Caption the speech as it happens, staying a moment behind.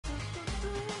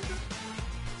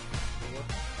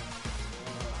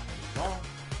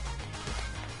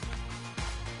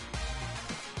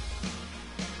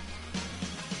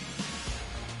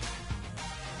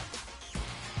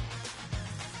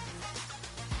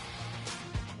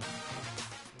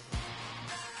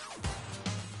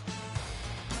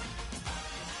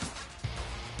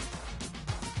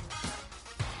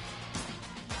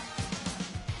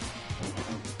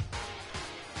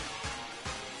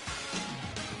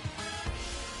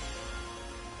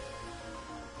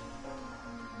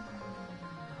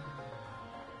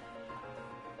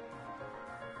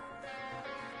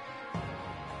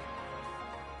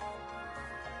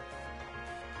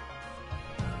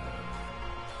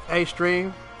Hey,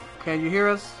 stream, can you hear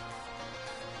us?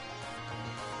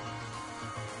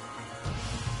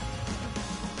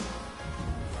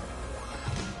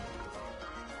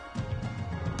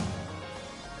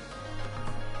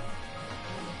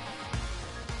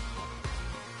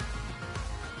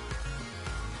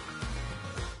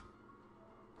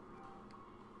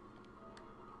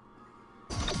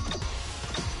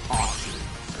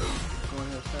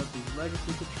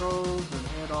 Legacy controls and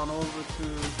head on over to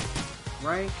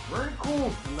rank. Very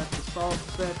cool. And let the salt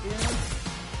set in.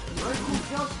 Very cool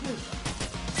justice.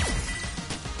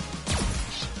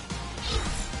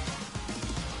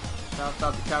 Shouts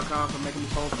out to Capcom for making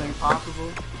this whole thing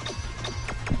possible.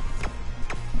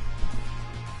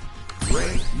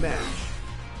 Rank match.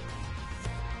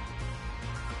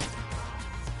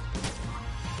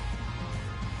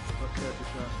 What character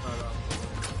should I start off with?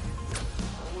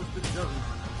 What's the jump?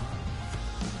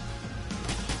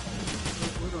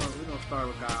 We're gonna start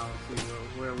with Guile and see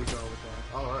where we go with that.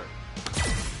 Alright.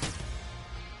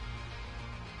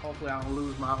 Hopefully I don't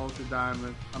lose my Ultra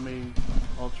Diamond.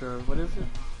 Ultra, what is it?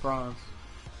 Bronze.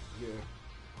 Yeah.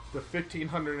 The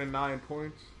 1,509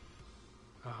 points.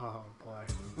 Oh boy.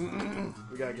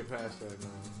 We gotta get past that,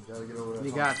 man. We gotta get over that.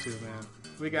 You got to, man.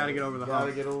 We gotta get over the hump.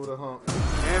 Gotta get over the hump.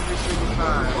 Every single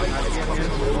time I get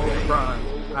into Ultra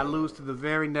Bronze, I lose to the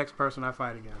very next person I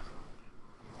fight against.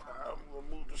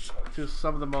 To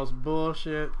some of the most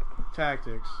bullshit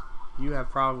tactics you have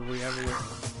probably ever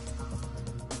witnessed.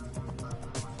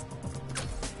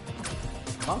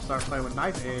 I'll start playing with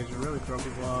Knife Edge and really throw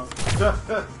people off.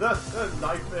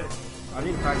 Knife Edge. I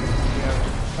need to practice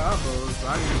combos, but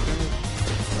I need to finish.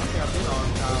 I think I've been on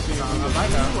combos. I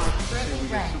like that.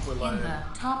 Ranked in the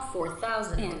top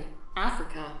 4,000 in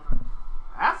Africa.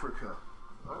 Africa?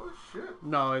 Oh shit.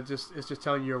 No, it's just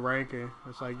telling you your ranking.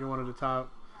 It's like you're one of the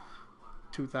top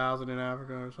 2,000 in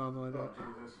Africa or something like that. Oh,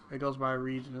 Jesus. It goes by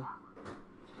region.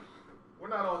 We're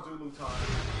not on Zulu time.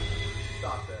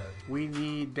 Stop that. We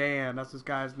need Dan. That's this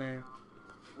guy's name.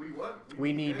 We what?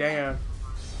 We need Dan.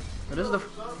 But this is the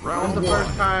Round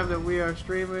first time that we are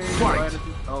streaming.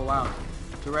 Oh wow!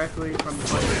 Directly from the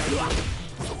PlayStation.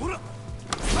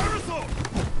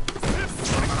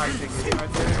 High ticket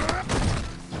right there.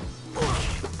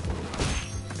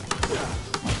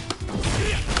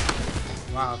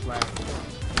 Wow, it's lagging.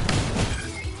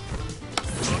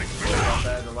 How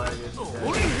bad the lag is. Oh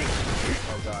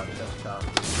god, that's tough.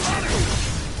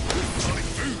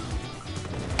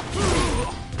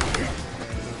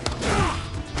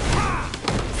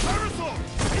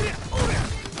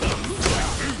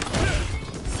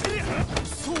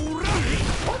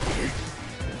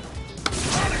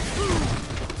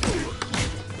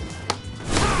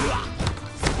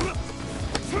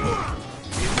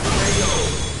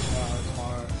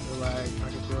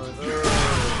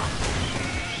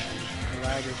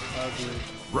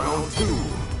 Round 2.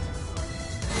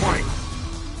 Fight.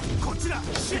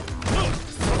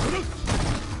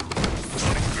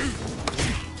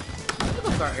 I'm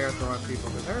gonna start air throwing people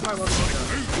because everybody wants to go.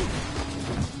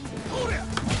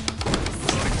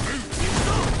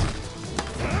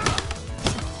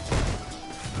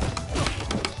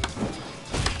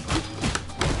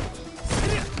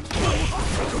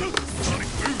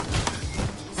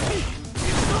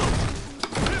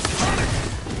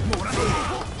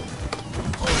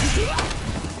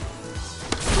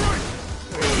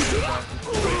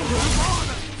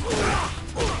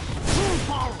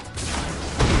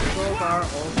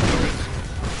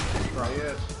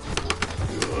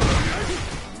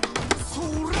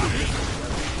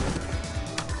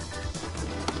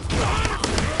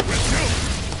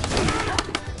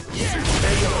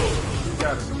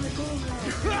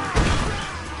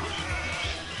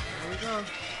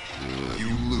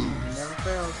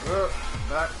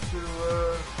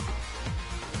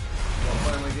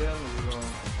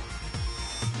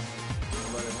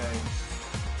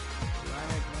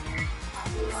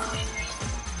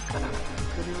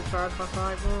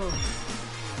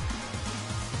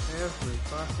 Every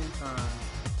fucking time.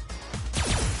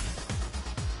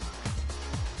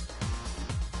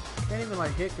 Can't even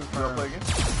like hit confirm. Play again?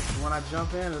 When I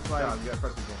jump in, it's like. No, you gotta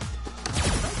press again.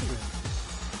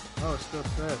 Oh, it's still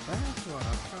set. That's why.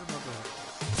 I'm trying about that.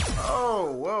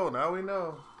 Oh, whoa, now we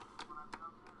know.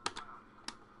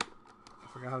 I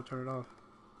forgot how to turn it off.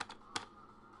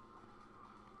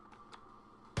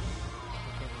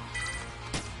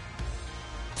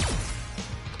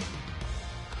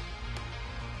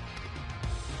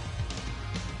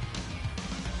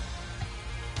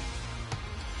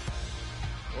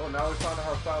 Well, now we're trying to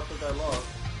how Styles took that loss.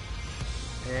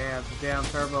 Yeah, the damn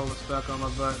turbo was stuck on my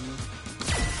button.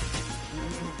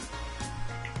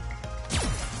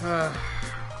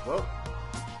 Well,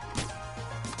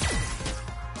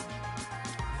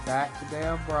 back to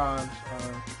damn bronze.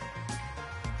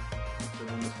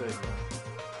 it's a mistake, man.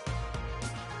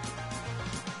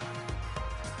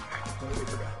 Totally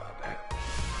forgot about that.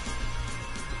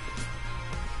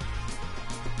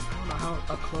 I don't know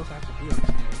how close I have to be on this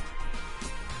game.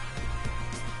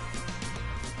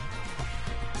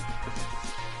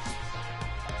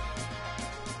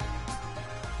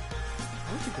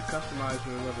 I wish you could customize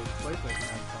your little PlayStation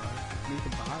icons. You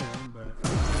can buy them, but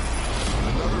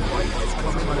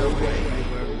somebody else can make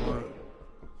whatever you want.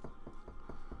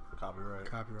 Copyright.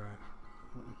 Copyright.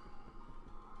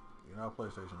 You're not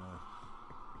PlayStation, man.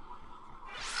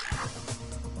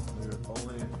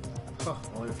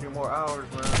 Only a few more hours,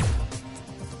 man.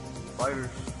 Fighters.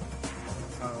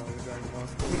 Oh, Dragon Ball.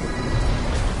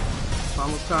 It's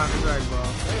almost time for Dragon Ball.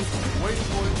 Hey, wait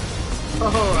for it.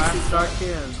 Oh, I have to start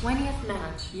Ken. 20th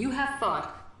match. You have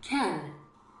fought Ken.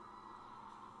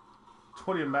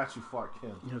 20th match you fought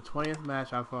Ken. The 20th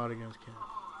match I fought against Ken.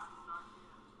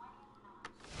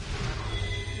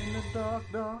 In the dark,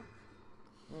 dark.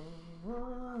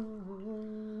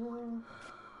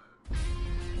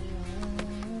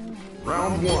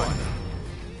 Round one.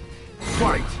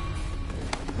 Fight!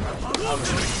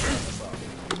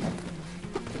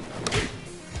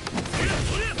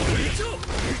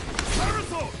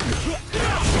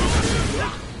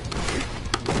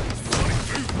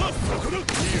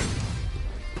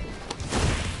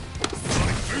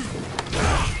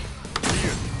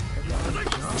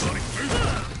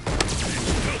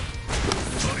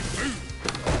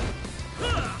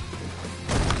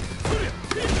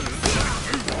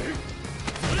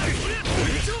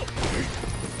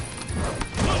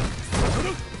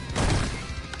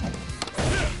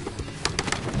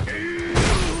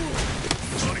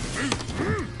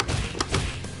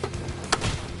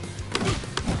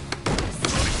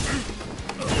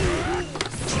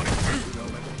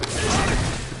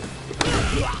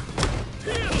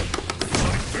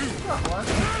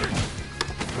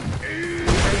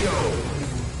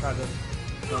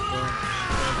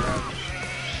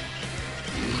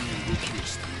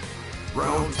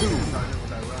 Round two.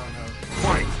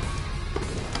 Fight!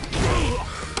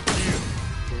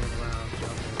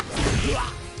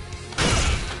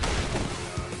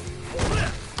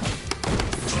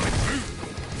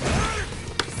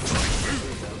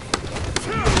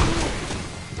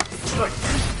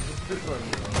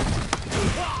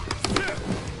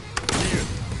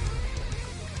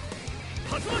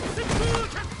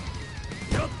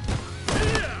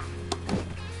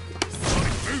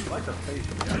 Like the face.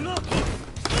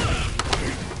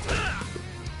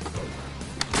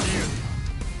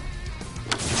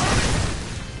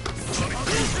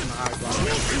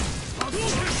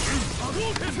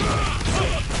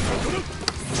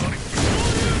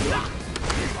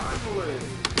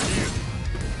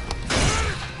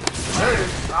 There it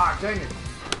is. Ah, dang it.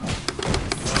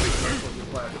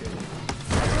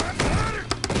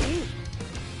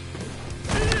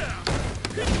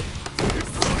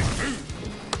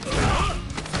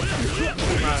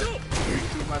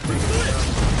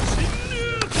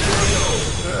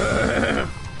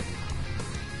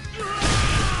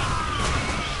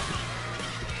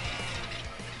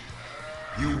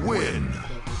 You win!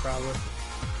 Probably.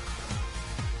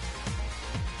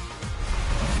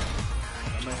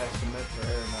 I may have submit for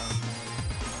hair now.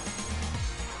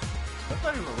 That's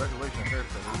not even a regulation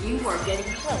haircut. You are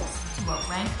getting close to a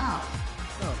rank up.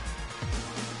 Oh.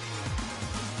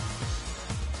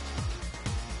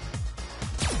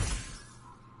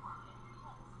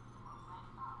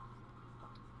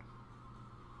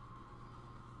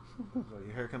 So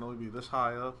your hair can only be this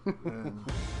high up. And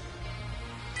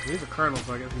He's a colonel,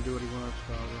 so I guess he can do what he wants,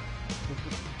 probably.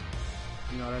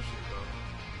 You know, that shit, bro.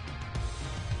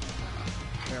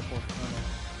 Air Force colonel.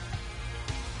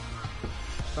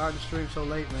 Starting the stream so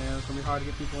late, man. It's gonna be hard to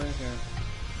get people in here.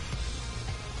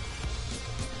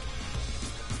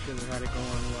 Should have had it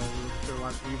going while we were still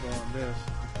watching Evo on this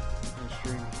and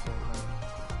stream so late.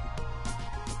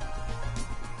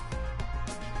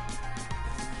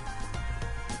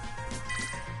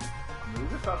 we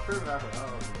just stopped streaming after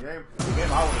the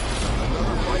game I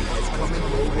was.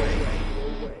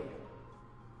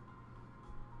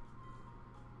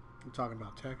 You talking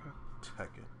about Tekken?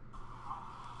 Tekken.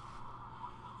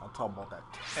 I'm talking about that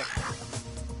Tekken.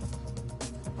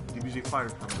 DBZ Fighter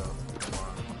comes out.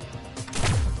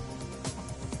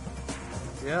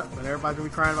 Yep, but everybody's gonna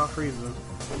be crying about Frieza.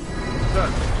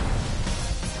 Done.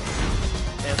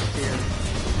 S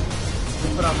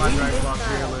tier. Put out my Dragon Ball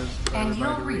tier list for And everybody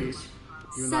you'll to read. reach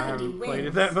Even though I 70 haven't played it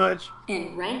wins that much.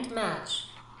 in ranked match.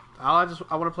 I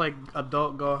want to play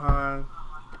adult Gohan.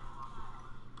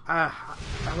 I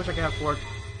wish I could have 4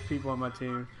 people on my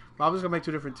team. But I'm just gonna make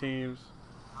 2 different teams.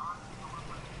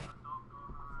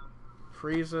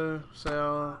 Frieza,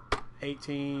 Cell,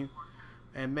 18,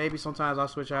 and maybe sometimes I'll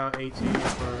switch out 18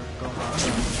 for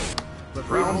Gohan. But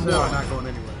Frieza and Cell are not going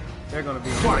anywhere. They're gonna be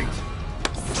Fight!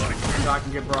 So I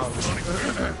can get brawled.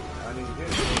 I need to get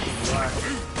it.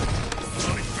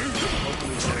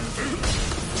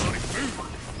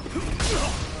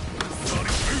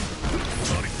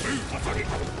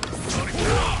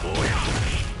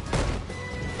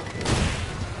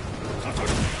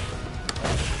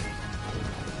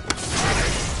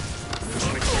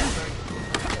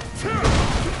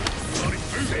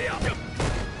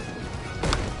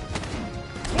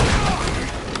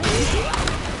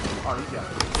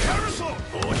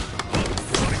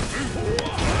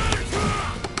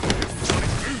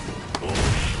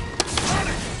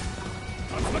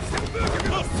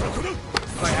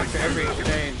 Like after every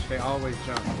exchange, they always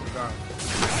jump.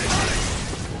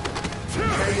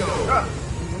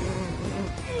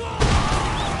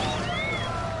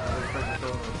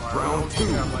 Round 2.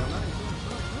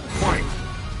 Fight!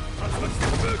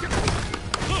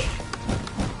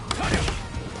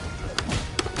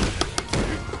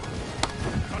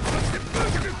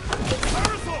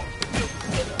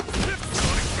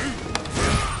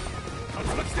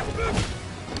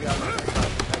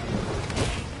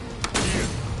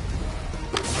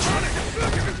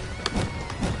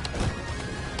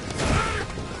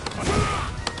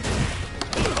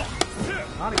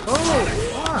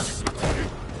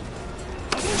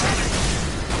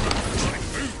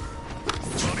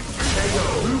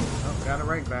 Got a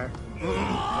rank back.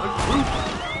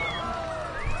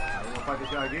 Fight this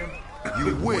guy again?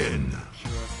 You win!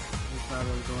 Sure. He's not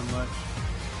really doing much.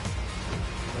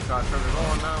 Let's try to turn it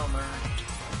on now, man.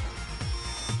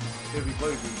 If he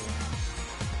plays people.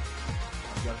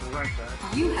 You got the rank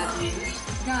back. You have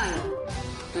used dial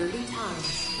 30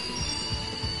 times.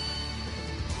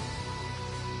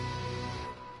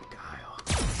 Guile.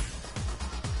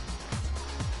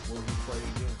 Will he play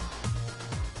again?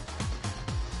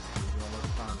 He's gonna let the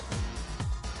time play.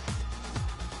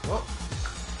 Well,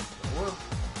 well.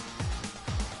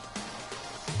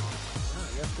 I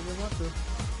guess we didn't want to.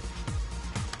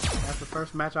 That's the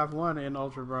first match I've won in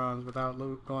Ultra Bronze without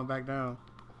going back down.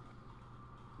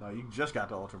 No, you just got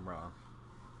the Ultra Bronze.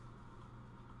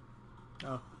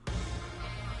 Oh.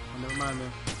 Well, never mind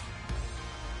then.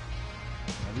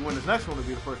 If you win this next one, it'll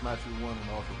be the first match you won in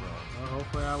the Ultra Bronze. Well,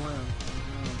 hopefully I win.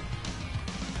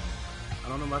 I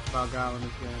don't know much about Guile in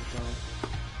this game, so.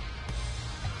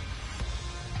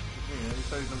 Yeah, he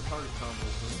said he's gonna target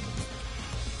combos.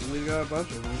 We got a bunch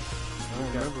of them. I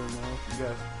don't remember them all. You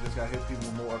guys just got hit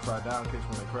people more upside down in case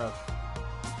when they crouch.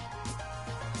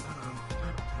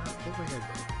 Overhead.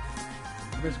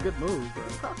 It's a good move, but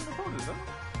He's crouching opponents, huh?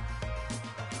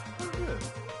 Pretty good.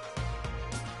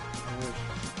 I wish.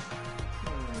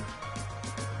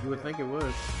 You would think it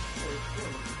would.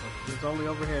 Its only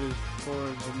overhead is for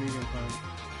the medium punch.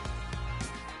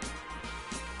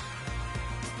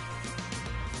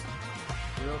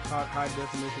 Real talk, high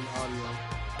definition audio.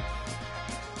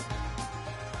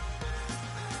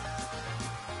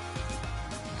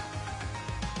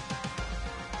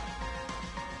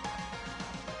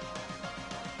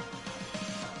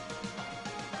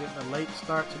 Getting a late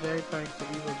start today thanks to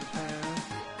Evo Japan.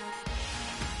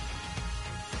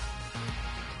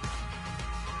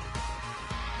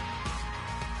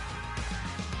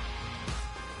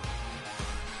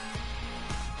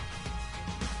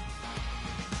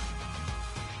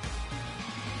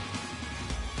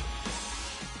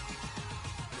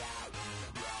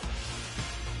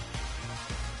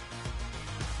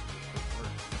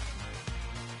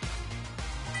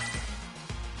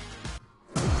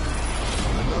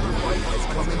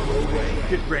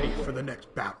 Get ready for the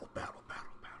next battle. There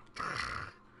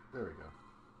we go.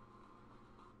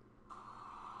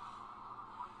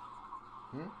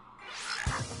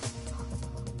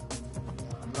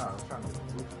 I'm trying to get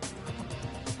the boost.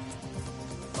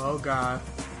 Oh god.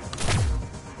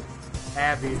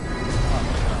 Abby.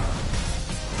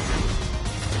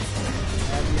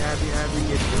 Abby,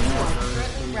 get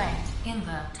Currently ranked in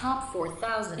the top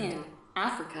 4,000 in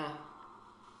Africa.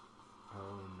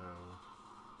 Oh no.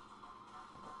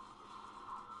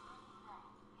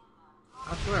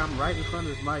 I swear I'm right in front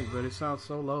of this mic, but it sounds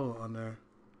so low on there.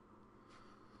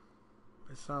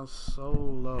 It sounds so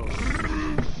low.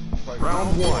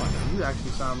 Round 1. You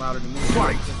actually sound louder than me.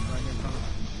 Fight! Right in front of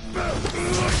me.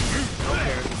 Don't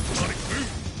care.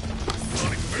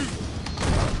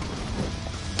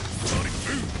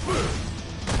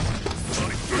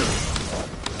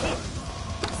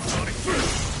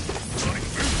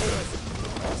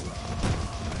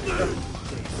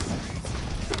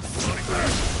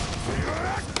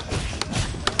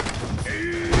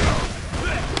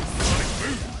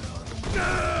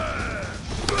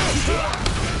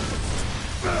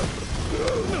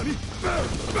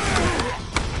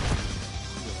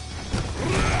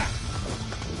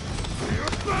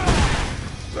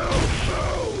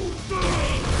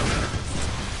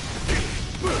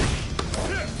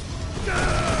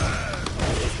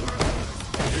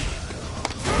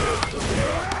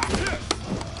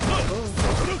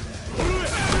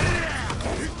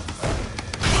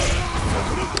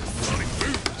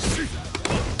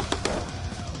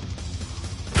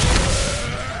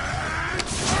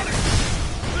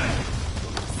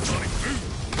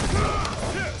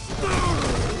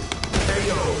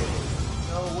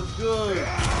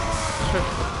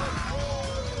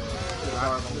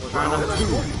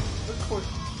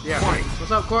 Yeah.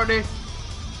 What's up, Courtney?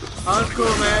 Oh, it's cool,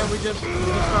 man. We just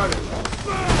started.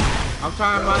 I'm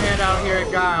trying my hand out here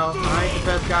at Guile. I ain't the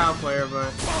best Guile player,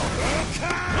 but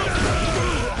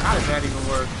how does that even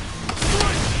work?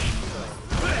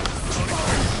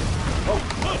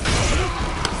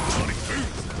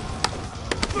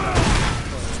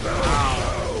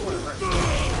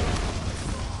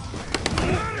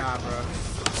 Nah, bro.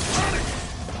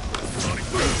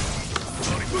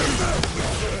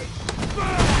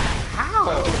 How?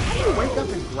 How do you wake up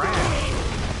and grab?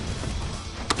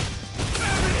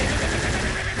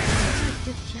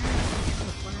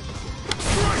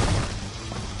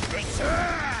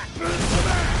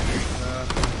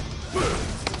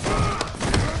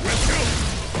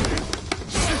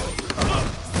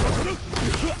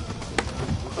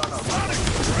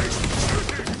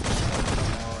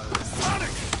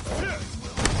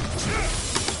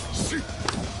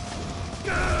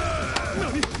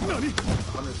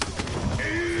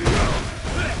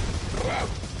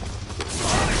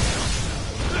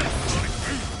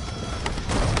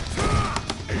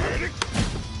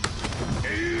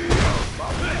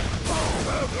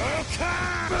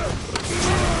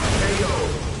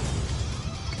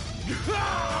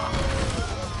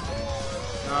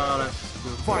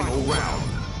 Final round.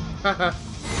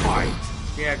 Fight.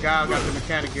 Yeah, Guile got the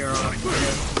mechanic gear on.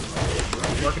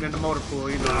 Yeah. Working in the motor pool,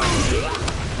 you know.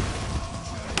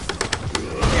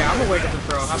 Yeah, I'm gonna wake up and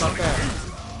throw. How about that?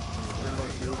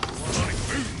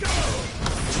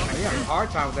 Oh, you have a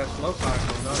hard time with that slow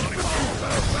cycle,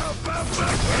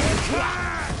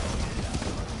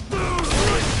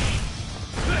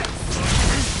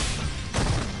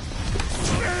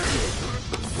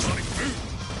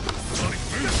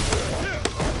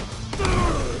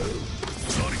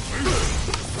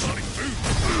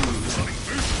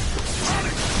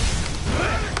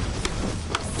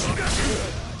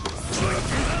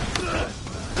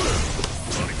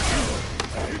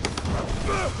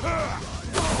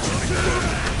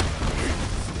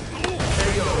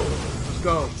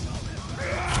 go.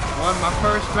 Won my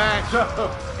first match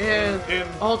in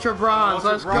Ultra Bronze.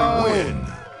 Let's go. Win.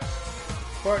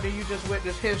 Courtney, you just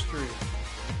witnessed history.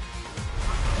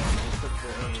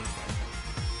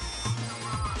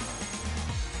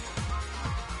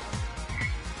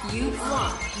 You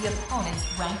blocked the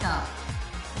opponent's rank up.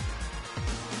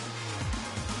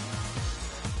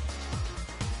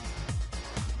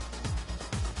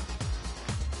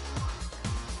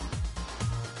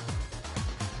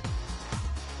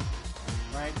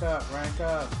 Rank up, rank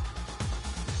up.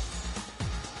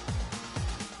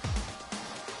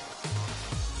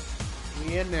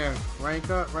 We in there. Rank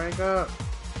up, rank up.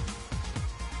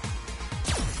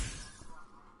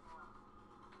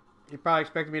 You probably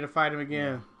expected me to fight him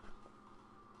again.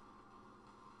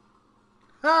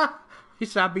 Ha! He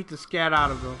said I beat the scat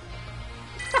out of him.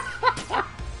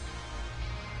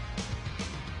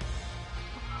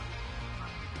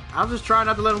 I was just trying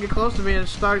not to let him get close to me and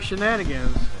start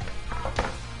shenanigans.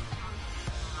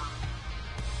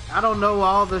 I don't know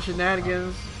all the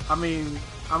shenanigans. I mean,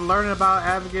 I'm learning about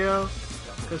Abigail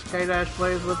because K-Dash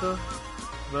plays with her,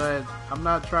 but I'm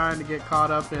not trying to get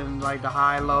caught up in like the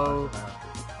high-low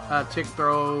tick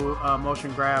throw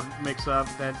motion grab mix-up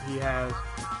that he has.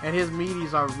 And his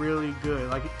meaties are really good.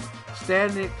 Like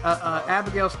standing,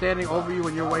 Abigail standing over you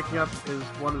when you're waking up is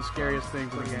one of the scariest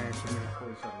things in the game to me.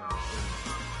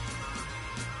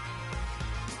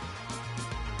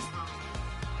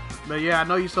 But yeah, I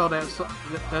know you saw that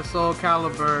Soul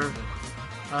Calibur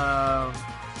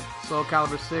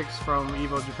 6 from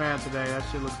Evo Japan today. That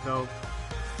shit looks dope.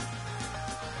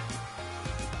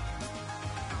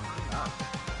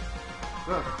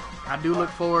 I do look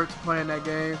forward to playing that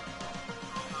game.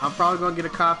 I'm probably going to get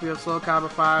a copy of Soul Calibur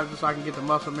 5 just so I can get the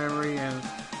muscle memory and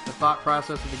the thought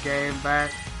process of the game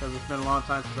back, because it's been a long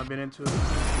time since I've been into the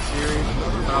series.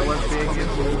 But I was big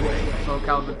into Soul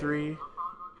Calibur 3.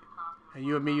 And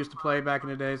you and me used to play back in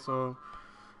the day, so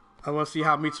I want to see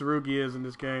how Mitsurugi is in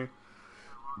this game.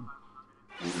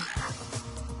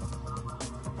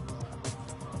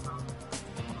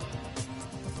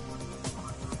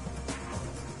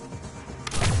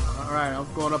 Alright,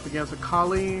 I'm going up against a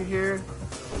Colleen here. Got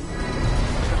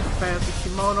the fancy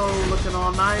kimono looking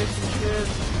all nice and shit.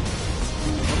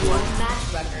 Your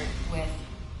match record with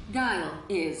Guile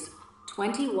is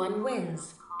 21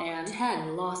 wins and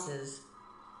 10 losses.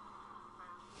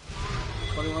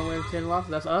 21 wins, 10 losses.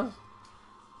 That's us?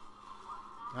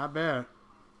 Not bad.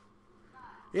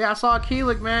 Yeah, I saw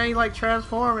Keelik, man. He like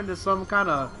transformed into some kind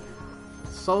of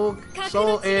soul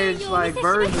edge like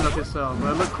version of himself.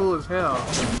 But it looked cool as hell.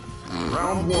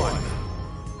 Round 1.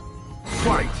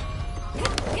 Fight!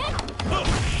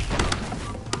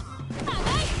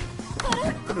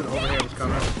 I knew the overhead was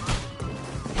coming.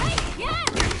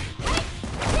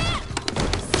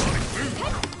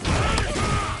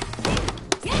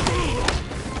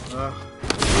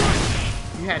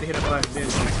 You had to hit a button,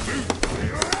 didn't you?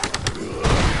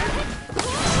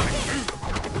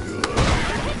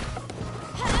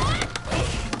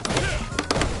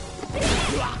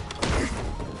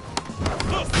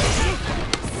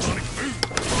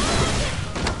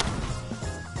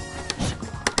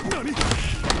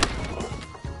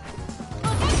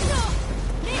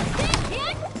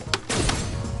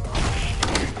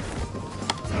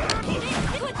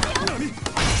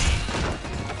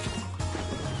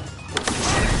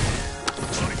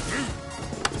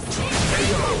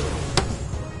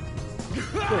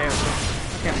 Good answer.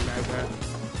 I can't be mad at that.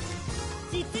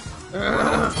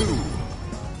 2.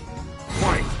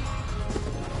 Fight!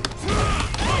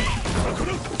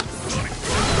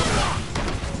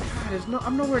 God,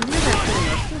 I'm nowhere near that thing.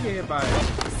 I still get hit by it.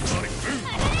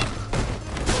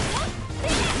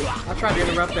 I tried to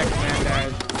interrupt that command,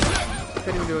 guys.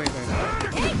 Couldn't even do anything.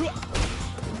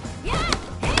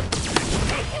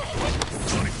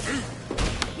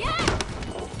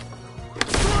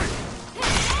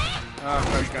 Oh,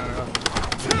 first counter up.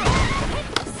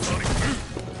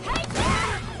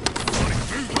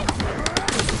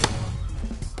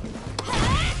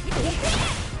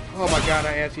 Oh my god,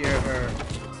 I anti-aired her.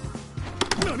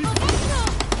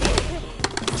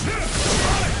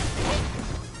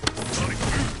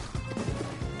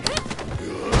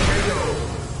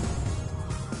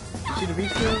 See the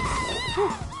V-skill?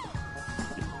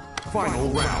 Final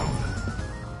round.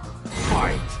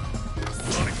 Fight!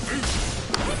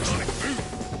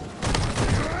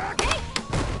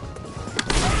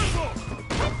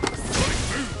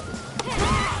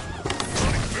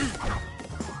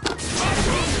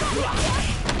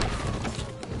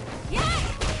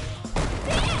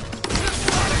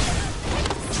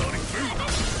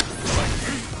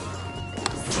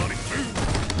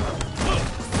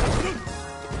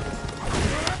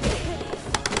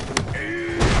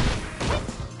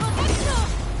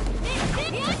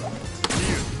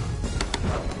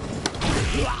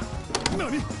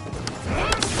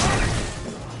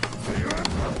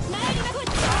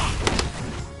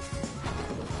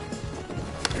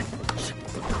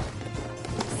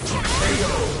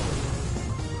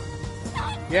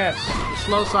 Yes, the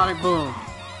slow sonic boom.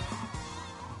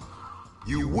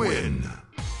 You win!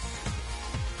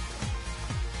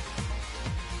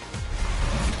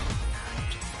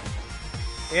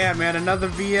 Yeah, man, another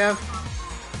VF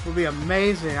would be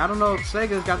amazing. I don't know,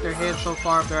 Sega's got their head so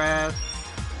far up their ass.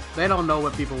 They don't know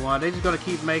what people want. They're just gonna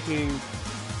keep making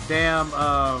damn,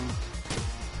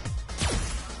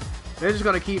 they're just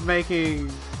gonna keep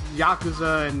making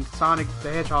Yakuza and Sonic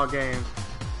the Hedgehog games.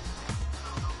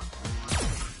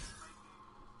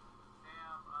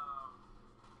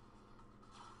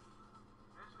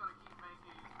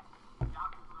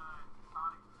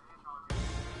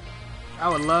 I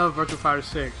would love Virtua Fighter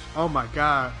 6. Oh my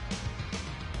god.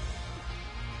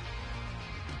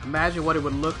 Imagine what it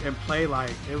would look and play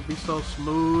like. It would be so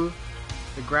smooth.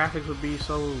 The graphics would be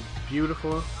so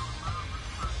beautiful.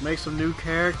 Make some new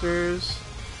characters.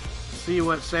 See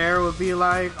what Sarah would be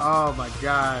like. Oh my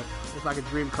god. It's like a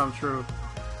dream come true.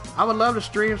 I would love to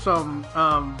stream some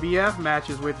VF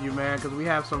matches with you, man, because we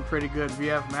have some pretty good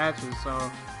VF matches.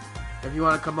 So if you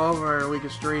want to come over, we can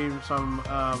stream some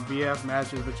VF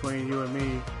matches between you and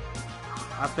me.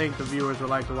 I think the viewers would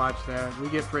like to watch that. We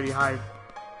get pretty hyped.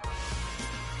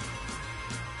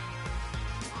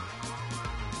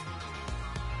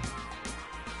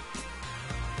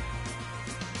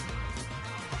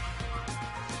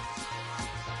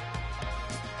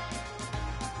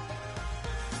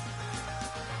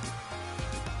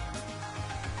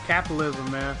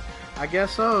 Capitalism, man. I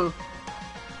guess so.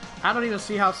 I don't even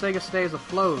see how Sega stays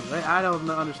afloat. I don't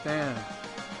understand.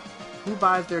 Who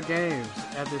buys their games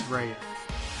at this rate?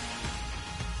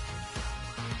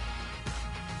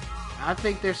 I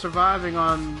think they're surviving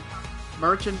on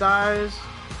merchandise,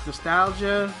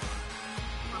 nostalgia.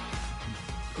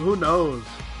 Who knows?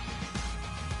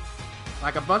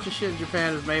 Like a bunch of shit in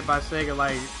Japan is made by Sega,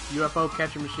 like UFO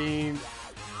Catcher Machine,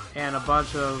 and a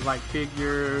bunch of like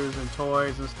figures and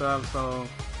toys and stuff. So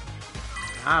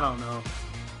I don't know.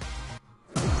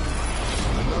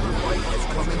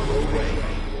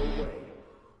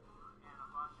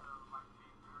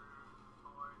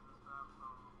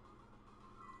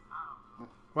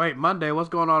 Wait, Monday? What's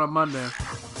going on Monday?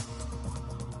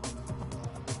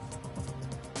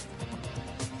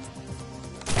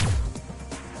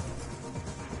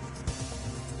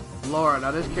 Laura,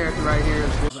 now this character right here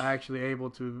is actually able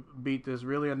to beat this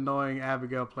really annoying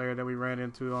Abigail player that we ran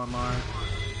into online.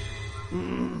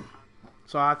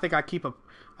 So I think I keep a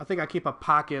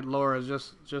pocket Laura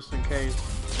just in case.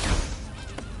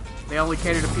 They only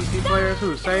cater to PC players.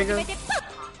 Who? Sega?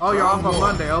 Oh, you're off on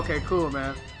Monday. Okay, cool,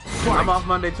 man. I'm off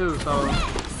Monday too, so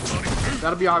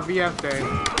that'll be our VF day.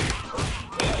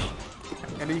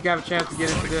 And then you got a chance to get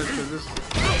into this because this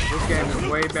game is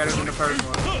way better than the first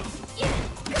one.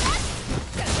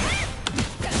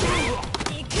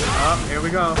 Oh, here we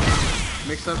go.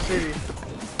 Mix Up City.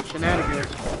 Shenanigans.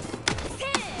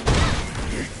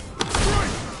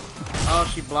 Oh,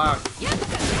 she blocked.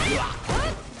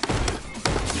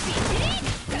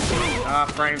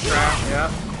 Frame trap,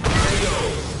 yep.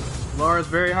 Laura's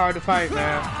very hard to fight,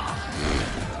 man.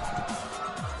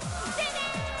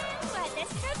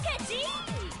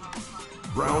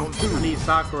 Round 2. I need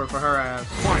Sakura for her ass.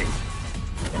 Fight.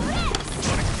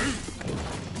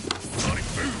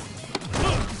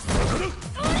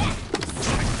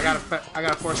 I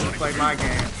gotta force her to play my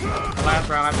game. The last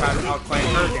round I tried to outplay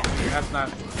her game. That's not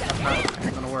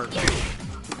gonna work.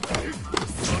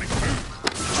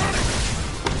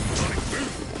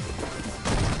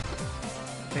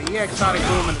 The EX Sonic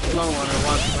Boom and the slow one are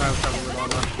ones to have trouble with all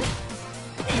that.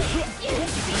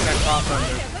 Look at that cross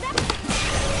under.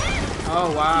 Oh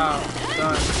wow,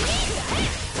 done.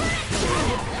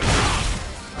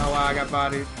 Oh wow, I got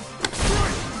bodied.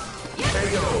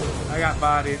 I got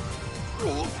bodied.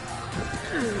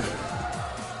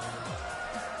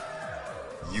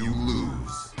 You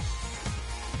lose.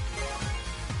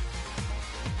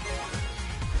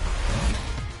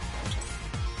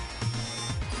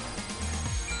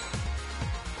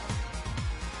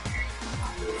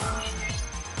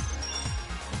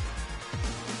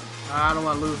 I don't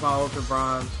want to lose my Ultra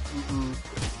Bronze.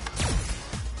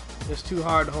 It's too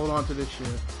hard to hold on to this shit.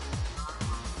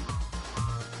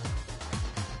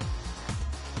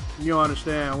 You don't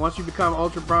understand. Once you become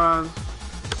Ultra Bronze,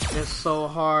 it's so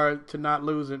hard to not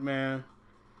lose it, man.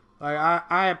 Like,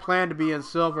 I had planned to be in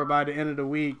Silver by the end of the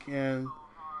week, and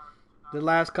the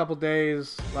last couple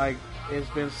days, like, it's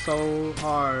been so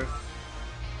hard.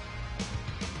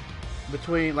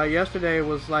 Between, like, yesterday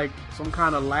was like some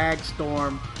kind of lag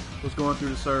storm was going through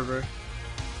the server,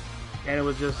 and it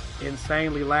was just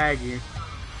insanely laggy.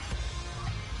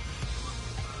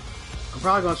 I'm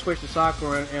probably going to switch to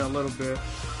Sakura in a little bit.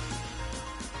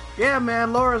 Yeah,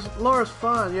 man, Laura's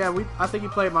fun. Yeah, I think you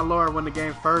played my Laura when the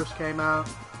game first came out.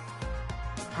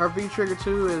 Her V-Trigger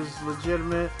 2 is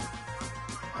legitimate.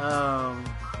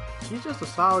 She's just a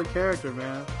solid character,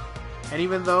 man. And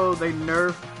even though they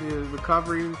nerfed the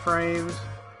recovery frames,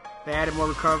 they added more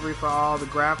recovery for all the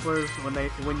grapplers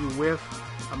when you whiff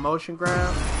a motion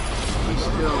grab. She's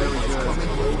still really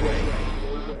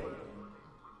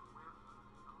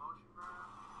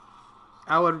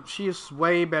good. She is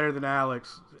way better than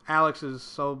Alex. Alex is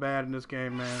so bad in this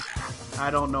game, man. I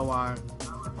don't know why.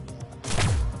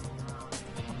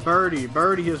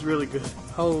 Birdie is really good.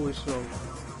 Holy shit.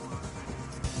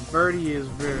 Birdie is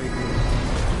very good.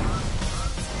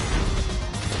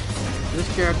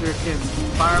 This character can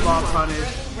fireball punish,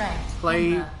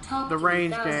 play the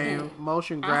range game,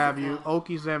 motion grab you,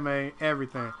 Okizeme,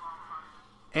 everything.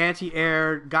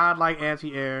 Anti-air, godlike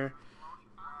anti-air.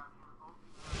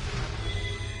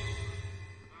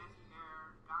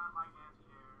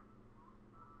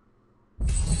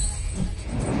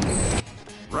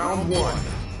 Round 1.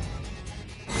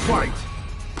 Fight.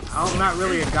 I'm not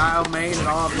really a Guile main at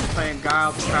all. I'm just playing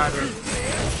Guile to try to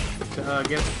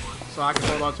get so I can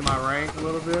hold on to my rank a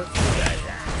little bit.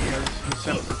 Yeah, it's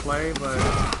simple to play, but I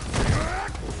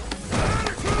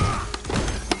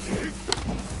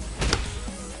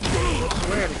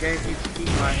swear the game keeps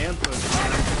eating my input.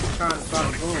 I'm trying to start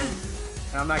a boom,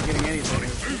 and I'm not getting anything.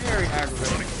 It's very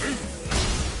aggravating.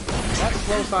 That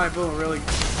slow side boom really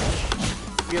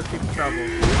gives people trouble.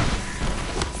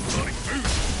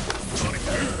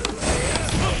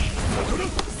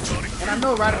 And I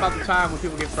know right about the time when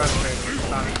people get frustrated with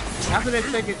Sonic. After they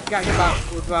think it got hit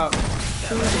with about 2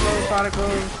 slow Sonic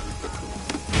moves,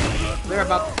 they're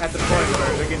about at the point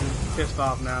where they're getting pissed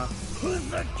off now.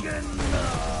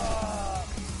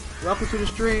 Welcome to the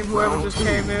stream, whoever just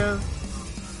came in.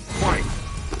 Fight.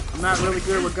 I'm not really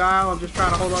good with Guile. I'm just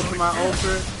trying to hold on to my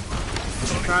ultra.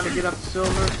 I'm trying to get up to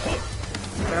silver as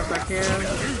best I can.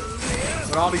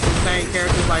 With all these insane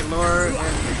characters like Laura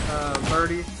and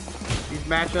Birdie, these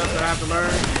matchups that I have to learn.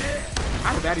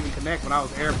 How did that even connect when I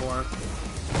was airborne?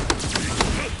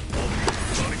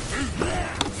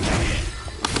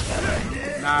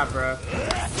 Nah, bruh.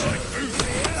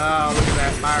 Oh, look at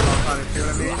that fireball punish, see what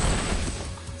I mean?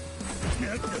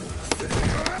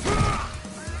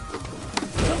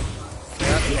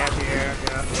 Yeah, anti-air,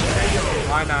 yeah.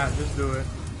 Why not? Just do it.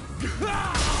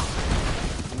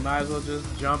 You might as well just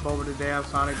jump over the damn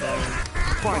Sonic Boom.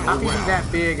 How can you be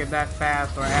that big and that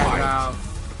fast or agile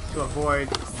to avoid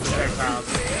projectiles?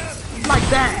 Like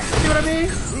that! See what I mean?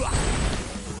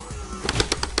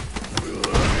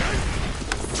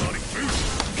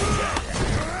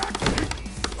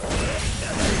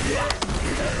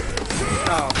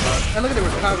 Oh, fuck. And look at the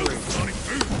recovery.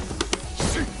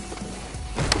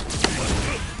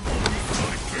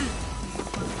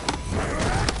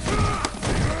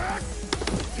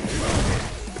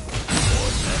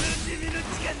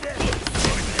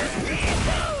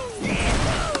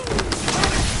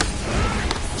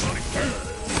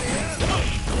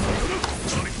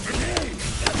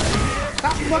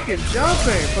 Stop fucking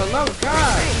jumping, for love of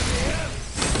God.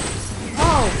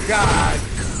 Oh, God.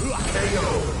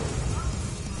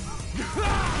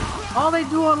 All they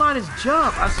do online is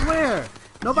jump, I swear.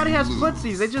 Nobody has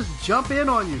footsies, they just jump in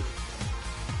on you.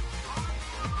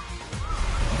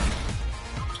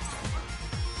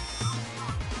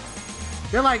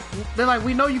 They're like,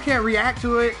 we know you can't react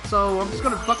to it, so I'm just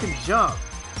gonna fucking jump.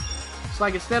 It's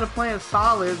like instead of playing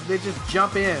solid, they just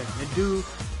jump in and do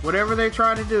whatever they're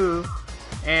trying to do.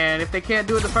 And if they can't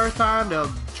do it the first time, they'll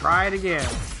try it again.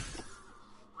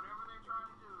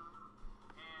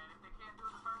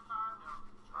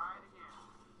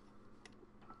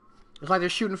 It's like they're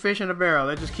shooting fish in a barrel.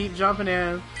 They just keep jumping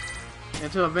in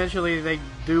until eventually they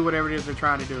do whatever it is they're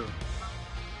trying to do.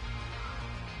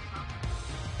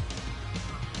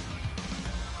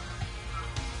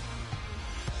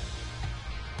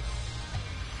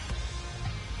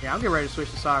 Yeah, I'm getting ready to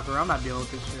switch to Sakura. I'm not dealing with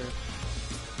this shit.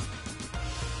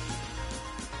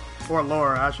 Or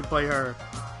Laura. I should play her.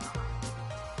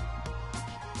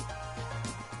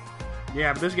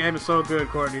 Yeah, but this game is so good,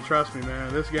 Courtney. Trust me,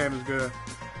 man. This game is good.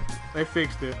 They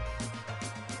fixed it.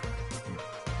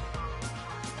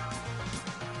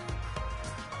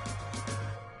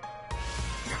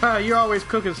 You're always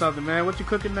cooking something, man. What you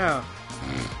cooking now?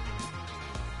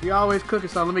 You're always cooking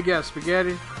something. Let me guess.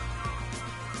 Spaghetti?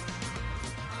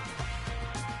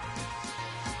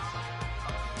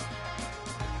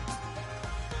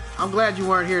 I'm glad you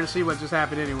weren't here to see what just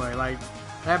happened anyway. Like,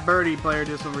 that Birdie player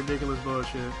did some ridiculous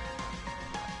bullshit.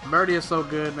 Birdie is so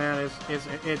good, man.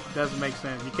 It doesn't make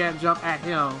sense. You can't jump at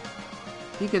him.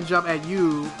 He can jump at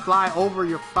you, fly over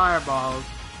your fireballs,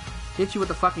 hit you with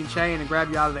the fucking chain and grab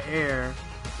you out of the air,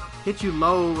 hit you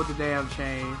low with the damn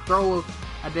chain, throw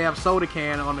a damn soda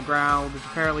can on the ground, which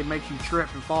apparently makes you trip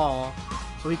and fall,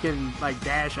 so he can like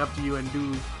dash up to you and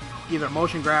do either a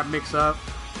motion grab mix up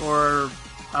or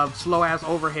a slow ass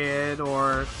overhead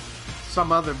or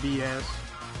some other BS.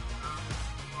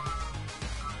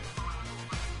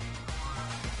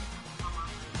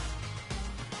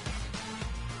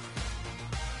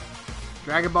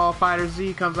 Dragon Ball Fighter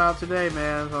Z comes out today,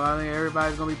 man, so I think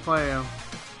everybody's gonna be playing.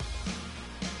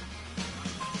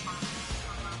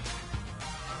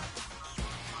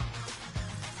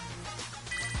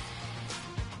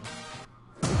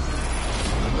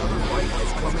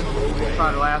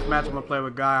 Probably the last match I'm gonna play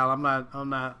with Guile. I'm not.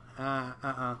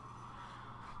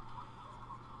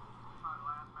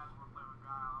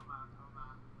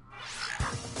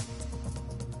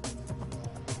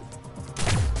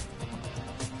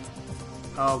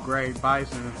 Oh great,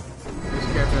 Bison. This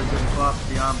character has been buffed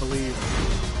beyond belief.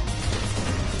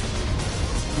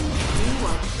 You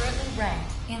are currently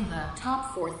ranked in the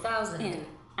top 4,000 in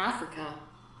Africa.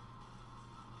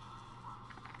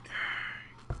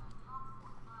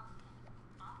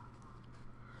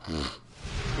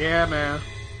 Yeah, man.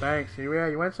 Thanks. Yeah,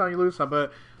 you win some, you lose some,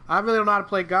 but I really don't know how to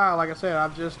play Guile. Like I said,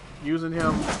 I'm just using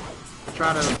him to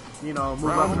try to, you know,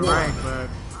 move up the rank, but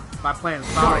by playing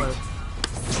solid.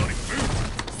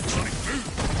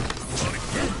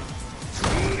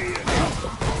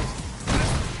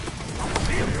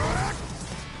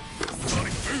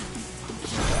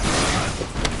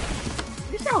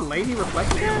 You see how Lady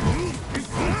reflected that?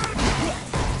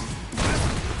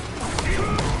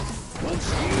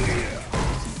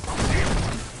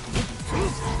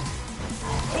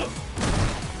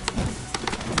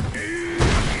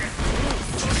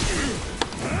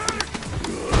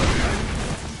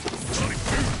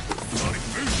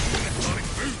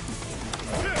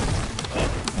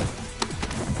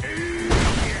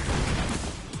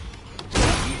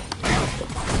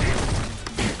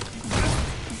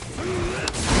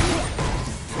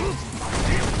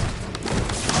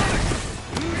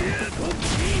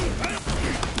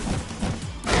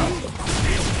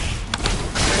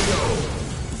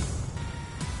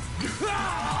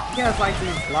 has like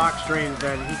these block strings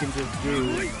that he can just do.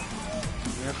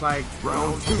 And it's like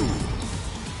Round 2.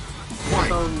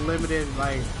 so limited,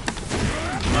 like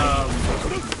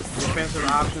defensive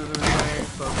options in the game.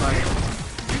 So it's like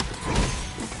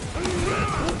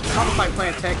it's almost like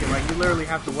playing Tekken. Like you literally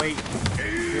have to wait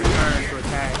your turn to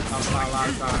attack a lot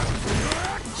of times.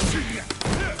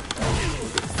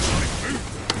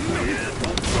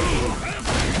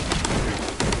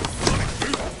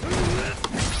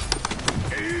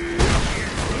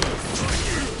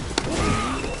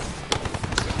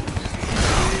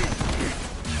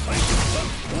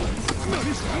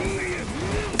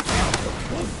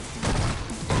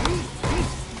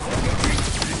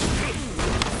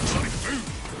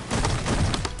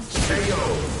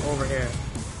 Overhead.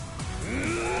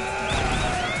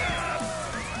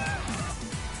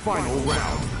 Final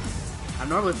round. I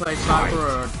normally play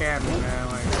Sakura or Cammy, man.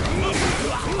 Like,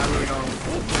 I really don't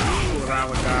fool around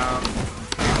with Guile.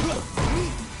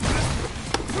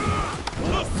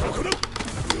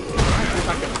 It's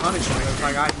like a punishment. It's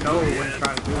like I know what he's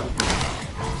trying to do.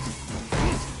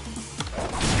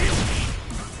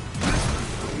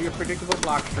 Do your predictable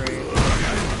block trade.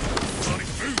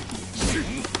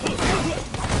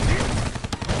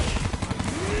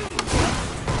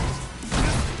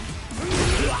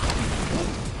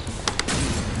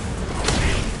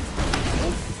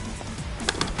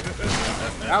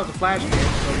 That was a flash game, so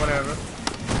whatever.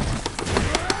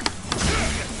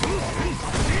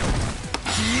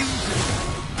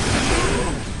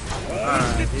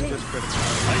 Alright, he's just critical.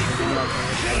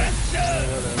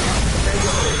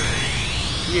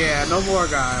 Yeah, no more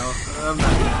Guile. I'm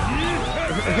not.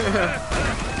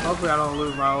 Hopefully I don't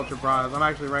lose my Ultra Bronze. I'm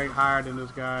actually ranked higher than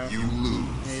this guy. You lose.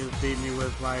 And he just beat me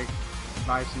with like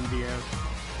Bison DS.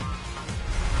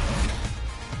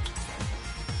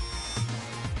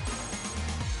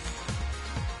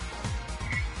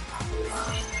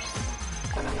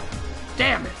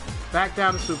 Damn it! Back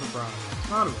down to Super Bronze.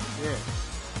 Son of a bitch.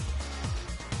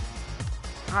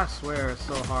 I swear it's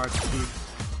so hard to keep.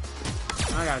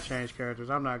 I gotta change characters.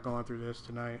 I'm not going through this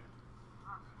tonight.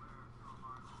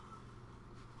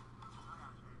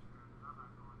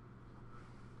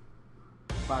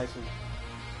 Bison.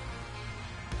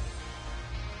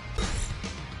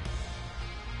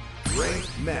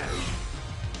 Ranked match.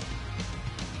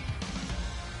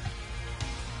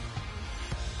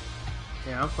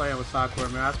 Yeah, I'm playing with Sakura,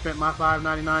 man. I spent my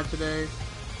 $5.99 today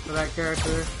for that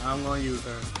character. I'm gonna use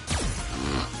her.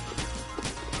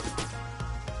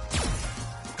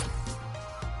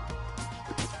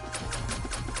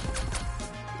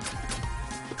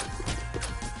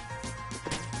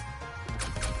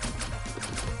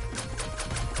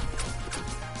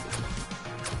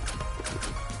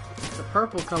 The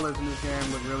purple colors in this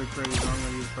game look really pretty, so I'm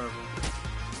gonna use purple.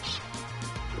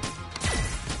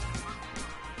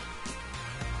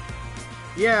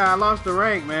 Yeah, I lost the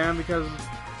rank, man, because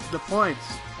the points.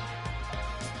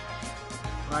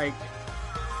 Like,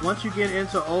 once you get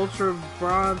into Ultra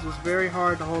Bronze, it's very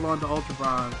hard to hold on to Ultra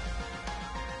Bronze.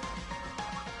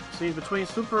 See, between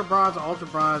Super Bronze and Ultra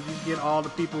Bronze, you get all the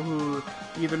people who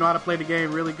either know how to play the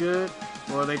game really good,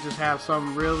 or they just have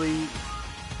some really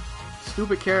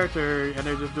stupid character, and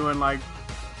they're just doing, like,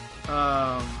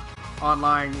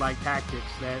 online, like,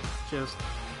 tactics that just,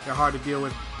 they're hard to deal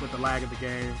with the lag of the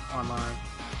game online.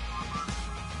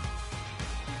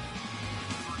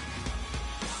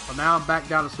 So now I'm back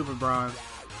down to Super Bronze.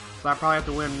 So I probably have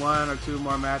to win 1 or 2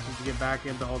 more matches to get back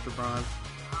into Ultra Bronze.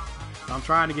 I'm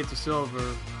trying to get to Silver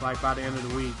like by the end of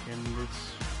the week, and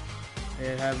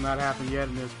it has not happened yet,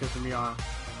 and it's pissing me off.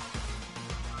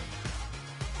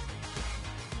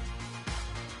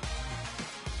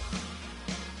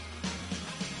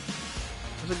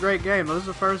 It's a great game. This is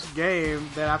the first game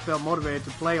that I felt motivated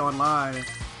to play online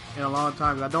in a long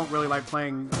time. Because I don't really like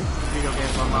playing video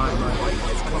games online, but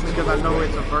because I know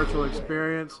it's a virtual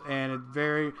experience, and it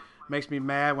makes me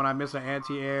mad when I miss an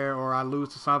anti-air or I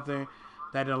lose to something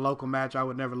that in a local match I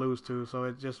would never lose to. So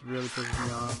it just really pisses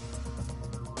me off.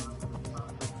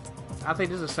 I think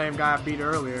this is the same guy I beat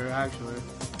earlier, actually.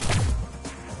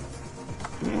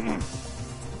 Pretty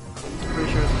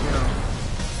sure it's him.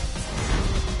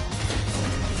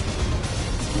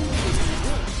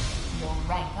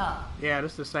 Rank up. Yeah,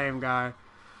 this is the same guy.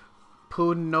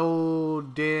 Puno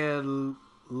de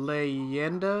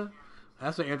Leyenda.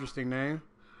 That's an interesting name.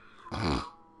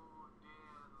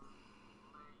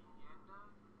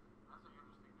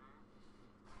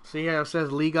 See how it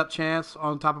says league up chance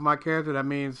on top of my character? That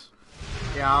means,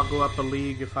 yeah, I'll go up a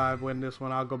league if I win this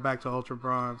one. I'll go back to Ultra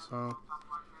Bronze, so.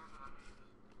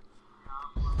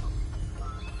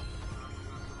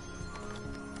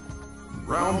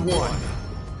 Round 1.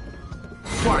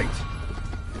 Fight!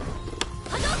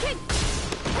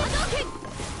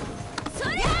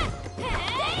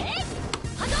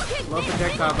 Low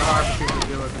projectiles are hard for people to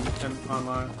do it in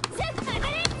online.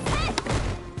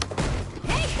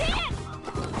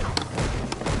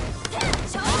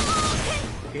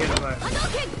 He hit it right.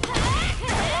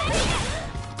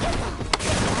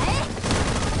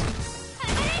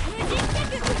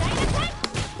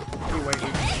 He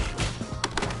waiting.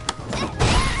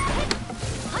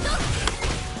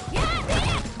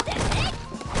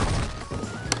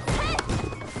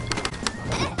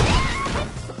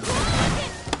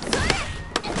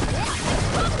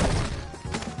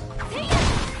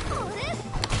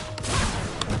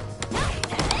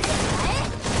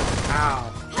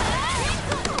 Ow.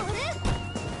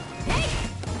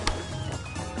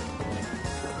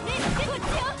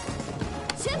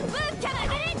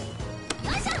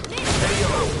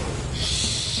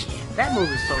 That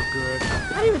move is so good. I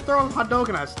didn't even throw my dog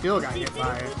and I still got hit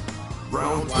by it.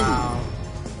 Round Wow.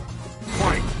 2.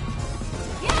 Fight!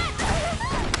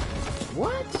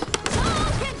 What?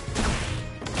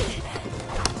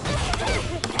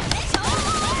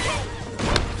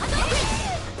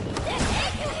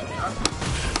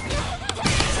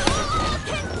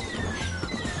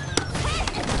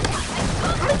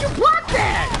 How did you block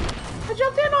that? I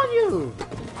jumped in on you.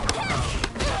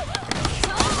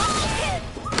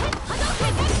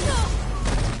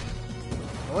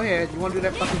 Go ahead. You want to do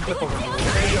that fucking flip over?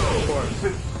 Of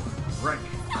course. Rank.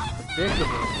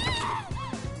 Predictable.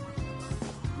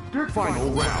 Final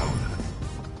round.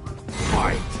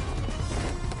 Fight!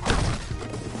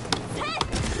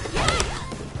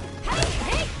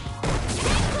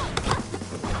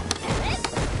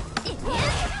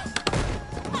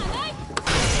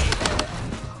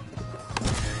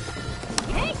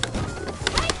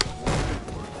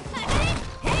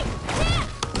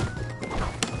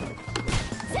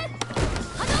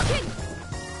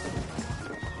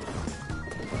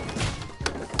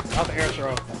 Out the air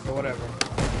throw, or whatever.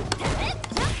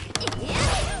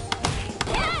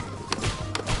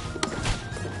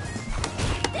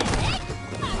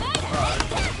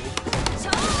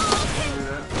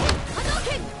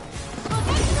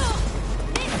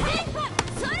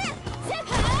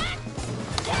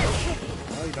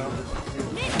 No, you don't.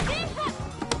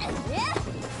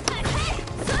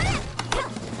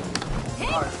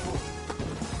 Alright, cool.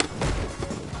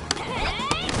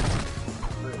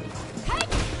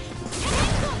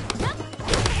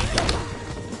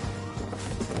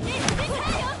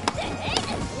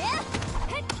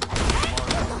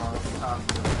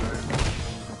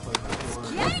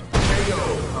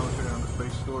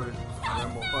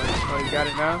 Oh, you got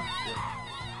it now?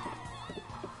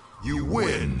 You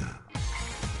win!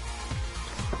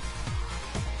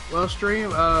 Well,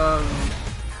 stream,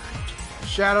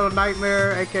 Shadow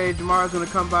Nightmare, aka Jamar, is going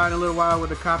to come by in a little while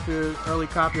with a early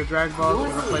copy of Dragon Ball. So we're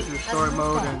going to play through the story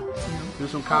mode and do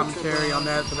some commentary on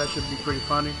that, so that should be pretty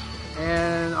funny.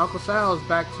 And Uncle Sal is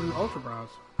back to Ultra Bros.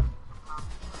 You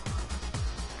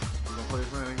gonna play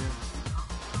this man again?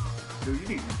 Dude, you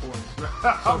need points.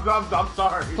 I'm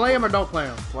sorry. Play him or don't play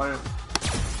him. Play him.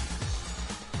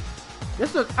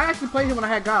 I actually played him when I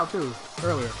had Guile too,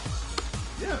 earlier.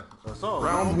 Yeah. That's all.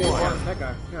 Round Yeah. 1. That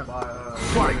guy, yeah. By,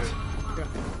 Fight! Yeah.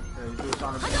 Yeah, you do a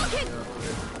Sonic Boom.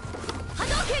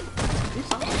 He's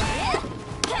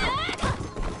solid.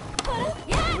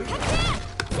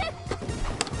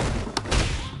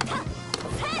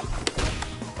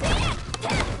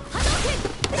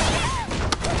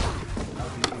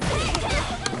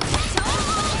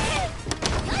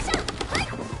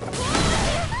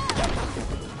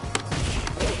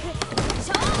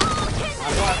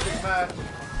 Classic match.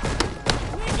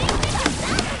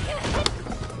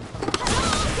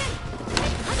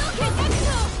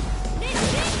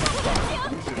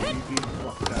 You should have beat the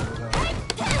fuck out of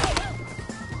that.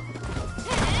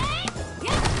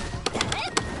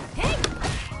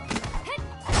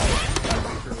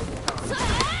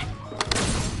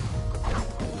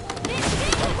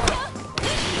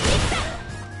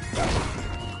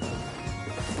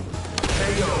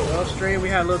 Well, stream, we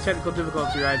had a little technical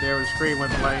difficulty right there. The screen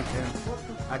went blank and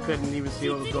I couldn't even see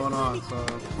what was going on. So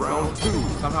Round 2.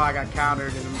 somehow I got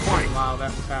countered and while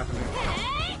that was happening.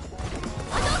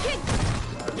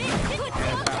 And it's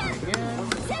happening again.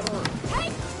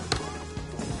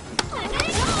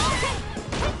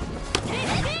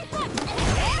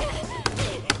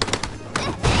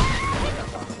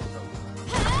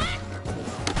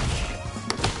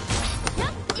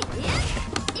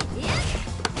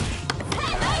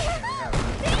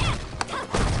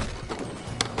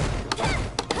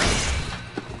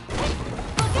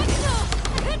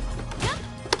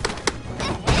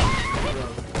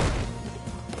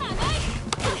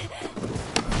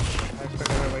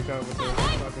 up with the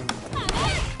fucking.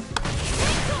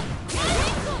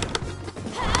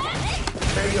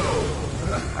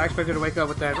 I expect her to wake up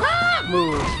with that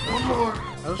move. One more.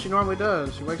 That's what she normally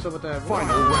does. She wakes up with that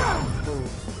Final round. move.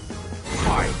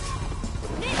 Fight.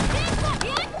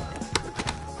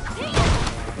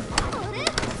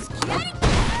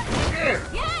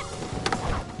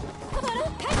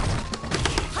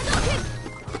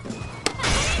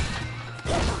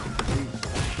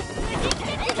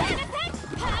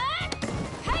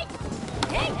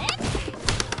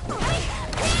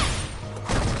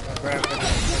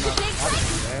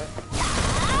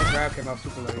 Grab came out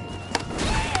super late.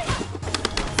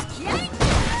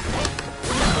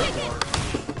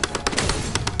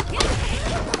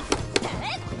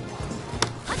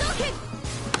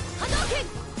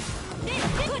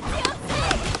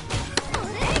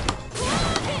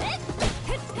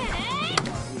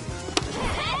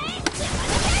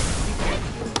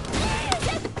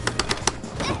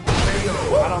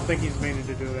 I don't think he's meaning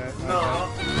to do that. No.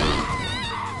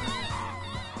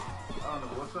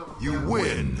 You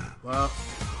win. Well,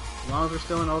 as long as we're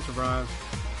still in Ultra Bronze.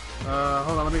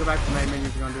 Hold on, let me go back to the main menu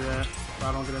if you're gonna do that. So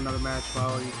I don't get another match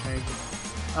while you change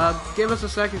it. Give us a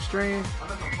second stream.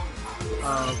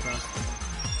 Oh, okay.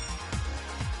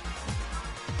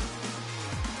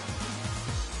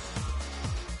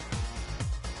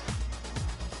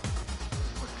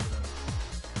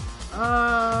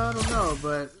 I don't know,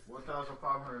 but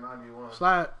 1,591. it's a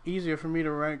lot easier for me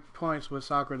to rank points with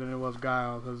Sakura than it was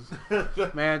Guile,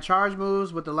 because man, charge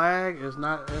moves with the lag is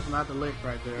not the lick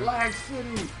right there. Lag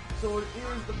City. So it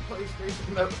is the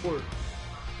PlayStation Network.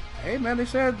 Hey man, they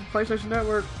said the PlayStation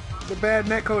Network, the bad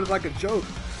netcode is like a joke.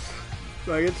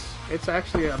 Like it's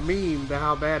actually a meme to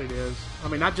how bad it is. I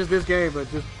mean, not just this game, but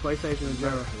just PlayStation in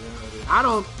general. I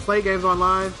don't play games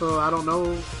online, so I don't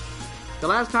know. The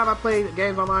last time I played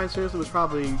games online seriously was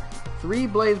probably 3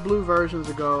 Blaze Blue versions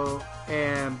ago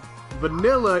and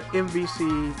vanilla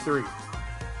MVC 3.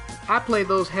 I played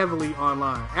those heavily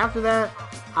online. After that,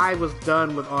 I was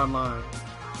done with online.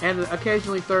 And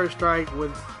occasionally Third Strike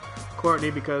with Courtney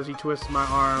because he twists my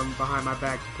arm behind my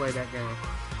back to play that game.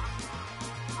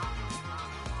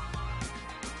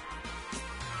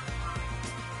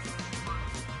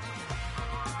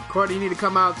 Courtney, you need to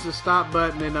come out to the stop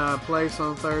button and play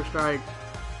some Third Strike.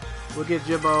 We'll get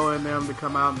Jibbo and them to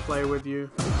come out and play with you.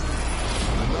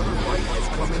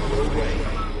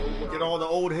 Get all the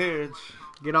old heads.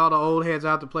 Get all the old heads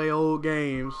out to play old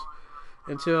games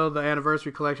until the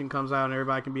anniversary collection comes out and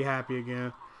everybody can be happy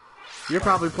again. You're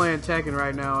probably playing Tekken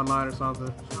right now online or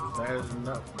something. That is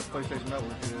not PlayStation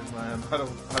Network is, man. I don't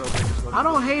think it's gonna I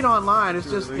don't hate online. It's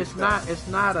to just release it's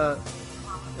not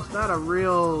a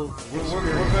real We're experience.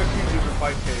 going to keep using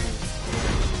Fight Cave.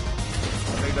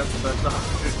 I think that's the best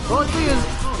option. Well, the thing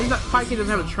is, Fight Kid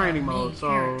doesn't have a training mode, so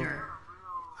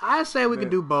I say we can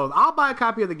do both. I'll buy a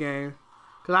copy of the game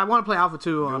because I want to play Alpha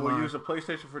 2 online. We'll use the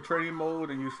PlayStation for training mode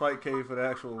and use Fight Cave for the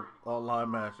actual online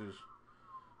matches.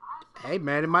 Hey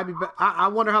man, it might be. I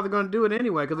wonder how they're going to do it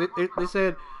anyway because they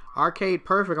said arcade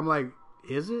perfect. I'm like,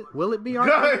 is it? Will it be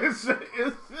arcade?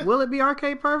 Will it be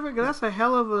arcade perfect? 'Cause that's a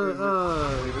hell of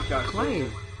a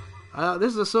claim.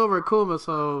 This is a silver Akuma,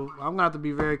 so I'm gonna have to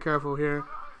be very careful here.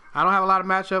 I don't have a lot of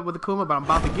matchup with Akuma, but I'm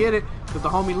about to get it because the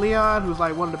homie Leon, who's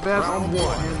like one of the best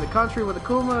in the country with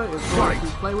Akuma, is going to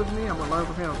play with me. I'm gonna learn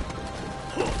from him.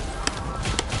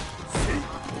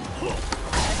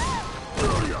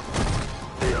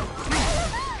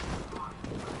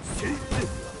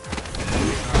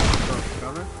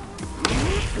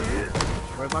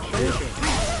 Where's my shoulder?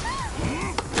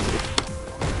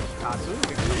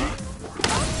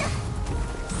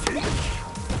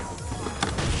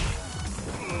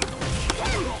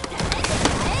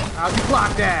 How'd you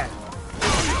block that?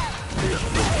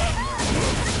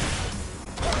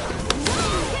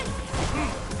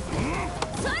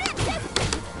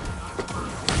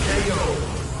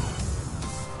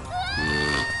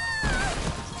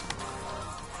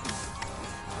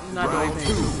 He's not doing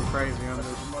anything super crazy on this.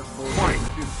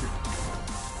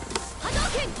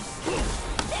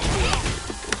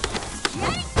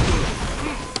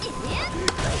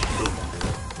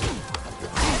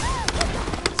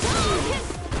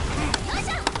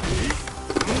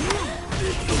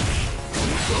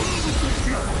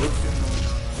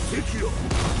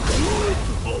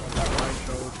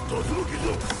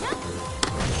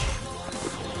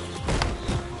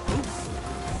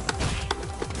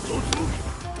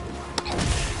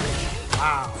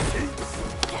 Wow.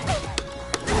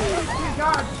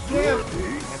 God damn.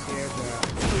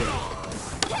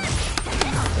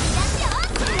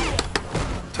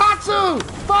 Tatsu!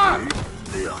 Fuck!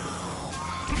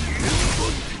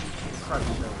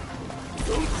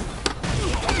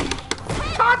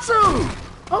 Tatsu!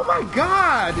 Oh my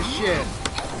god, this shit.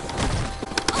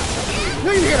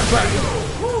 No, you hit a button.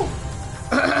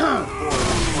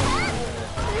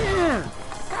 Man,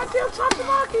 goddamn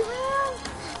Tatsumaki, man.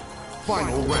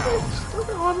 Final round.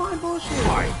 Stupid online bullshit.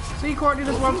 Fight. See, Courtney,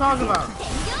 this is what I'm talking about.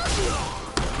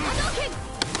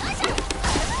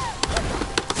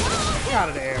 Get out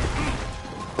of the air.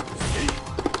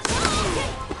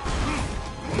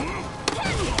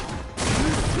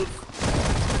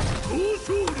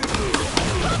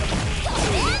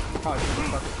 Probably should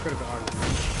have fucking critical artist.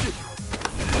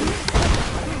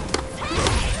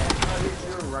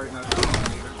 You're right now.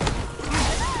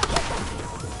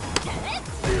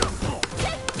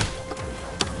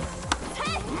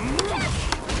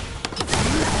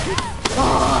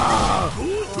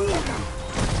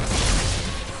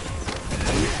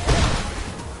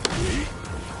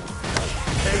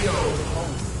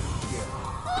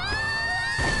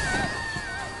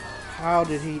 How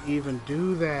did he even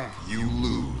do that? You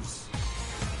lose.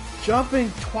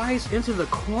 Jumping twice into the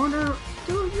corner?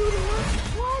 Dude, you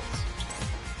what?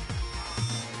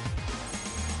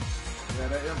 Yeah,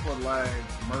 that input lag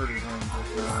murdered him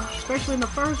just now. Especially in the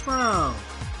first round.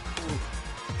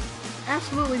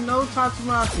 Absolutely no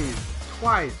Tatsumaki.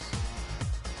 Twice.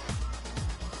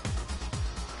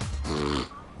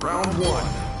 Round one.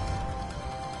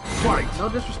 Fight. No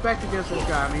disrespect against this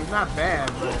guy. I mean, he's not bad,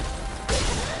 but...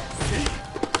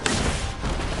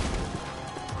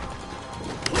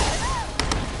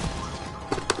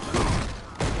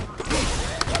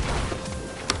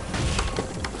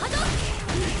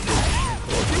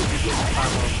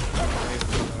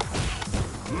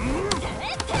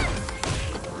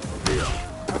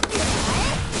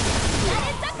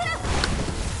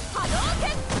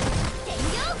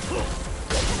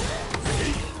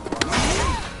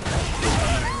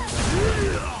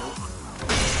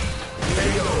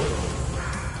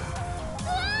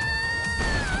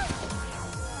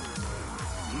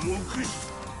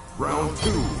 Round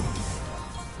two.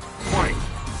 Fight.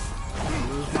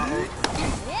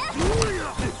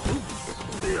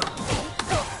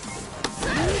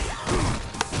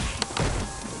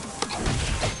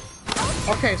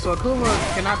 Okay, so Akuma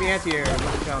cannot be anti-air.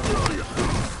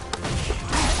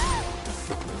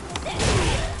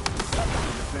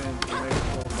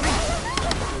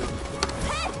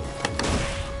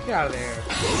 Get out of there.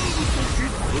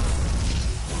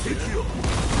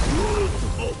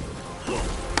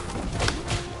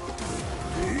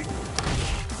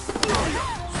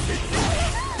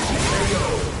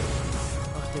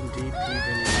 Fucking deep out.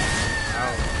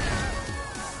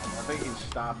 I think he's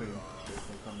stopping shit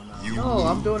from coming out. No,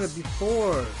 I'm doing it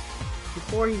before.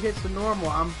 Before he hits the normal,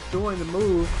 I'm doing the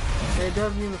move, and it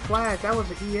doesn't even flash. That was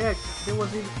the EX. It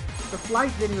wasn't even, the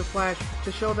flight didn't even flash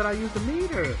to show that I used the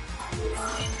meter.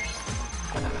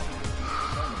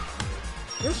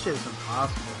 This shit is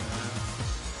impossible, man.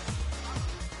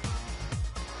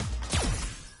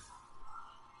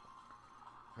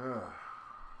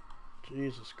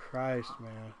 Jesus Christ,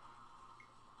 man.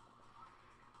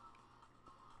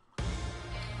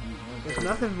 There's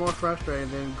nothing more frustrating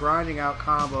than grinding out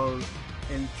combos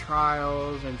in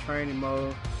trials and training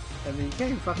mode, and then you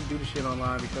can't even fucking do the shit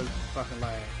online because it's fucking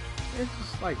lag. It's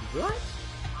just like, what?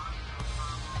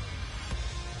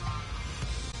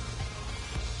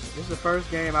 This is the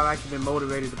first game I've actually been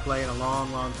motivated to play in a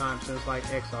long, long time, since like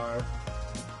XR.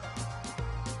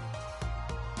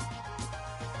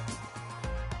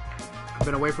 I've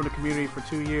been away from the community for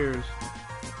 2 years,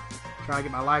 trying to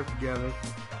get my life together.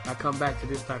 I come back to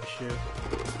this type of shit.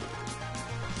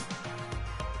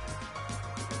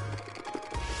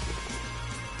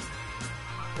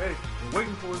 Hey, we're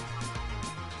waiting for it.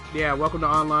 Yeah, welcome to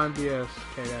Online BS,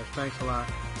 K-Dash. Thanks a lot.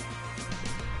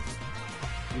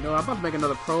 You know, I'm about to make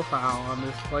another profile on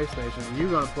this PlayStation, and you're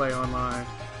gonna play online,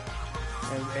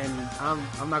 and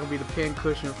I'm not gonna be the pin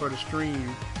cushion for the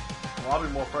stream. Well, I'll be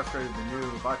more frustrated than you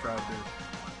if I tried this.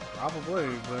 Probably,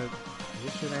 but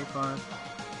this shit ain't fun.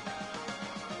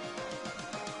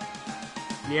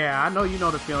 Yeah, I know you know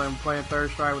the feeling playing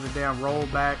Third Strike with a damn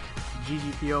rollback,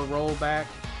 GGPO rollback.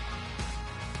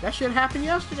 That shit happened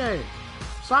yesterday.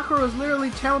 Sakura was literally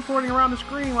teleporting around the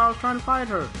screen while I was trying to fight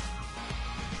her.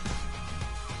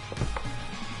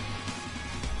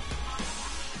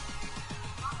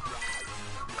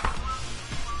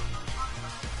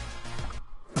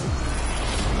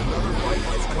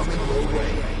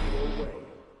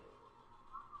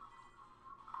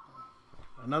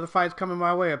 Another fight's coming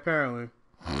my way, apparently.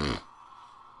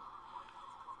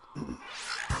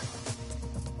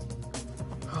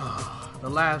 The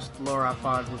last lore I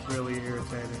fought was really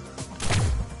irritating.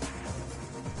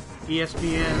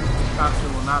 ESPN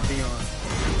costume will not be on.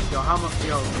 Yo, how much?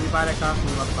 Yo, can you buy that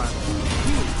costume? Let's buy it.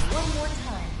 One more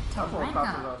time to That's what rank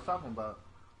I was up. talking about.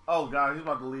 Oh god, he's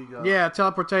about to league up. Yeah,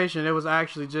 teleportation. It was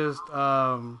actually just.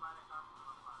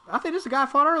 I think this guy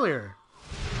fought earlier.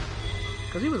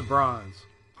 Because he was bronze.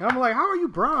 And I'm like, how are you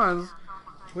bronze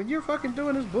when you're fucking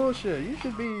doing this bullshit? You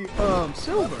should be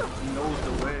silver. He knows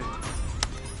the way.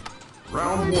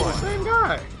 Round You're the 1. same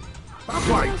guy. Stop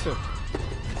Fight. aggressive.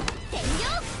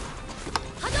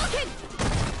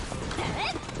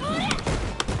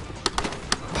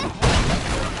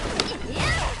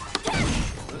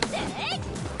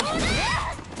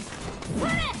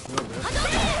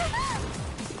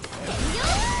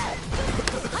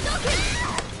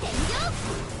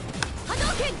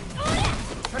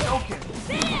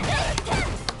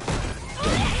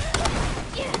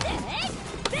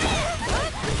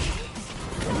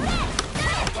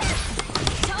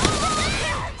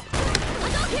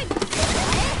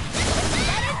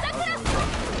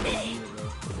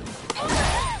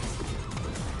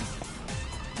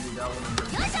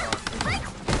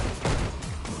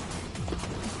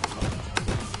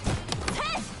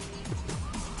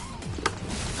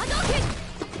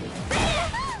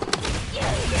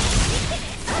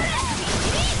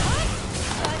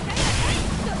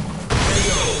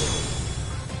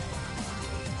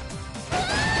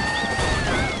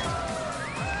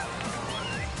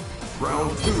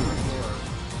 Round 2.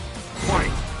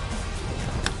 Fight.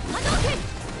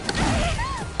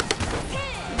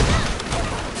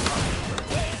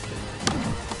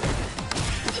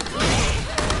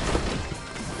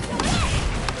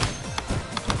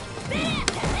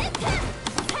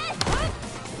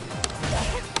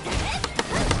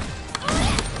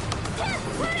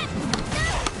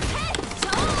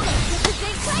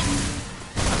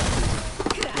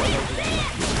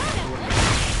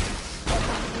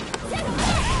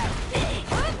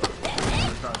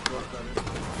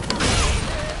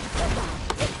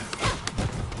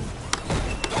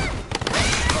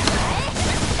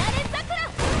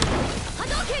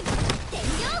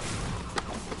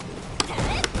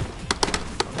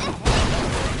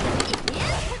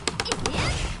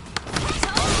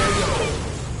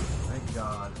 Thank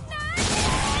God.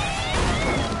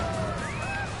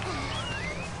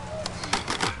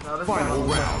 Now, this Final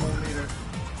guy round. won't need it.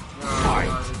 No,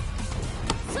 Fight.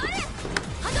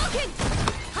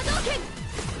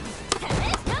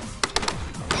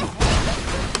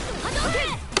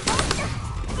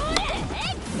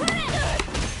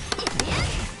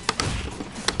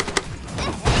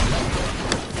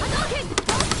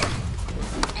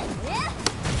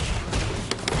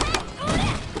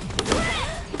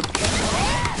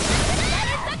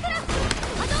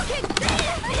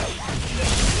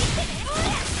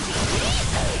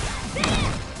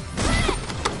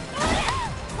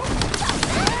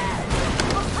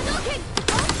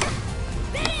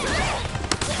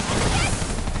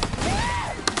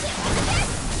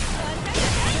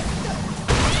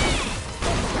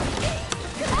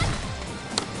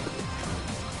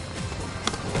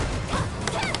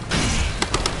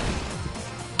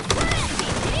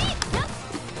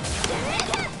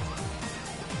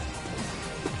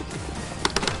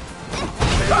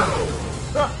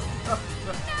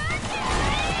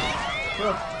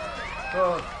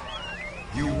 no,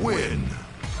 You win.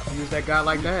 Use that guy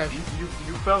like that. You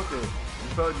felt it.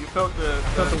 You felt the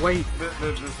Felt the weight.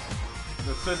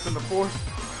 the sense in the force.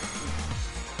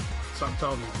 Something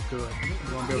told me to do it.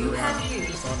 You won't be able You to have react.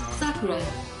 used Oh, no. Sakura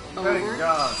Thank over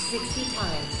God. 60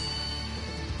 times.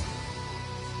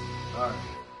 All right.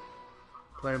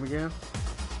 Play him again.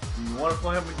 Do you want to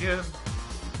play him again?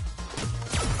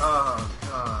 Oh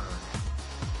God.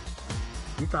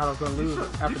 You thought I was gonna lose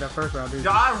after that first round, didn't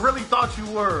Yeah, you? I really thought you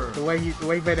were. The way he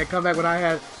made that comeback when I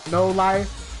had no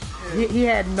life. He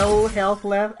had no health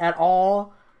left at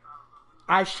all.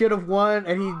 I should have won,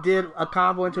 and he did a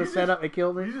combo into a setup and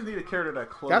killed You me. just need a character that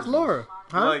closes. That's Laura,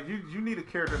 huh? Like you need a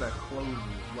character that closes.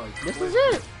 Like This is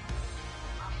it.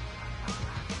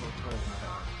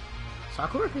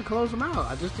 Sakura can close him out.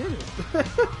 I just did it. I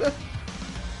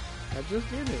just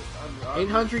did it.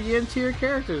 800 yen tier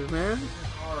characters, man. It's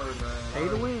hard, man. Pay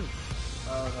to win.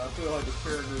 I feel like the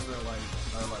characters are like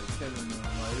killing them.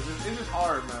 Like it's just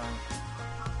hard, man.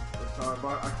 It's hard,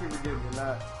 but I keep forgetting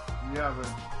that you haven't.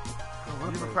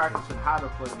 You've been practicing how to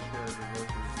play the character versus.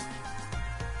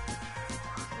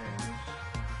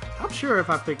 I'm sure if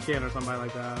I pick Ken or somebody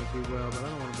like that, I'd do well, but I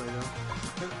don't want to play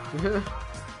them.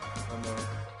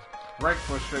 And, rank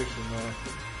frustration, man.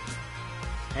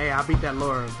 Hey, I beat that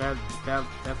Laura. That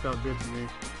felt good to me.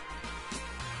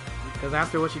 Because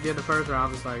after what she did the first round,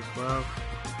 I was like, well,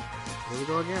 Here we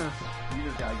go again. You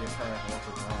just gotta get past off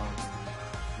the wrong.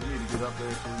 You need to get up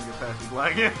there so you can get past the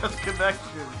black ass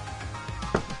connection.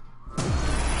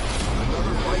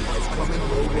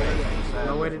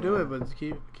 No way to do it, but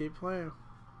keep playing.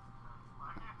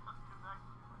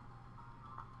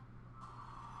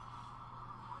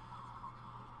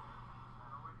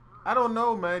 I don't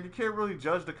know, man. You can't really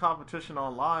judge the competition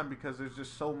online because there's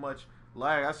just so much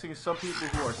lag. I've seen some people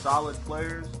who are solid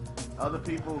players, other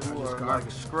people who are like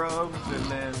scrubs, and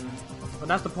then But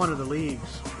that's the point of the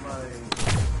leagues.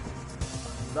 like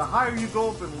the higher you go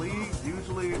up in leagues,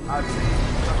 usually I've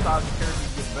seen sometimes the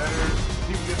characters get better,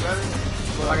 people get better.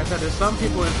 But Like I said, there's some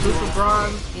people in Super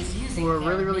Bronze Is using who are their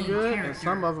really, really main good, and character.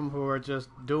 some of them who are just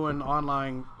doing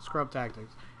online scrub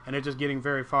tactics, and they're just getting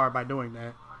very far by doing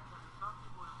that.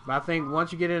 But I think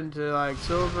once you get into like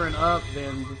silver and up,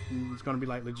 then it's going to be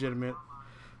like legitimate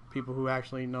people who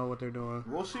actually know what they're doing.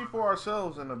 we'll see for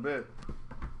ourselves in a bit.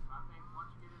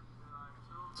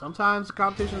 Sometimes the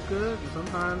competition is good, and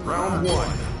sometimes Round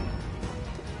 1.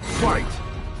 Fight!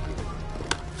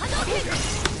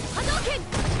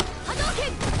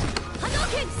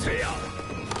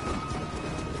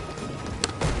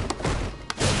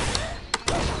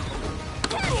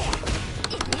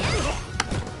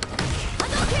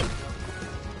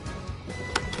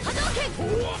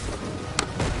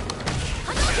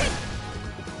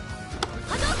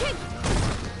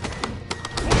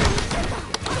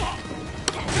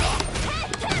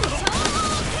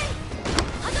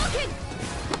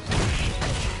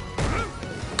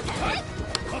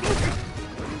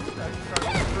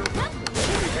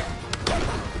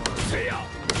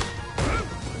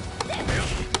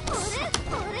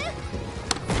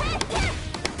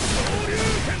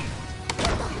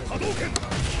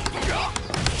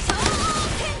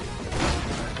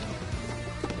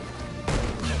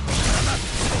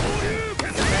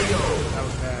 that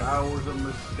was bad. That was a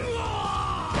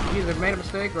mistake. He either made a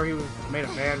mistake or he made a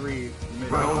bad read.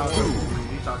 Round 2.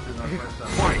 He thought you were gonna press that.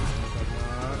 Fight!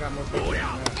 I got more people than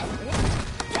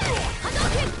that.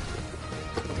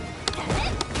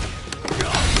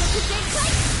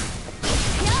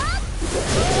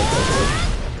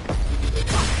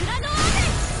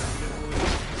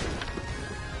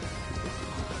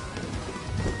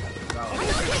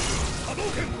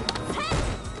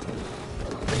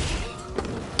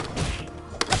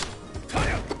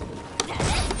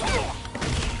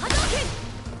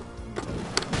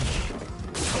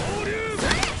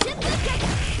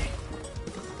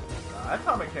 That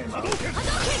time it came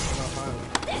out.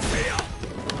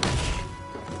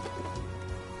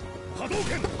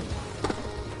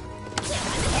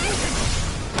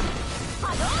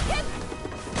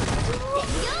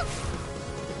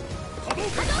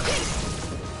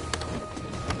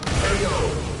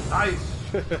 Nice.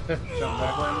 Jump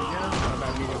back one again. Jump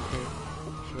back medium kick.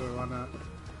 Sure, why not?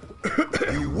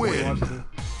 You win!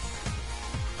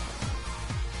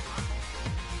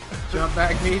 Jump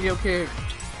back medium kick.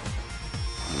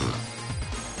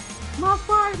 My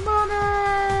fight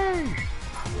money!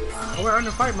 Oh, we're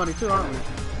earning fight money too, aren't we?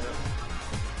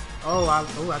 Oh, I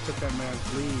took that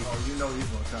man's lead. Oh, you know he's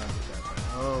gonna try and get that back.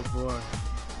 Oh boy.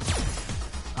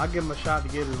 I'll give him a shot to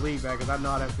get his lead back because I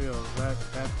know how that feels. That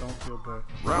don't feel good.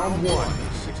 Round 1.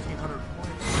 1,600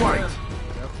 points. Fight!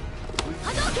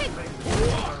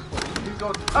 He's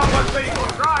gonna. Oh, let's say he's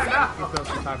gonna try He now. feels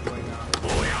some type of way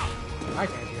now. I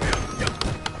can't hear it.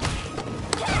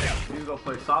 He's gonna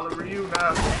play solid Ryu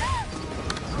now.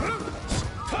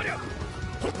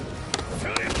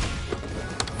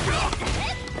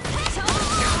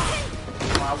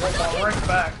 I want my rank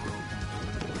back.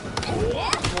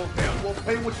 We'll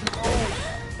pay what you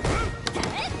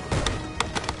owe.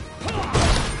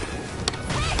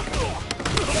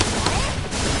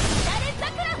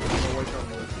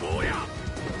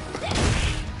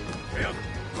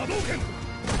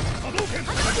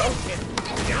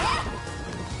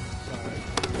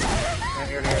 That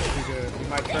air to air is too good. He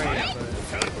might train it,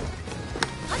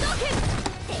 but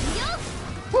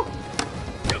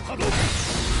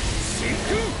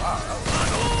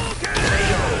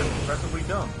Impressively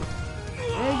dumb.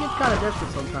 yeah, he gets kind of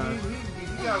desperate sometimes.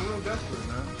 He got real desperate,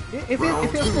 man. If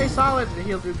he'll stay solid, then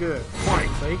he'll do good. Fight!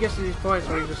 So he gets to these points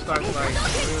where he just starts like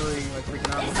really like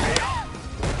freaking out.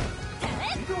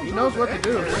 He knows what to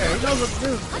do. Yeah, he knows what to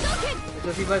do.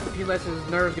 It's just he lets his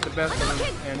nerves get the best of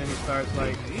him, and then he starts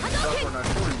like He's suffering, I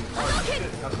sure he's hard as shit.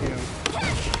 I see him.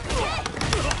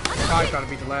 Probably trying to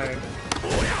beat the lag.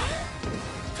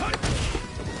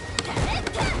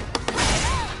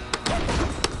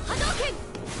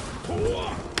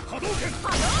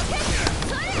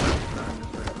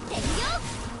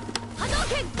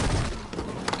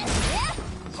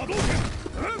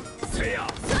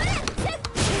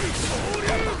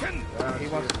 He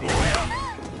wants to be.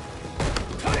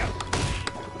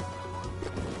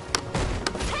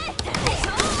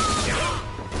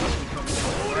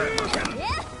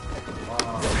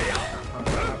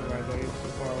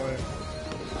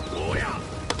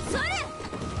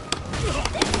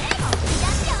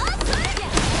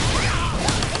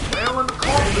 Nail in the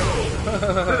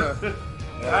coffin.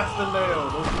 That's the nail.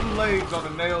 Those 2 legs are the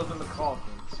nails in the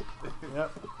coffins.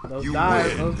 Yep. Those You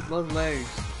dives, win. those legs.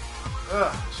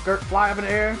 Ugh. Skirt fly up in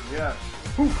the air. Yes.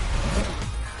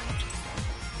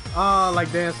 Oh,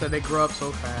 like Dan said, they grow up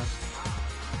so fast.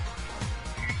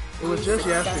 It was just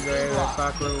yesterday that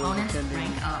Sakura was attending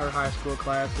her high school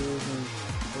classes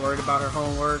and worried about her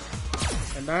homework.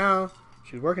 And now,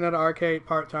 she's working at an arcade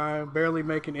part-time, barely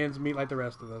making ends meet like the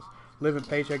rest of us. Living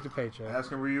paycheck to paycheck.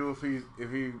 Asking Ryu if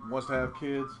he wants to have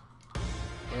kids.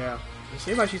 Yeah. It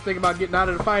seems like she's thinking about getting out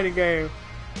of the fighting game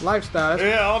lifestyle.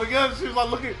 That's- Yeah, all together she's like,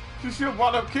 look at, she should have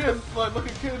brought up kids. Like, look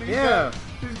at kid. Yeah.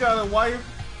 She's got a wife.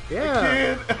 Yeah.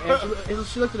 A kid. And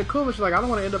she looked at Akuma, she's like, I don't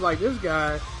want to end up like this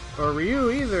guy, or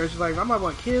Ryu either. She's like, I might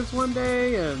want kids one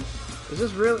day, and is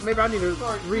this really, maybe I need to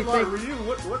Like, rethink. Ryu,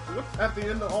 what's at the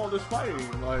end of all this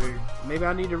fighting? Like, Maybe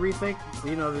I need to rethink,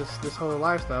 you know, this whole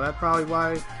lifestyle. That's probably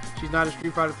why she's not in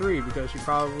Street Fighter 3, because she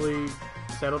probably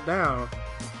settled down.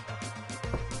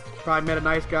 She probably met a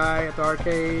nice guy at the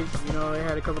arcade, you know, they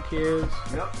had a couple kids.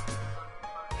 yep.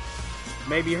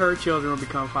 Maybe her children will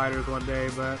become fighters one day,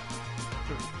 but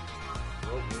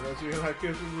Well, let's see how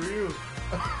kids with Ryu.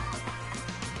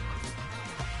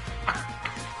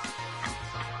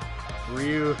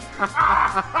 Ryu.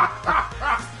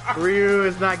 Ryu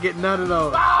is not getting none of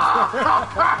those.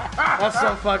 That's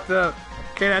so fucked up.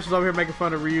 K-Dash is over here making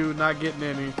fun of Ryu not getting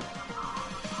any.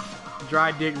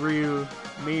 Dry dick Ryu.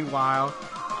 Meanwhile,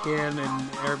 Ken and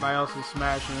everybody else is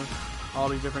smashing all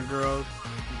these different girls.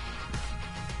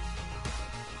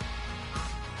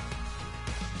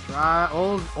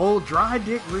 Old dry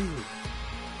dick Ryu.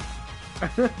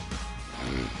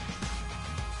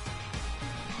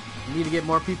 Need to get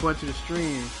more people into the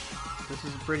stream. This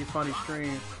is a pretty funny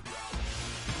stream.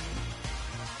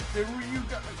 Then Ryu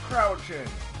got the crowd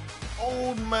chanting.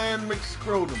 Old man makes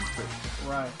scrotum face.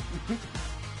 Right.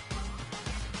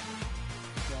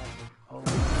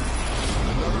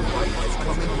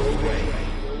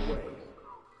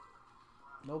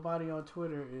 Nobody on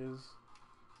Twitter is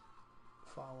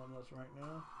following us right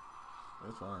now.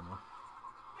 That's fine, man.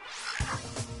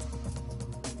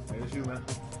 There's you, man.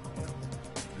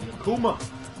 Akuma.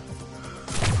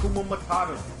 Akuma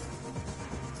Matata.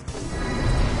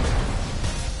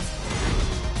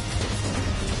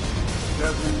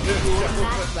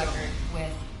 Match record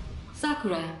with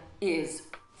Sakura is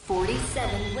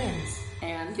 47 wins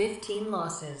and 15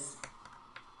 losses.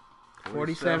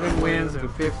 47 wins and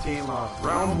 15 losses.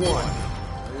 Round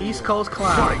 1. East Coast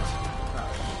Clown. Fight.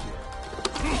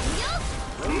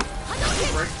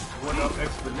 Went up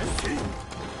exponentially.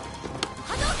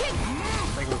 I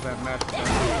think it was that match.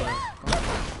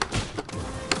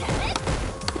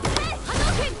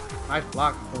 Nice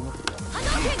block, Puma.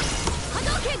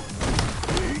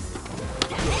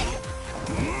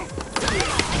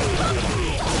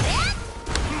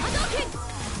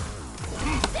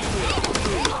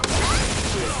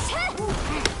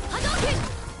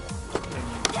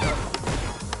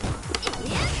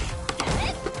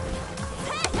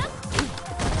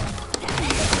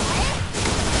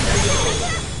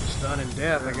 Stun and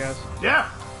death, I guess. Yeah.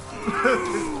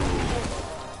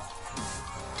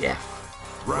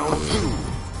 Death. Round 2.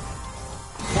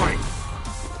 Fight.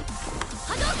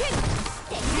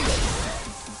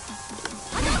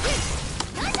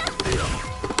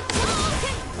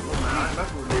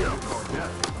 That's what Ryu called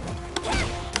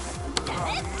death.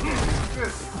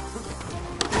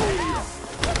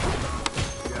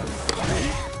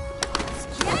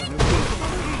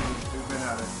 We've been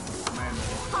at it. Man.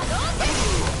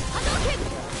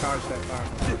 Charge that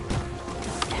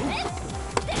fire.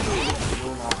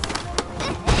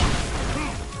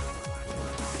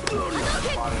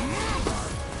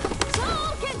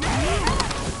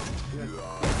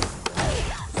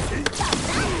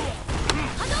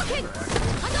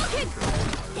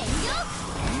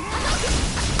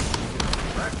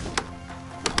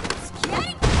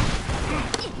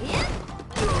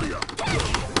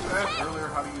 Earlier,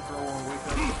 how do you throw on wake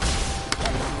up? You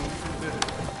did it.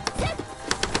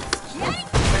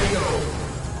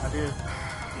 I did.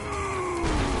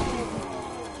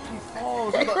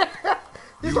 Oh, it's like,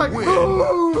 He's like, win.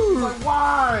 ooh! like,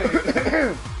 why?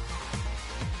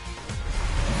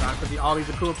 I put all these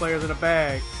Akuma players in a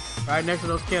bag, right next to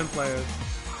those Ken players.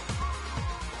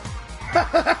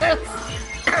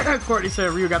 Courtney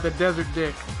said Ryu got the desert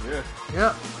dick. Yeah.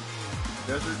 Yep.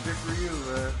 Desert dick for you,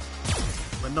 man.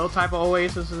 With no type of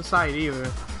oasis in sight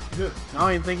either. Yeah. I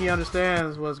don't even think he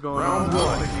understands what's going Round on. I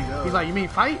don't think he does. He's like, you mean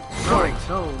fight?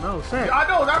 No, sex. I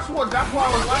know, that's what I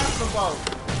was laughing about.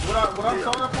 When I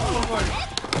saw that part, I was like,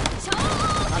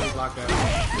 I just locked that. I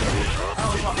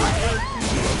was like, I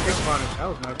guarantee you. Kick punish. That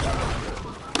was nice.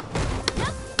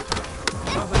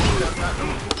 I was like, that's not what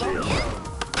you're talking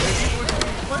about. And he was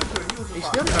playing to it. He was He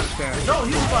just still like, didn't understand. no,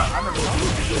 he was like, I never told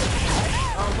you.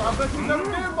 I was like, I bet you never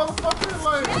did, motherfucker.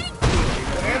 Like,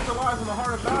 the answer lies in the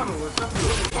heart of battle. It's just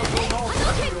what the fuck goes on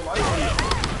in real life.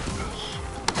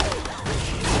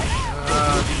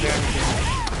 Alright,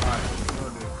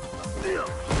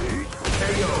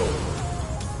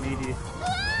 Meaty.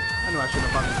 I knew I shouldn't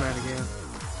have fought this man again.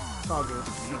 It's all good.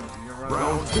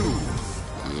 Round 2.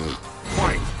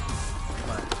 Fight.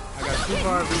 I got 2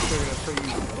 bars retrigger, that's pretty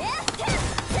easy.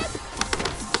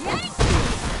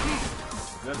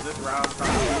 Just this round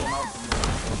trying to get him out from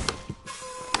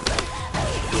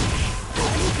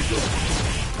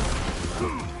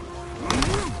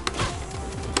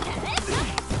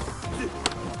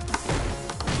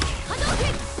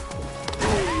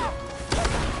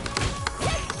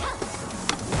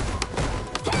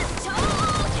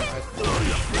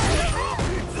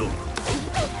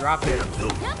Drop it.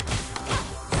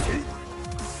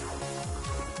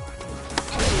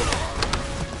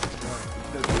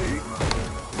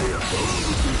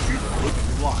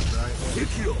 block, right?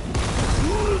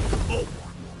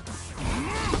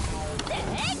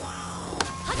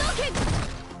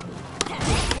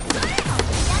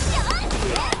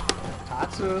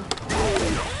 Tatsu.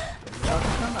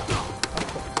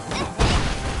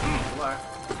 Black.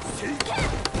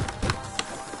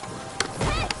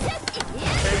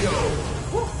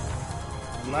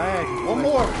 Lag. One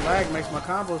more. Lag makes my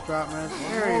combos drop, man. It's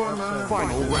scary. more, man.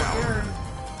 Final round.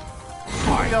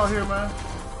 Fight out here, man.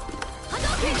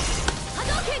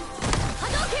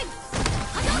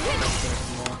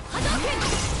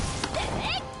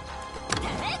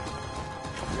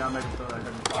 You gotta make it so that I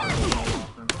can fire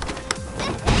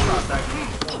drop back in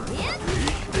the corner.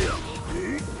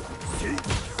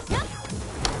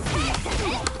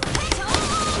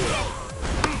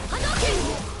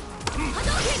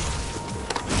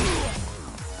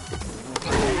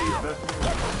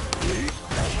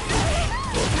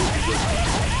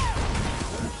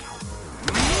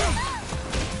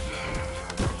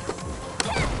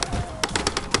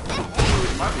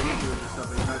 Might be easier with this stuff,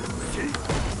 but you're not gonna make it.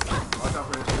 Watch out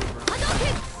for this super.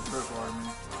 Critical army.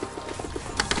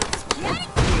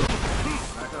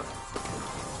 Back up.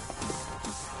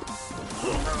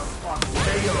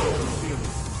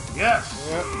 Yes!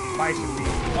 Yep. Bison beat.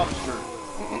 Upskirt.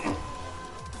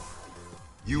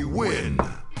 You win.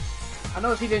 I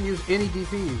noticed he didn't use any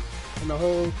DPs in the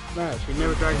whole match. He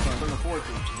never Dragon From Punch. the 14.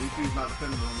 DP's not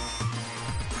dependent on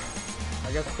that.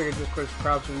 I guess I figured just Chris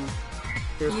crouching.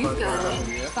 Here's You've punch. got a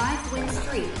 5-win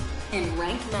streak in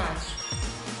ranked match.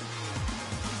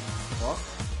 What?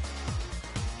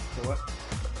 So what?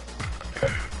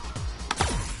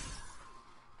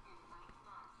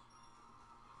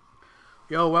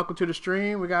 Yo, welcome to the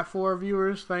stream. We got 4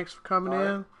 viewers. Thanks for coming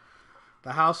in.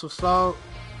 The House of Salt,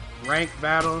 Ranked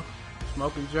Battle,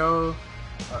 Smoking Joe.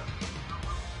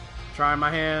 Trying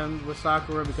my hand with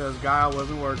Sakura because Guile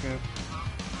wasn't working.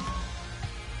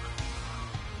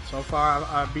 So far,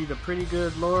 I beat a pretty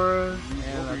good Laura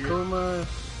and Akuma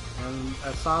and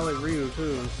a solid Ryu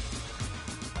too.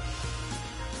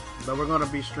 But we're gonna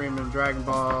be streaming Dragon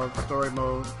Ball Story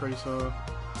Mode pretty soon.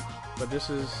 But this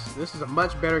is a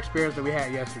much better experience than we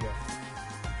had yesterday.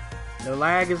 The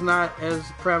lag is not as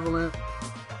prevalent.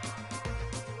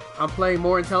 I'm playing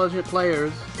more intelligent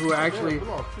players who are actually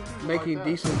making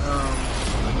decent.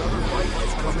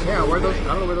 Yeah, where those? I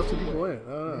don't know where those 2 people went.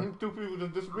 I don't know. 2 people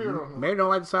just disappeared on him. Maybe they don't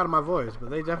like the sound of my voice, but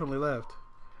they definitely left.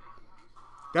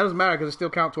 That doesn't matter because it still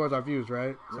counts towards our views,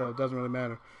 right? So it doesn't really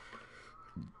matter.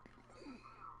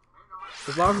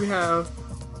 As long as we have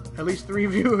at least 3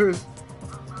 viewers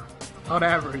on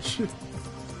average.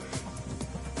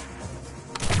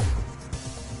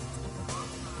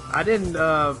 I didn't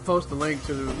post the link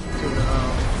to the Street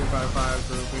Fighter 5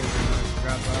 group.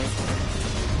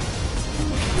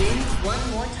 Win one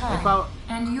more time,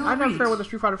 and you'll I'm not reach sure what the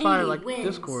Street Fighter 5 like 80 wins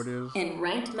Discord is. in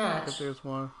ranked match. If there's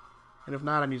one, and if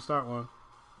not, I need to start one.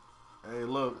 Hey,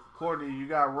 look, Courtney, you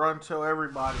got to run to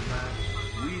everybody, man.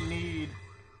 We need.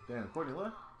 Damn, Courtney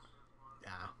left?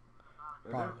 Yeah,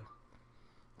 Right probably.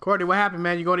 Courtney, what happened,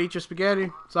 man? You going to eat your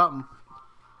spaghetti? Something.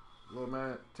 there? Look,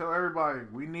 man, tell everybody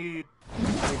we need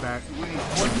Be back.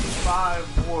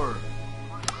 25 more.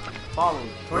 Followers.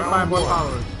 25 more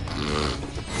followers.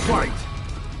 Fight.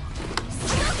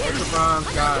 Ultra Bronze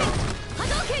Guile.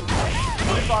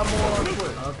 25 more on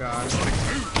Twitch. Oh god.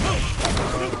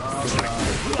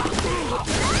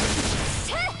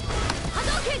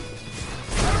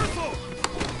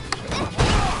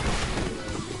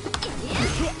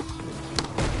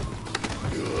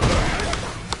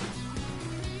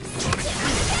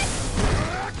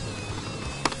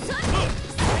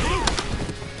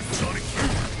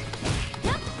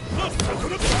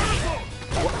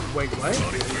 Wait, what?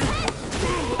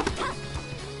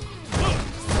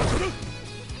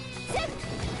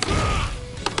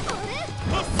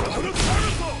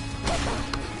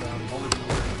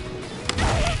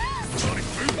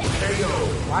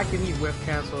 Why can he whiff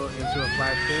cancel into a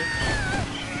flash hit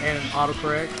and an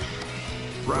autocorrect?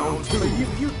 Round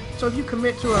 2. So if you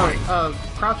commit to a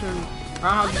crouching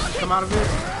roundhouse, you just come out of it.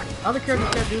 Other characters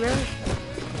can't do that.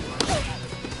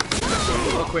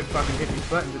 Don't quit fucking hitting these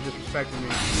buttons and disrespecting me.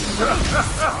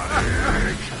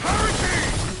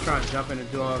 I'm trying to jump in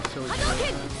and do all silly shit.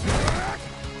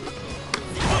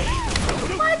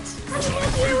 What? How did you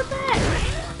deal with that?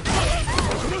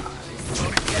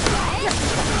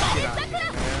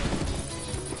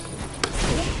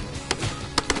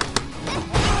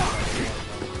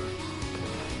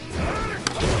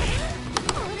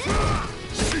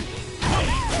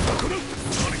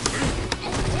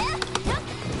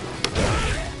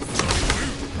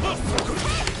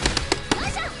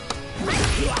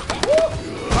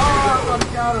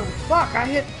 Fuck, I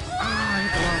hit the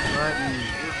wrong button.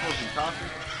 You're supposed to be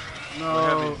toxic.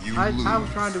 No, You I was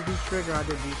lose. trying to do trigger, I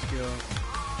did V-skill.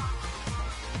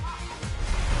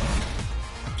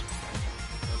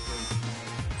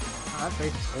 That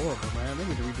face is horrible, man. They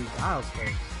need to redo Guile's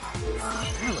face.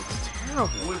 That looks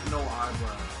terrible. With no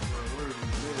eyebrows. Where have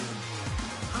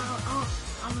you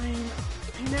I mean,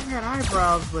 he never had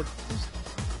eyebrows, but just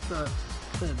the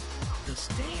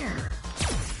stare. been?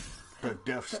 The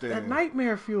death stare. That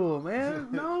nightmare fuel, man.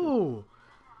 No.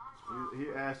 He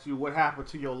asked you what happened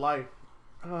to your life.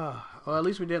 Well, at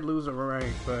least we didn't lose a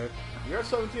rank, but You're at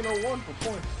 1701 for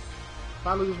points. if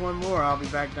I lose one more, I'll be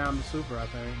back down to super, I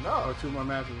think. No. Or 2 more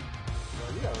matches.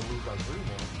 Well, you gotta lose like 3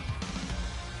 more.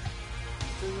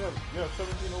 So you have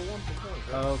 1701 for points.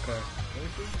 Right? Oh, okay. Let me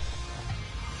see.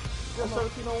 You have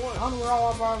 1701. I don't know where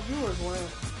all of our viewers went.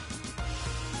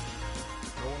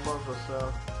 No one loves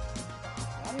herself.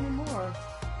 Not anymore.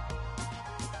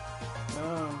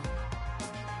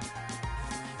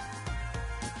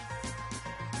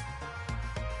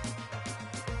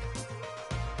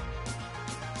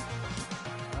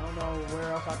 I don't know where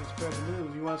else I can spread the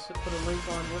news. You want to put a link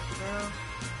on Instagram?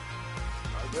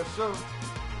 I guess so.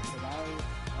 Because I don't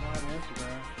have an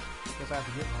Instagram. Guess I have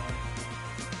to get one.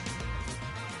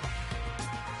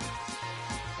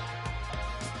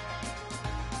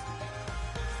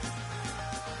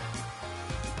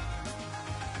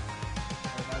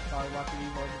 Everybody's probably watching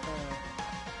Evo Japan.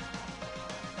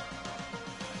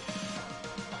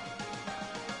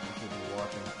 You should be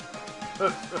watching.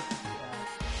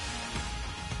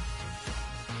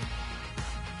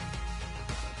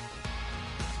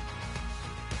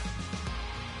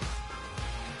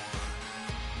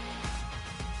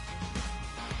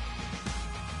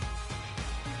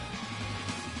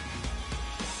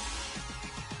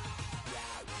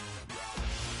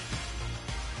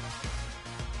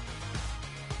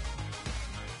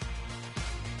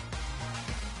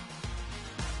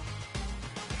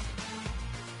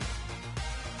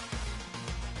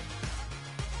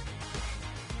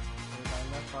 Everybody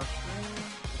left our screen.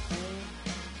 Okay.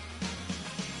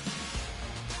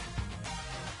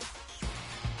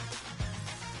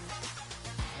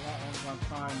 Well, that Amazon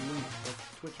Prime loop, or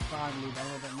Twitch Prime loop, I don't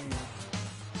know what that means.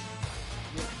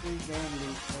 Get free game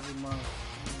loops every month.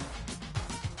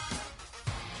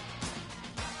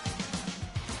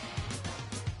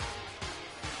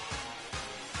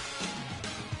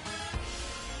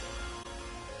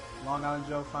 Long Island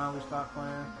Joe finally stopped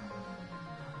playing.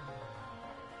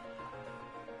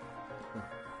 The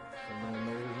man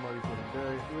made his money for the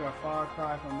day. We are far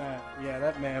cry from that. Yeah,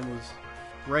 that man was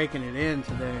raking it in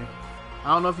today.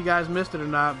 I don't know if you guys missed it or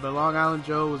not, but Long Island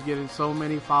Joe was getting so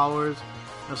many followers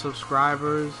and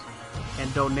subscribers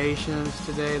and donations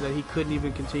today that he couldn't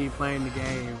even continue playing the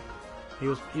game. He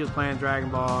was playing Dragon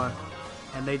Ball,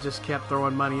 and they just kept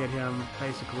throwing money at him,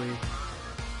 basically.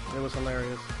 It was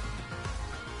hilarious.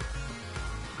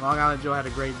 Long Island Joe had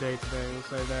a great day today, we'll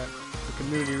say that. The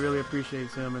community really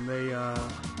appreciates him, and they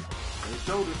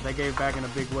showed it. they gave back in a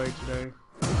big way today.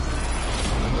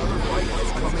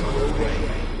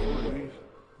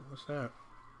 What's that?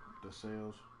 The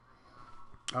sales.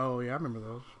 Oh yeah, I remember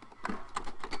those.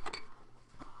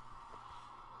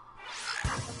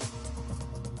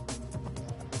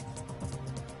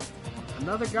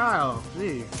 Another guy. Oh,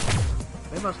 gee.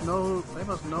 They must know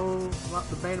what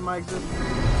the bane of my existence.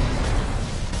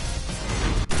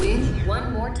 Win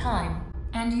one more time,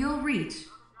 and you'll reach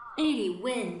 80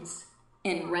 wins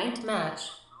in ranked match.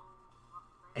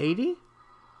 80? You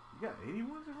got 80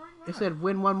 wins in right now? It said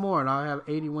win one more, and I'll have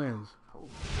 80 wins.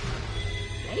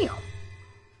 Damn. Damn,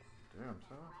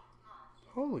 son.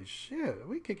 Holy shit.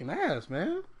 We kicking ass,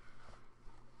 man.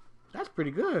 That's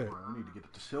pretty good. Man, I need to get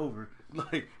up to silver.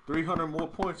 Like 300 more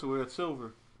points away at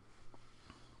silver.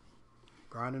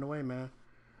 Grinding away, man.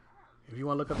 If you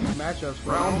want to look up these matchups,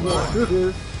 Round one.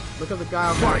 look up the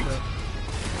guy. Fight.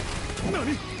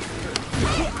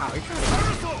 Ow, he tried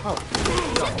to...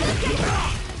 Oh.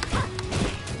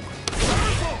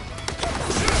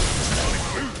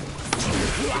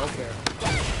 Okay.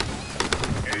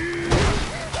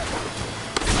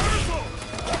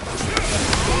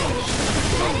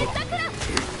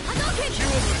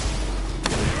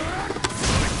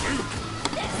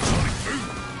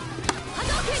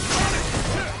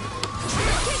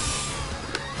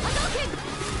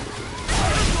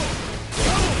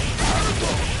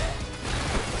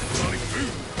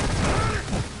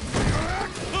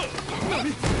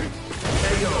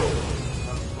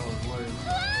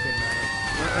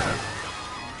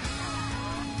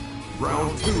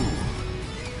 Round two.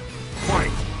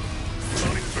 Fight.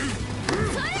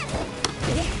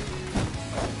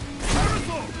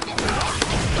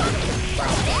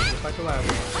 Like the last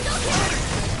one.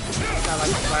 Not like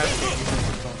the last one. You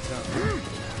just don't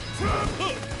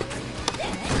jump.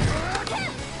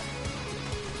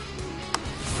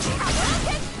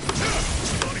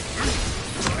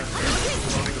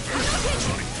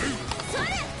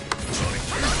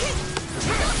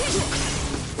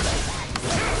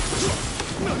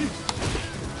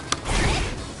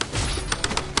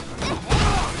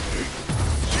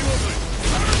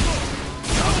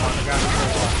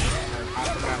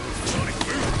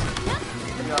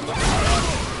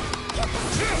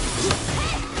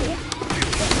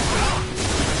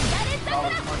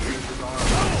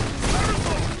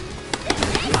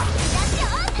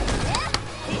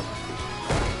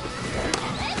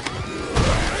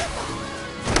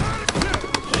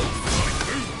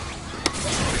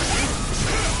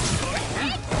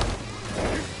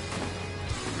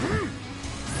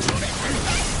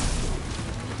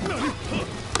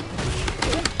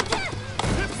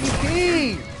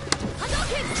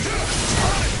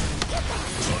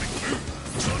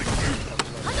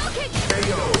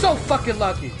 So fucking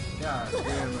lucky. God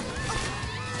damn it.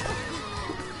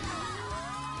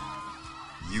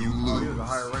 You Oh, he was a lose.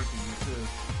 higher ranking than you too.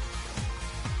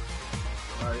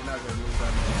 Alright, you're not gonna lose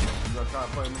that much. You gonna try to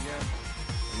play him again?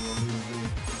 Or you gonna leave him be?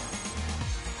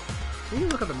 Can you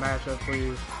look at the matchup,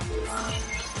 please?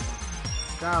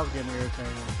 Kyle's getting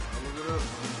irritating. I'll look it up.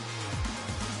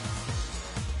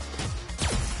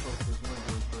 Post this link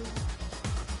real quick.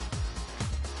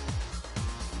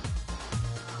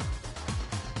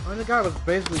 I mean, the guy was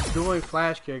basically doing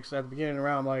flash kicks at the beginning of the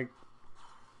round. I'm like,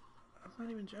 I'm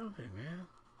not even jumping, man.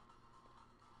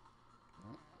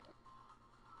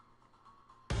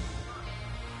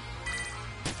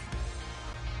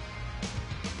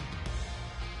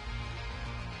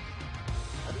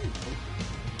 I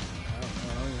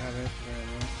don't even have Instagram,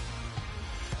 man.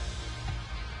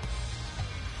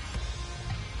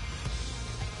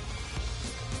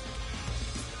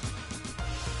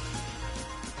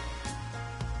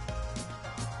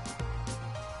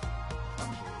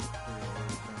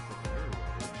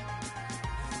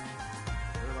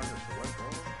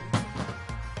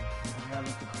 I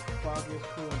haven't the foggiest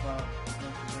clue about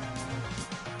Instagram, man.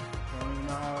 Don't even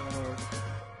know how it works.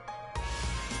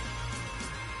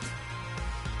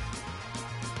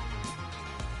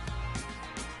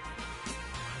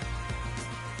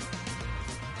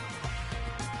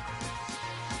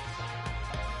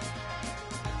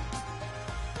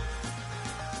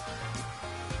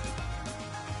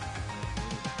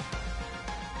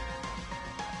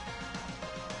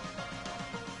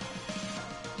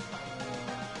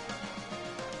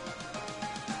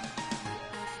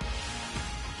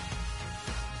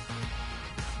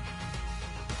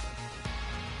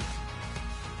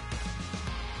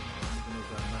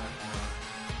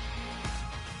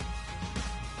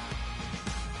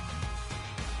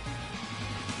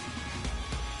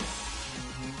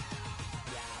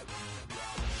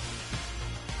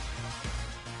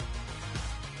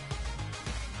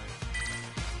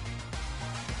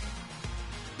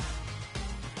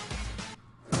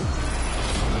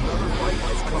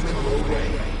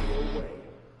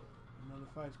 Another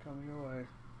fight's coming your way.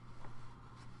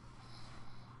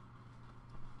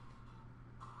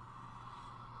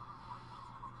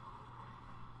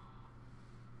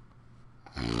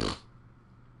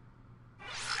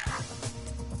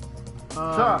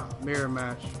 mirror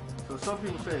match. So some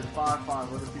people say it's 5-5,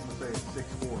 other people say it's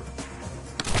 6-4.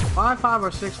 5-5 or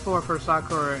 6-4 for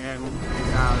Sakura and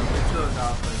Gal. It's still a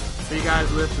Gal favor. So you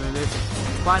guys listening, it's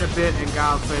quite a bit in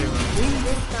Gal's favor. Win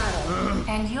this battle,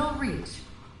 and you'll reach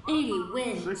 80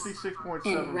 wins 66.7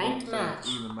 in ranked match.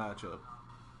 even matchup.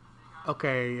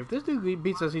 Okay, if this dude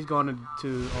beats us, he's going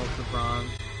to Ultra Bronze.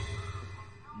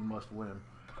 You must win.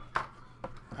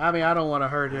 I mean, I don't want to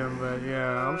hurt him, but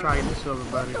yeah, I'm trying to get this silver,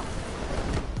 buddy.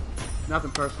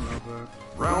 Nothing personal, but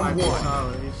Round he might be one.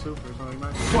 solid. He's super, so he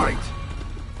might be. Fight!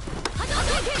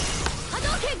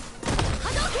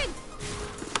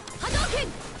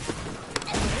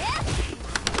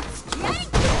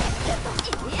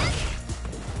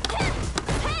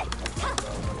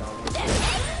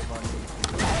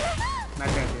 Not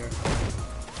that here.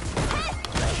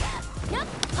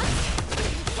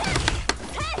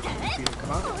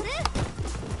 Come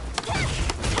on.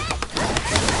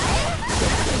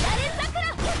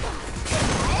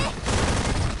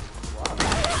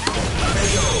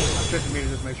 I'm 50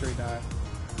 meters, just make sure he died.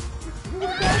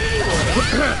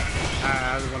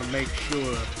 I just want to make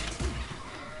sure.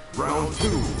 Round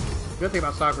two. Good thing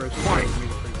about soccer is she makes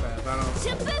meters pretty fast. I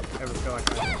don't ever feel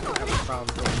like I have a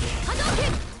problem doing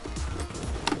it.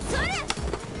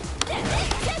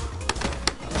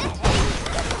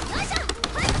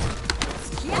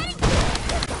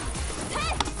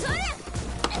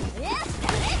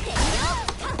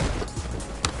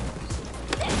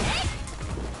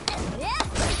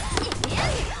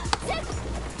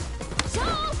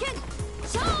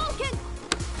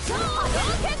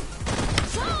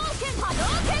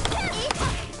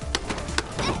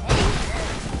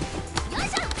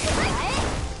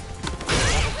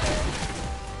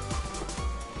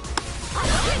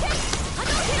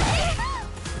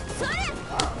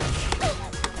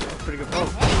 Pretty good poke.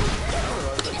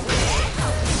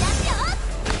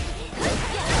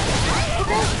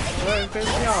 Finish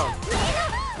me off.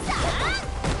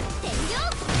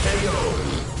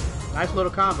 Nice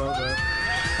little combo, but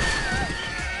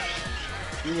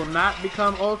you will not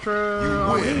become ultra You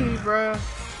on win. me, bruh.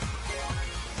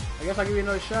 I guess I'll give you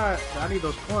another shot. I need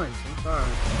those points. I'm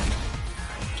sorry.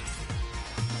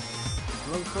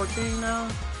 Level 14 now?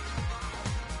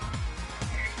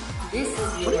 This is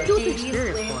What do your you do with 80th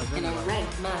experience win points, in a anyway?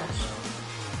 ranked match.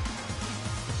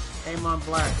 Amon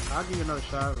Black. I'll give you another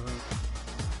shot.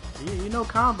 But you know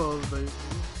combos, but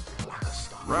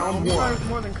Round you one. learn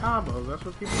more than combos. That's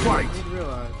what people Fight. need to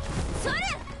realize.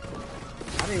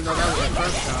 I didn't even know that was the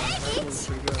first time. That was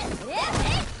pretty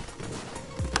good.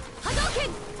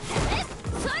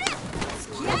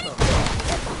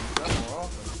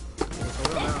 So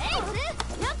now,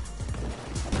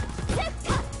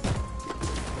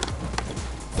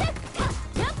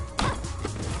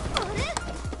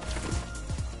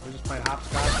 we're just playing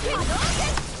hopscotch. Here.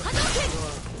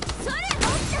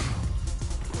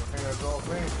 Hey, that's all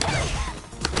things.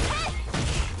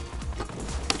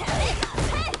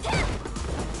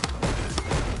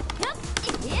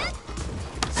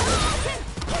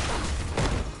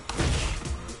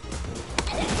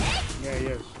 Yeah, he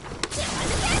is.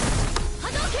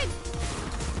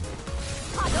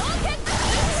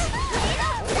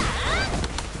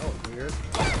 Oh, weird.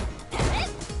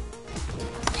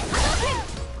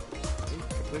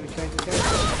 Completely changed the game.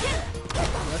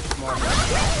 That's smart.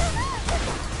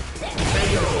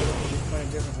 He's playing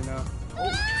differently now.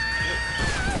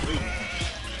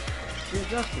 He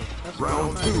adjusted. That's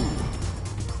Round nice. two.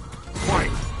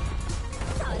 Fight!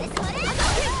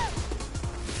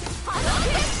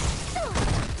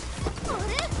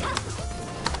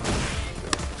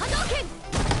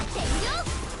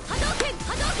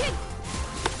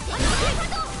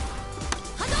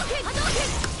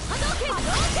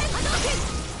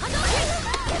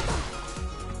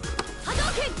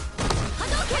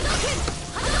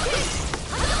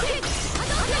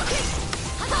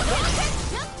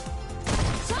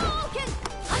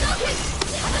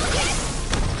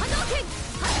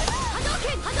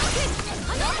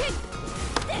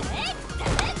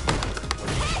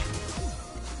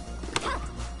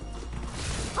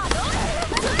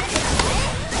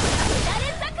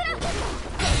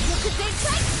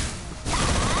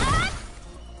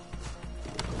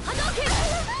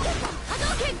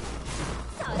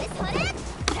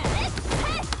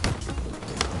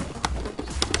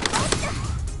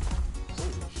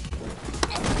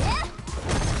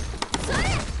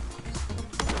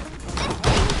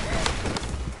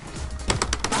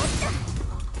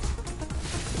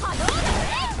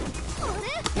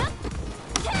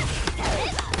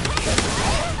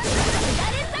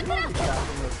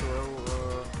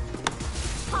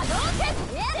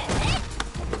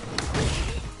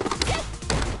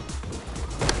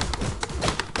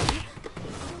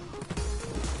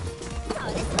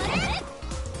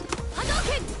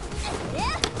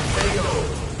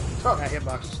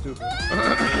 Fox is stupid.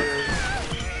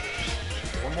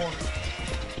 One more.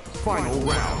 Final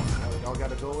round. Y'all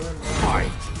gotta go in. Fight.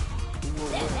 Who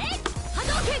will win?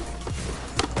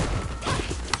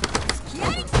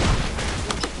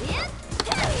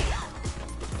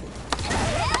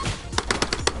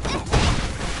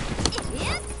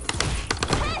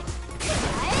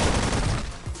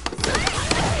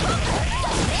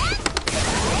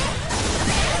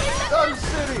 Sun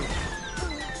City.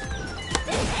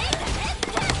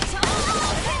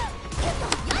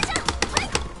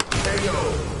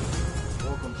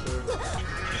 Welcome, sir.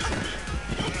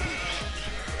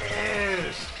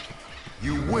 Yes.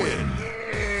 You win.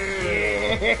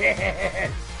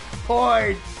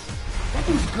 Points. That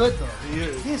dude's good though. He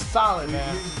is. He's solid,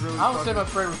 man. He's really I would say my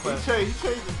fucking- friend request. He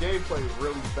changed the gameplay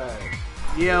really fast.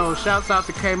 Yo, shouts out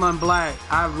to Kmon Black.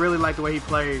 I really like the way he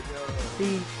played.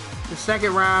 The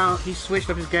second round, he switched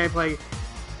up his gameplay,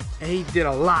 and he did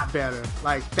a lot better.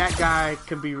 Like, that guy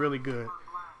can be really good.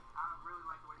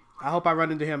 I hope I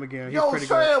run into him again. He's Yo, pretty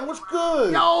Sam, good. what's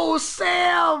good? Yo,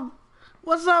 Sam!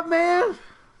 What's up, man?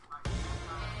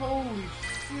 Holy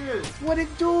shit. What it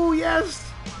do? Yes!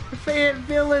 The fan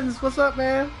villains. What's up,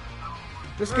 man?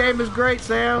 This game is great,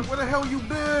 Sam. Where the hell you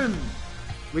been?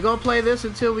 We're gonna play this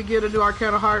until we get a new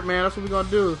Arcana Heart, man. That's what we're gonna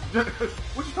do.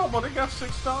 What you talking about? They got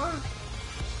 6 stars?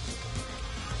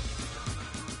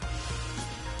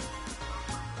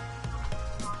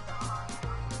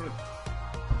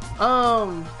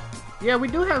 Yeah, we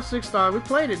do have 6 stars. We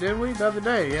played it, didn't we, the other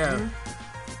day? Yeah.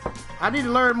 I need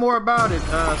to learn more about it,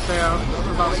 Sam.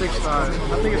 About 6 stars.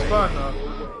 I think it's fun, though.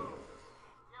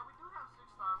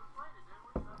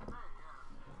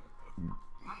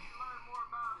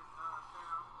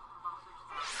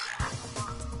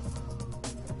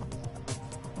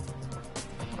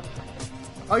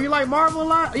 Oh, you like Marvel a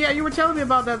lot? Yeah, you were telling me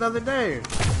about that the other day.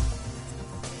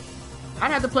 I'd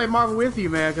have to play Marvel with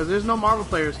you, man, because there's no Marvel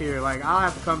players here. Like, I'll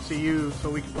have to come see you so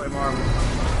we can play Marvel.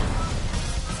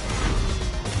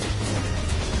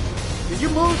 Did you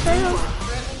move, Sam?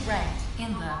 Ranked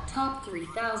in the top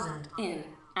 3,000 in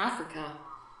Africa.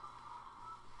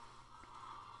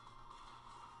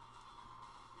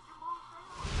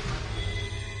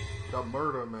 Got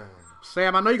Murder Man.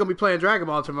 Sam, I know you're going to be playing Dragon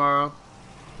Ball tomorrow.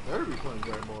 Better be playing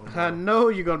Dragon Ball tomorrow. I know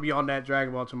you're going to be on that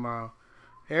Dragon Ball tomorrow.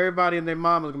 Everybody and their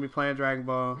mama's going to be playing Dragon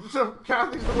Ball. So,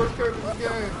 Kathy's the worst character in the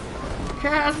game.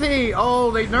 Kathy! Oh,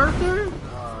 they nerfed her?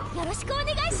 よろしくお願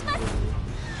いします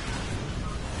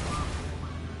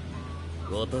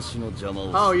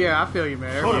Oh, yeah, I feel you,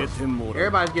 man. Everybody's getting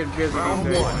busy these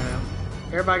days, man.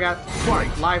 Everybody got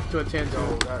life to attend to.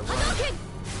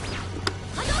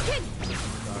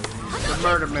 The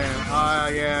Murder Man. Oh,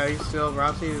 yeah, he's silver.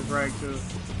 I've seen his rank, too.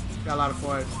 Got a lot of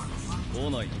points. Oh,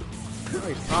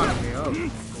 he's taunting me. Oh,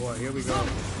 boy, here we go.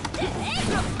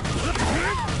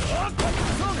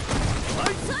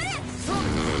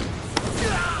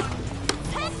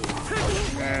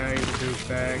 Yeah, he's a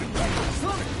douchebag.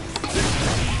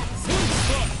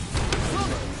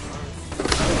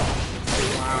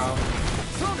 Wow.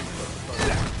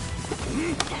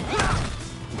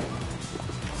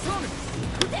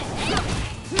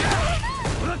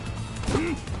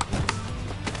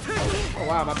 Oh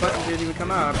wow, my button didn't even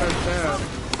come out. I pressed down.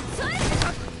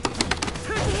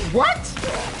 What?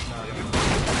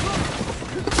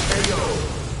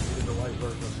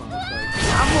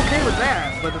 I'm okay with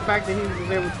that, but the fact that he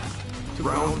was able to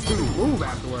Round 2. move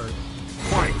afterwards.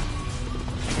 Fight.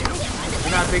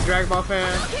 You're not a big Dragon Ball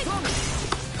fan?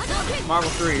 Marvel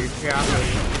 3. Yeah, I feel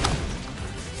you.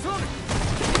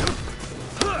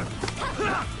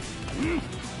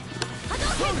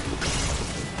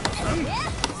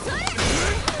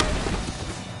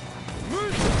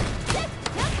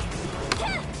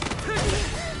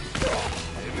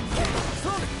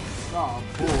 Oh,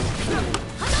 bullshit.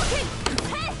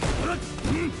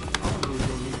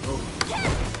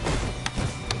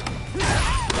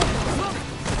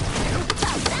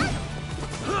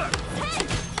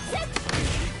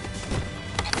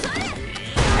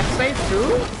 That's safe too?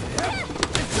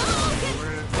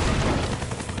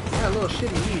 Yeah, a little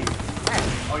shitty heat.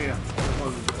 Oh, yeah.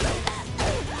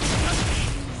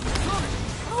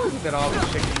 Oh, look at all this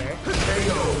chicken there.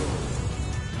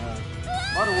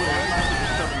 By the way, that match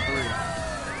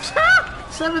is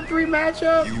 7-3. 7-3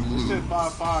 matchup? You It lose. said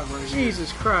 5-5 right here.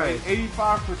 Jesus Christ.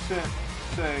 85%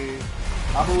 say,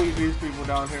 I believe these people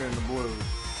down here in the blue.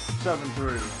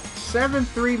 7-3.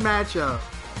 7-3 matchup.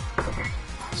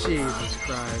 Jesus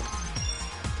Christ.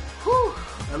 Whew.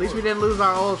 At least we didn't lose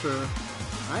our Ultra.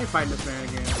 I ain't fighting this man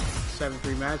again.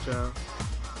 7-3 matchup.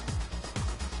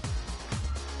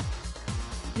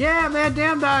 Yeah, man,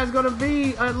 Damn Die is gonna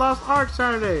be at Lost Ark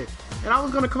Saturday, and I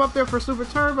was gonna come up there for Super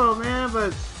Turbo, man,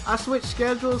 but I switched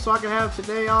schedules so I can have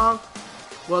today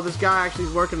off. Well, this guy actually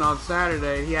is working on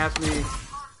Saturday. He asked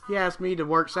me to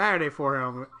work Saturday for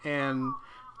him, and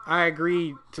I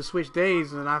agreed to switch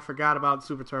days, and I forgot about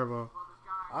Super Turbo.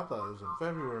 I thought it was in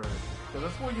February. Cause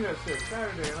that's when you had said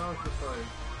Saturday, and I was just like,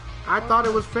 I thought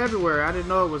it was February. I didn't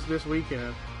know it was this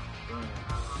weekend.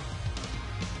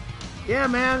 Yeah,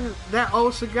 man, that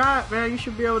old Sagat, man, you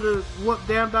should be able to whoop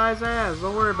Damn Die's ass.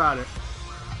 Don't worry about it.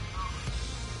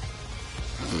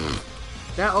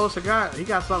 That old Sagat, he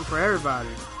got something for everybody.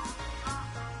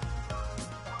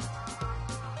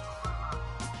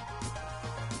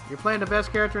 You're playing the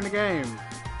best character in the game.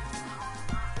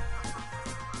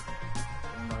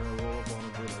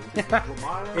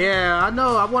 Yeah, I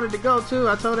know. I wanted to go too.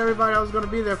 I told everybody I was going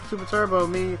to be there for Super Turbo.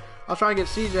 I was trying to get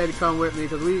CJ to come with me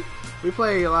because we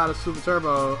play a lot of Super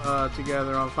Turbo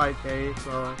together on Fightcade.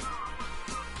 So,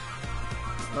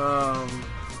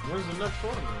 when's the next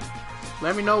tournament?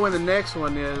 Let me know when the next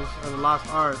one is of the Lost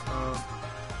Ark.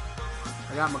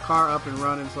 I got my car up and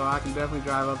running, so I can definitely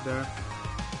drive up there.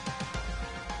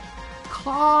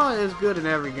 Claw is good in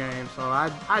every game, so I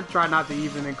try not to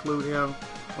even include him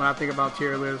when I think about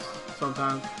tier lists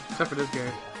sometimes, except for this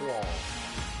game. Claw.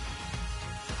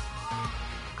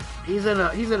 He's in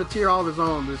a tier all of his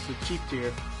own. This is a cheap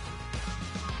tier.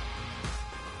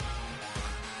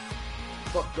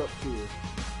 Fucked up tier.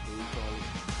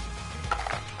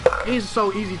 He's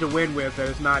so easy to win with that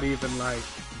it's not even like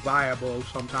viable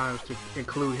sometimes to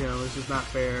include him. It's just not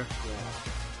fair.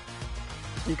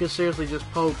 Yeah. You can seriously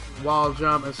just poke, wall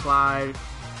jump, and slide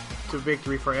to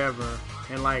victory forever.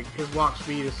 And like his walk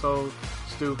speed is so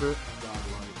stupid.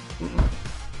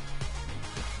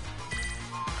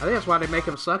 I think that's why they make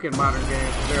him suck in modern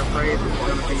games. They're afraid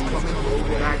that he's going to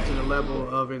be back to the level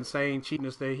of insane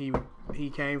cheapness that he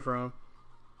came from.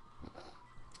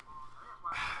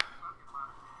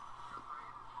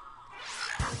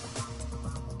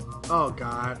 Oh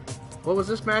God, what was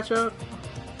this matchup?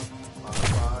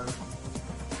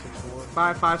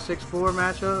 5-5-6-4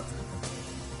 matchup.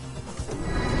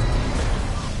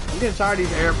 I'm getting tired of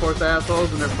these Air Force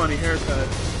assholes and their funny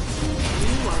haircuts.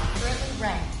 You are currently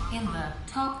ranked in the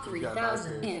top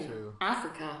 3,000 in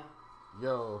Africa.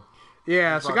 Yo.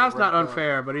 Yeah, Sagat's not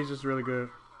unfair, but he's just really good.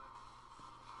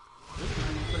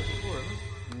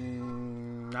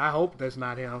 I hope that's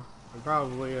not him. It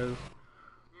probably is.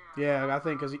 Yeah, I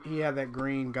think because he had that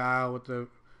green guy with the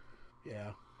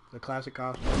classic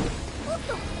costume.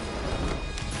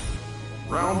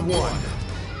 Round one.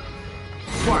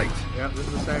 Fight. Yep, this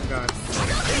is the same guy.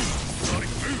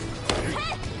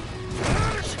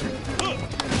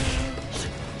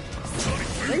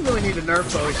 They really need to nerf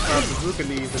those stuff Bazooka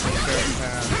needs in this character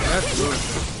pass. That's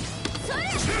bullshit.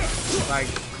 Like,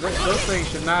 those things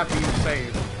should not be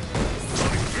saved.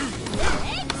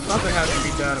 Something has to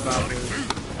be done about this.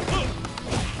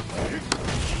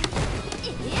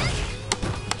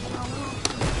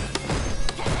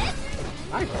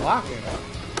 Nice blocking.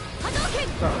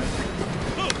 Sorry.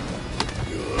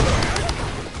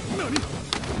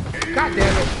 God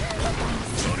damn it.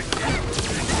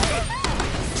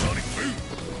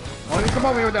 Oh, you come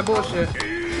over here with that bullshit.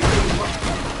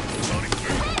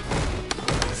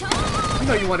 You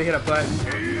know you want to hit a button.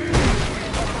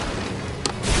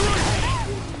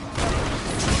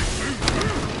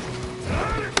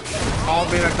 All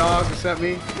men are dogs except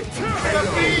me.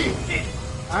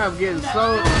 I'm getting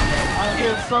so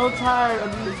tired of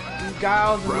these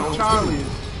Guiles and these Charlies.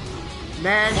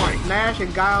 Nash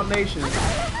and Guile Nation.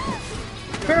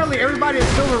 Apparently everybody in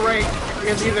Silver Rank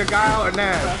is either Guile or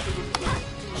Nash.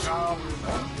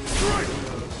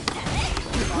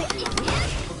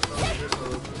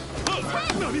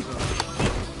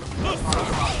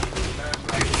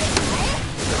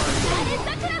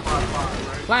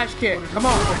 Flash kick, come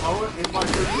on.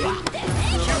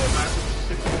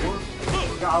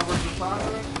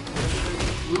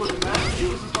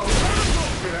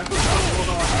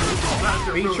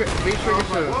 V-trigger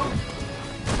 2.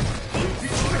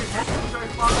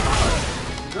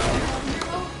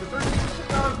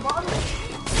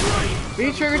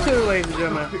 V-trigger 2, ladies and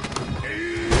gentlemen.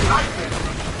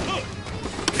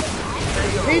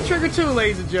 V-trigger 2,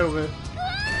 ladies and gentlemen.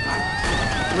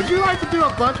 Would you like to do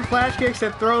a bunch of flash kicks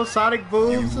that throw sonic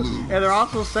booms and they're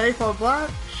also safe on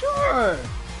block? Sure.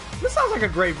 This sounds like a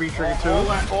great V-trigger 2.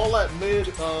 All that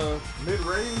mid-range.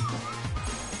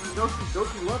 Don't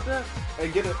you love that?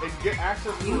 And get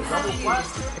access to a double flash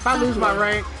kick? If I lose my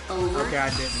rank, okay, I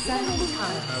didn't.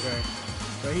 Okay,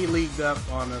 so he leagued up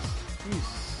on us. You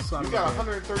Son You of got a bitch.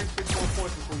 136 more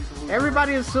points before you can lose.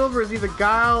 Everybody in silver is either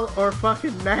Guile or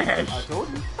fucking Nash. I told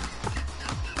you.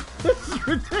 This is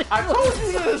ridiculous. I told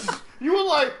you this. You were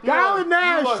like Guile and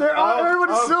Nash. Everyone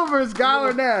in silver is Guile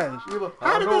or Nash.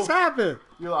 How did this happen?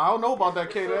 You're like, I don't know about that,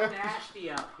 K. So Nash. nasty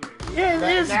out here. Yeah,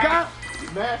 it is Guile.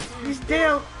 Nasty. These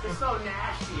damn. It's so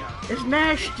nasty out here. It's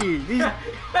nasty.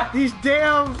 These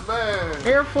damn Man.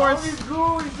 Air All Force. these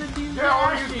ghoulies and these Yeah, all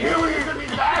these nasty. aliens and these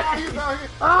nasties out here.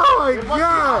 Oh my It must be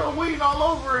god. Halloween all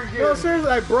over again. No, seriously,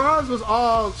 like bronze was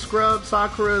all Scrub,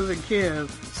 Sakura's, and Kim.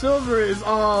 Silver is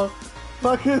all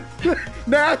fucking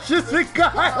Nash's and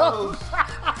Guile.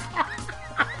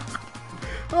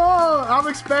 Oh, I'm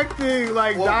expecting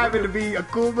like Well, Diamond to be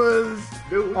Akuma's,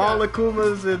 Dude, we all got-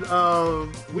 Akuma's and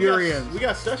Urians. We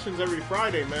got sessions every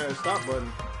Friday, man. Stop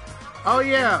button. Oh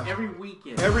yeah, Every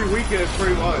weekend. Every weekend,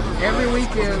 pretty much. every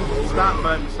weekend, stop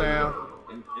button sound.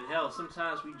 And hell,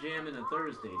 sometimes we jam in a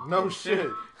Thursday. No shit.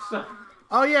 So,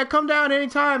 Oh yeah, come down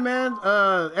anytime, man.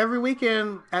 Every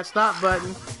weekend at Stop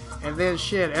Button, and then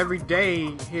shit every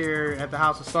day here at the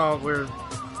House of Salt. We're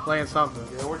playing something.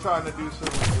 Yeah, we're trying to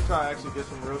actually get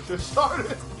some real shit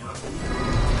started.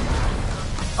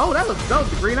 Oh, that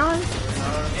was green eyes.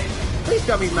 Please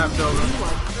tell me he's not silver. You are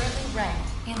currently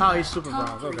ranked in Oh, the he's super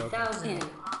top bronze. Okay. 3,000 in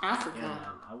Africa.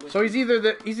 I wish So he's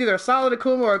either a solid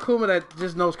Akuma or Akuma that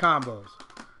just knows combos.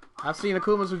 I've seen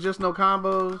Akumas who just know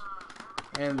combos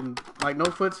and like no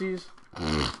footsies,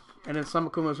 and then some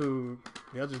Akumas who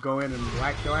they'll just go in and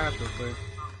whack your ass real quick.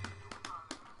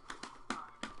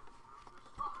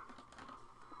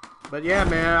 But yeah,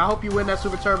 man, I hope you win that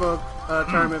Super Turbo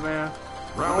tournament, man.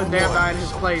 Put Round damn one. guy in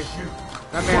his place.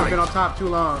 That man's been on top too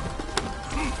long.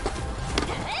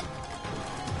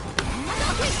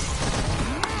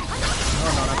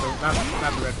 Oh no,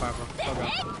 not the red piper.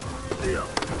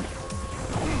 Okay.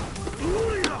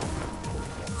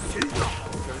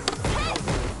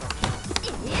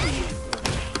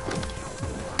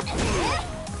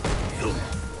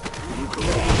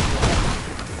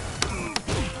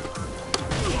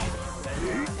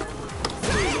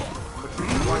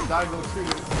 Like Daigo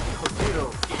treated Potato.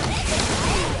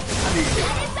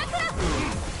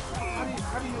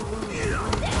 How do you lose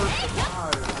first to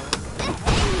five, man?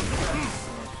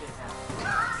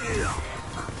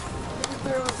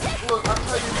 Look, I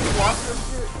tell you, you watch this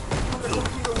shit.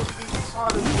 Potato was eating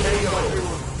solid day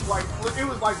like it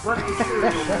was like breakfast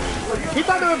cereal. He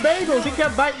thought they were bagels. He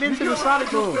kept biting into the Sonic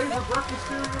boom. Favorite breakfast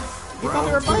cereal? He thought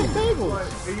they were biting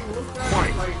bagels. And you looked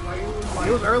at it like it was like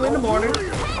It was early in the morning.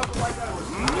 something like that was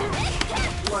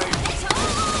like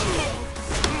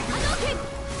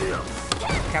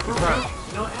Captain Crunch.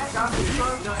 no actually,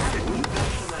 no actually, we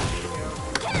mentioned that video,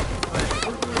 but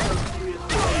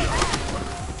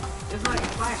it's like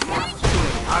flashbacks.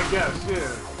 I guess,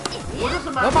 yeah. Well, just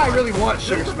imagine, Nobody really wants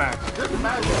Sugar Smacks. Just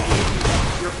imagine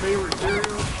your favorite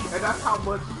cereal, and that's how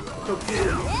much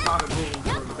Tokyo eats Sonic Boom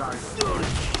for the guy.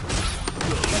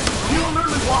 You don't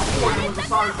literally walk forward when the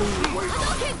Sonic Boom is waiting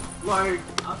on you. Like,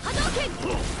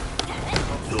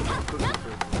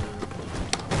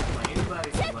 Like anybody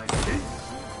can like, I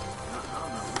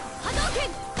don't know.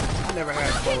 I never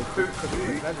had both.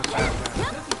 That just sounds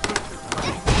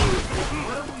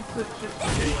What if we put chips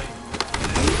in like,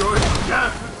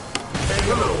 yes. Hey,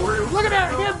 look at the Oreo. Look at that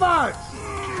hitbox!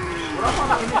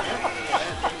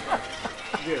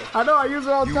 I know, I use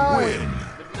it all the time.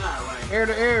 but not like. Air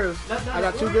to airs. I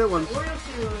got two good ones. Oreo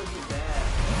cereal isn't bad.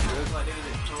 It's like they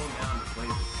just toned down the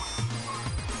flavor.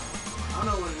 I don't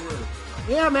know what it is.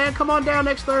 Yeah, man, come on down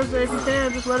next Thursday if you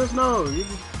can. Just let us know. You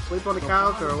can sleep on the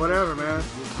couch or whatever, man.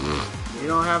 You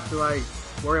don't have to, like,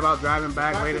 worry about driving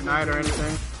back late at night or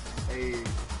anything.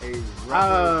 A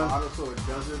rubber bottle so it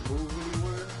doesn't move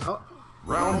anywhere. Oh,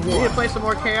 Round you need to one. play some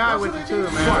more KI with you, too,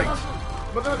 man.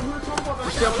 But then we were talking about the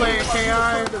Still playing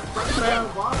KI? the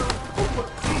bottle, or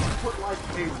put like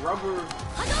a rubber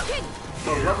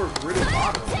gridded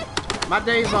bottle. My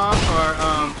days off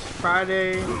are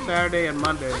Friday, Saturday, and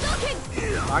Monday.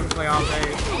 I can play all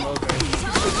day on those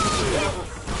days.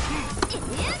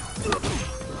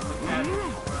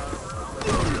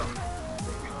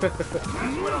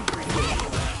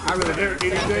 I really There,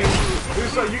 anything.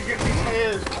 It's like you get these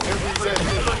hands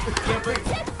every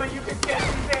day. But you can get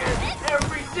me there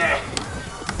every day.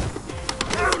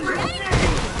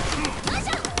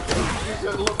 He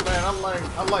said, "Look, man,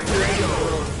 I like your hands,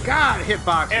 bro. God,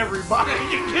 Hitbox. Everybody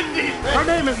can get these Her hands."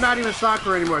 name is not even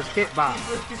Sakura anymore. It's Hitbox.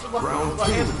 My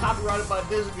hands are copyrighted by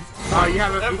Disney. Oh, you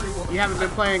haven't been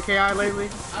playing KI lately?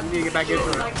 You need to get back into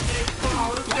it.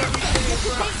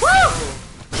 Woo!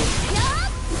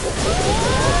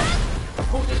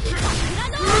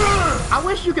 I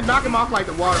wish you could knock him off like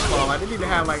the waterfall. Like, they need to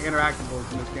have like interactables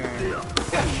in this game.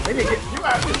 They need to get. You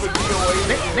asking for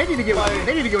DOA? They need to get. Like,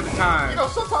 They need to get with the time. You know,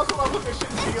 sometimes when I look at shit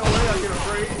in DOA, I get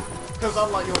afraid because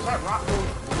I'm like, yo, is that rock going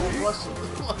bless him?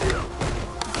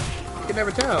 You can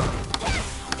never tell.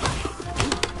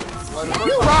 Like,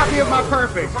 You robbed me of my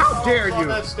perfect. How dare on you?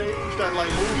 that stage that like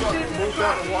moves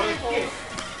out the waterfall.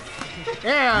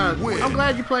 Yeah, I'm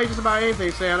glad you played just about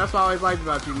anything, Sam. That's what I always liked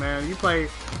about you, man. You play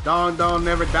Dawn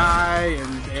Never Die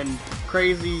and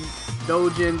crazy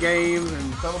Dojin games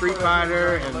and Street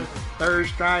Fighter and Third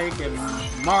Strike and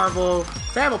Marvel.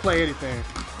 Sam will play anything.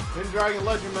 Hidden Dragon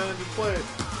Legend, man, just play it.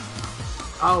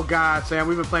 Oh God, Sam,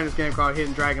 we've been playing this game called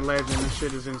Hidden Dragon Legend. This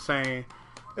shit is insane.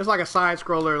 It's like a side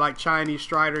scroller, like Chinese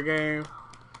Strider game.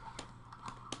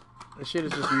 This shit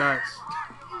is just nuts.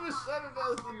 You just said it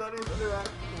does the nuttiest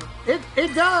interactable.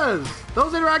 It does.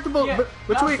 Those interactable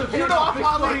between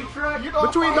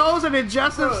between those and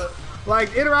Injustice, like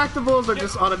interactables are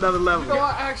just on another level. You know,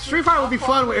 actually, Street Fighter would be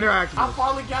fun with I interactables.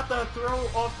 finally got that throw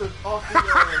off the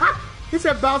He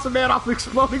said bounce a man off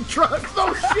exploding trucks.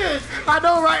 no shit. I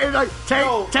know, right? And like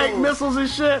No, take missiles and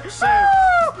shit. Sam.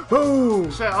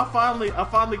 Boom. Shit, I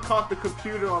finally caught the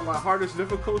computer on my hardest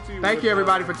difficulty. Thank you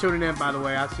everybody for tuning in. By the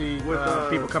way, I see with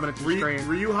people coming into the stream.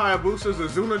 Ryu Hayabusa's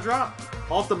Azuna drop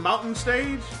off the mountain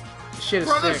stage. Shit is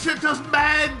Bro, that sick. shit does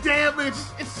mad damage.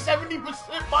 It's 70%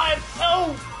 by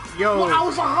itself. Yo. Well, I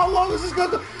was like, how long is this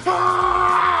gonna do?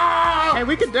 Ah! Hey,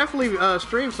 we could definitely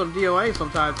stream some DOA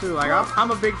sometime too. Like I'm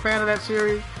a big fan of that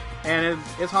series, and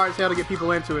it's hard as hell to get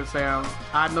people into it, Sam.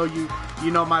 I know you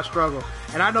know my struggle,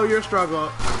 and I know your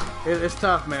struggle. It's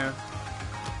tough, man.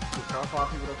 I'll find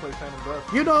people that play Phantom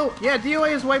Breath. You know, yeah,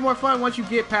 DOA is way more fun once you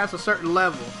get past a certain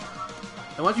level,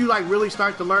 and once you like really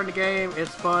start to learn the game,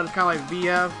 it's fun. It's kind of like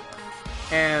VF.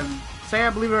 And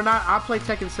Sam, believe it or not, I play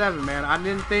Tekken 7, man. I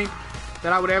didn't think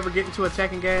that I would ever get into a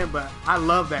Tekken game, but I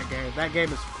love that game. That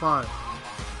game is fun.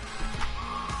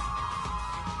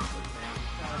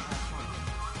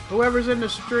 Whoever's in the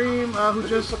stream,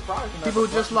 people who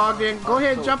just logged in, go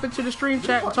ahead and jump into the stream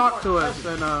chat and talk to us,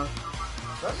 and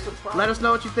let us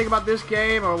know what you think about this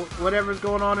game or whatever's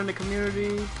going on in the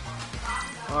community,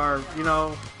 or you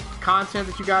know, content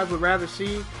that you guys would rather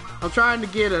see. I'm trying to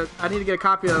get I need to get a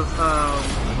copy of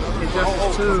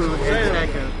Injustice 2 and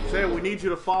Tekken. Sam, we need you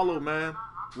to follow, man.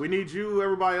 We need you,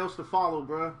 everybody else, to follow,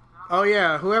 bro. Oh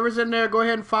yeah, whoever's in there, go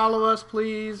ahead and follow us,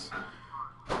 please.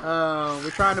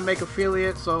 We're trying to make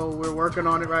affiliates, so we're working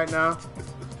on it right now.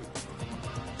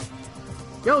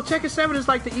 Yo, Tekken 7 is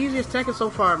like the easiest Tekken so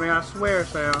far, man. I swear,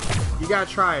 Sam. You gotta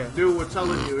try it. Dude, we're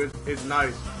telling you, it's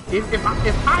nice. If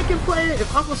I can play it,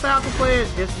 if Uncle Sal can play it,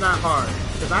 it's not hard.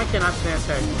 Because I cannot stand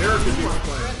Tekken. Derek is even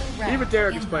playing. Even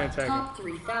Derek is playing Tekken. Top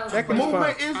 3,000. Tekken's fun.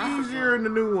 Movement is easier in the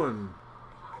new one.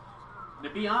 To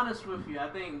be honest with you, I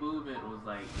think movement was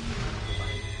like,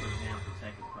 for example,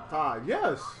 Tekken 5.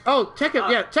 Yes. Oh, Tekken,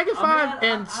 yeah, Tekken 5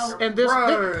 and this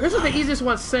Bruh. this is the easiest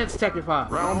one since Tekken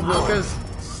 5. Round one. Because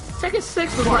Tekken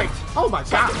 6 was like, oh my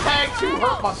god. Tag 2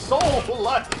 hurt my soul.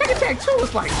 Like, Tekken Tag 2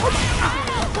 was like,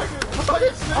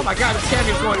 oh my god, this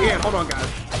champion's going in. Hold on, guys.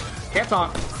 Can't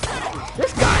talk.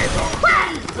 This guy is on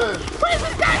crack. What is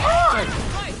this guy on?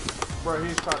 bro,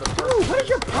 he's trying to. Dude, what is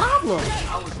your problem?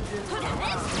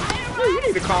 Dude, you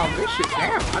need to calm this shit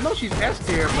down. I know she's S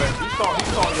tier, but He saw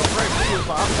your friend. He was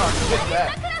like, I'm trying to get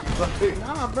that. Like,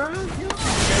 nah, bro.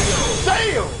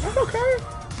 damn. That's okay.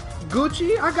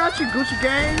 Gucci, I got you, Gucci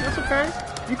gang. That's okay.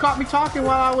 You caught me talking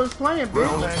while I was playing, bitch.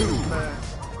 Round two.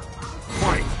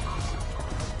 Fight.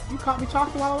 You caught me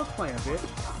talking while I was playing, bitch.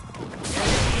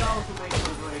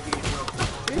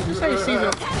 Did you say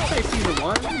season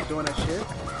 1? You ain't doing that shit.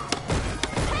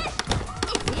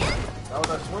 That was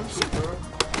that swimsuit, bro.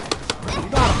 You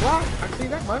know how to block. I can see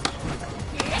that much.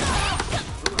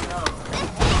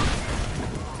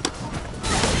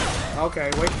 Okay,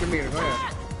 wait for me to go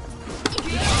ahead.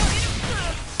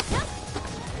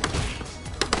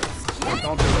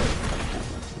 Don't do it.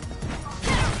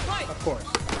 Of course.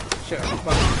 Shit, I'm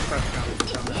fucking press count.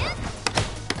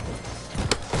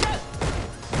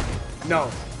 No.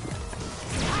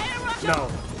 No.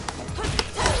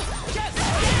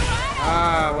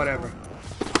 Ah, whatever.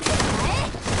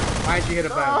 Why'd you hit a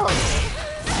button?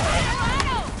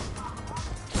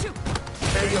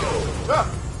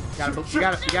 You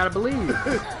gotta believe.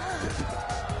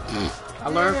 I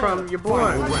learned from your boy.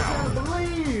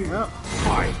 Well,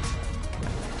 Fight.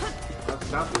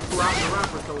 That's what Kurama the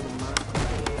rapper told him, man.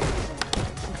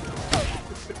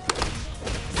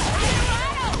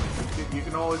 You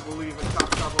can always believe in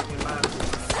top on your master, man.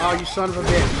 oh, you son of a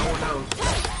bitch. No one else.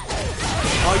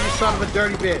 Oh, you son of a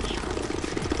dirty bitch.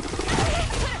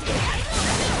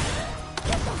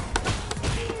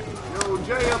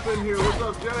 Jay up in here. What's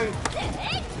up, Jay?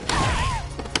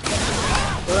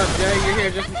 What up, Jay? You're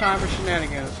here just in time for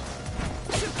shenanigans.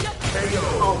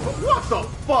 Oh, what the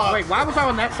fuck? Wait, why was I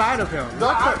on that side of him?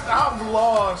 I'm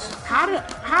lost. How did...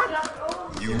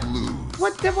 You lose.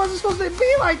 What? That wasn't supposed to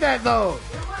be like that, though.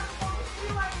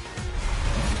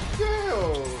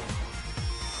 Damn.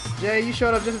 Jay, you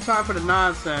showed up just in time for the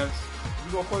nonsense.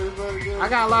 You gonna play this man again? I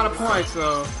got a lot of points,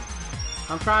 so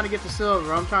I'm trying to get to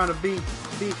silver. I'm trying to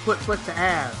put Twitch to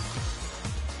ass.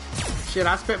 Shit,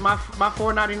 I spent my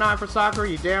 $4.99 for soccer.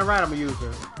 You damn right I'm gonna use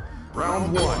it.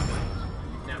 Round 1.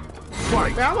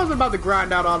 Fight. Man, I wasn't about to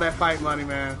grind out all that fight money,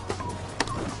 man.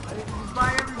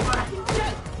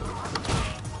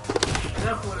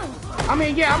 I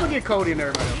mean, yeah, I'm gonna get Cody and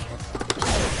everybody else.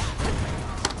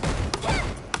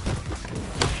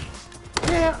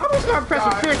 Yeah, I'm just gonna press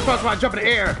some fierce punch when I jump in the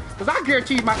air, because I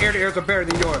guarantee you my air-to-airs are better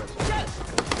than yours.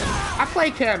 I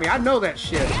play Cammy, I know that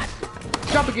shit.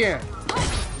 Jump again.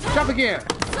 Jump again.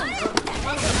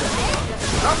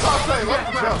 That's all I'm saying. Let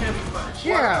him jump.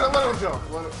 Yeah. Let him jump.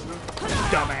 Let him jump.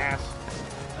 Dumbass.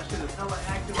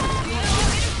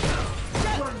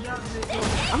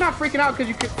 I'm not freaking out because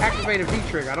you could activate a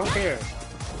V-trigger. I don't care.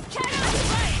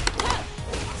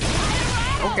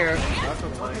 Don't care. That's a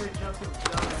link.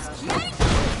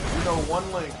 You know,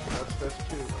 one link. That's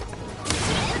cute.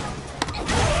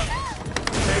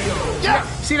 Yeah.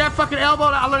 See that fucking elbow?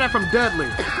 I learned that from Dudley.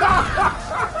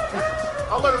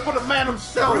 I'll let her put a man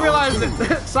himself. You realize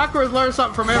that Sakura's learned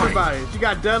something from everybody. She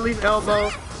got Dudley's elbow.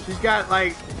 She's got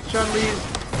like Chun-Li's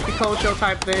Pikachu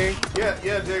type thing. Yeah,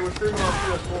 Jay, we're streaming on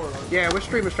PS4. Right? Yeah, we're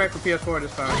streaming straight from PS4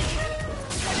 this time.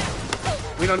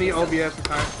 We don't need OBS this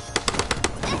time.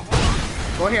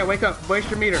 Go ahead, wake up, waste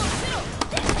your meter.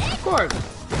 Of course.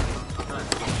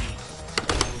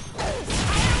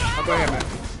 Oh, go ahead, man.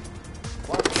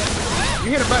 You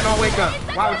hit a button on wake up.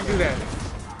 Why would you do that?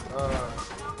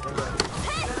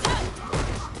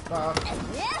 I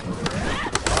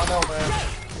don't know, man.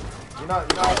 You're not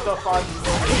stuff fighting.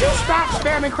 Would you stop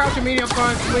spamming crouching medium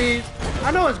punch, please?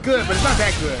 I know it's good, but it's not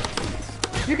that good.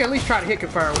 You can at least try to hit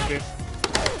confirm with it.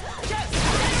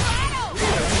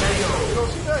 You don't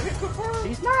see that hit confirm?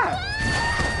 He's not.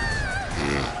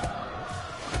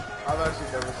 I've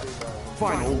actually never seen that one.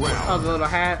 Final Oh, round. the little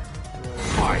hat.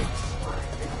 Fight.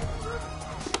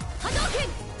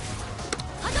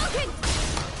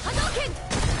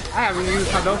 I haven't used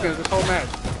Hadouken this whole match.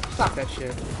 Stop that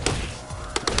shit.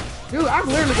 Dude, I'm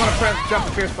literally gonna press jump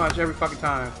and fierce punch every fucking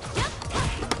time.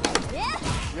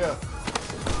 Yeah.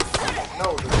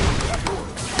 No, dude.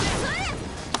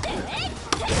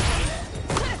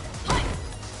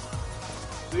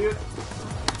 See it?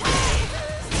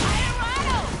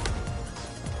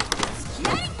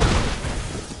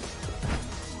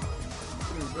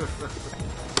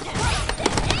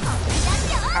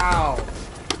 Ow.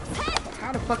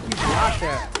 How the fuck you block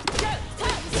that?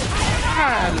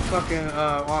 God, the fucking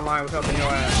online was helping your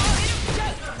ass.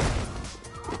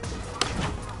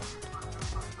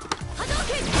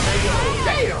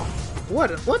 Damn! What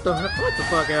the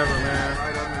fuck ever, man?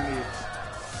 Right underneath.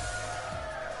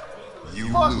 You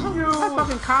Fuck lose. you! That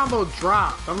fucking combo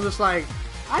dropped. I'm just like,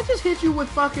 I just hit you with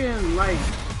fucking like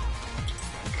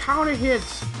counter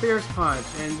hits fierce punch,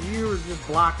 and you were just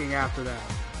blocking after that.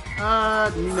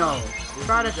 No.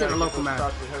 Try that shit in a local match.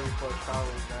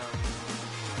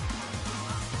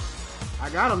 I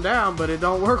got him down, but it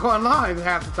don't work online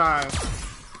half the time.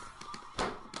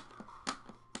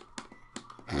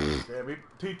 Damn,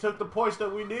 he took the points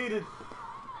that we needed.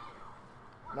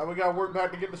 Now we gotta work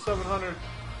back to get to 700.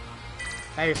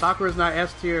 Hey, Sakura's not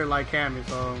S tier like Cammy,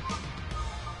 so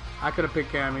I could have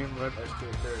picked Cammy, but That's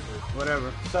still character.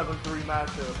 whatever. 7-3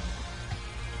 matchup.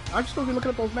 Aren't you supposed to be looking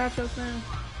up those matchups, man?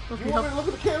 Supposed to You be, want me to look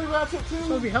at the carry matchup too? supposed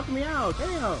to be helping me out.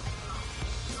 Damn.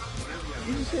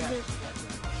 You just sit there.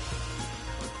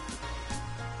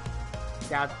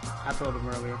 Yeah, I told him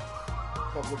earlier.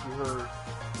 Fuck what you heard.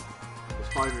 It's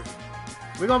fighters.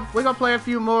 We're gonna play a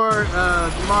few more.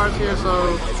 Jamar's here,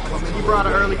 so he brought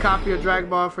an early copy of Dragon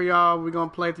Ball for y'all. We're gonna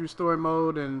play through story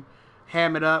mode and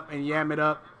ham it up and yam it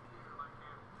up.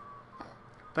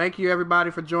 Thank you everybody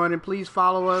for joining. Please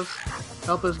follow us.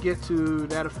 Help us get to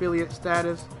that affiliate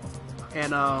status,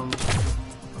 and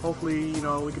hopefully, you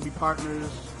know, we can be partners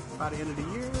by the end of the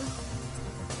year.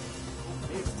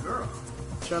 Hey, girl.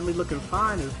 Chun-Li looking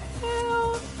fine as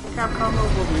hell. Capcom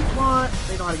knows what we want.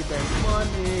 They know how to get that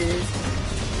money.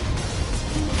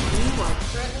 You are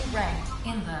currently ranked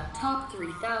in the top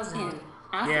 3,000 in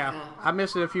Africa. Yeah, I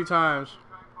missed it a few times.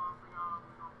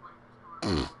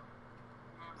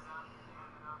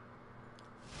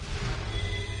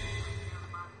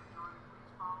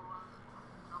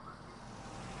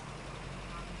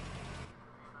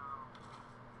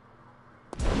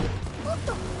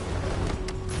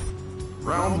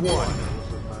 Round 1.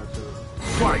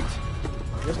 Fight!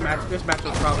 This match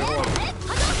was probably horrible.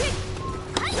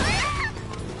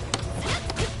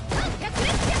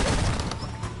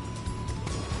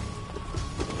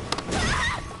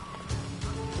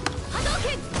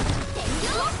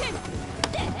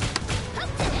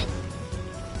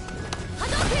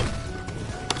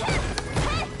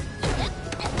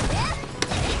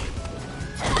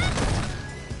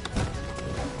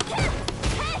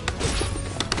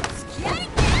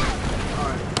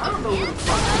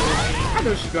 I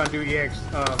knew she was gonna do EX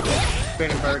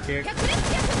spinning bird kick.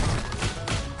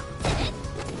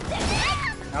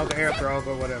 That was an air throw,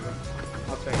 but whatever.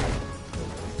 I'll take it.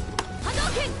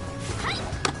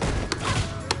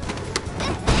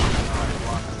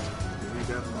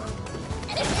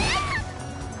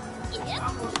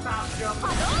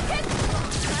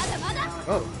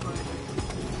 Oh.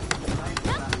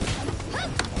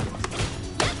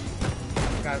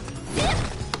 Got it.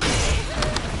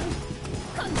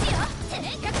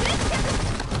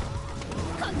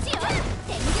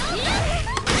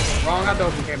 Wrong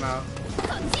Hadouken came out.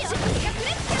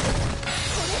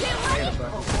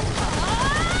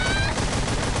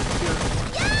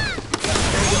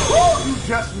 You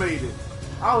just made it.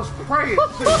 I was praying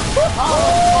too.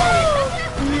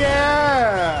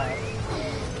 Yeah!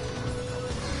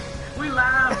 We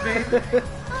live, baby.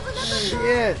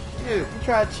 Shit! You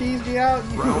tried to cheese me out?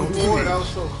 You Round Boy, that 3. was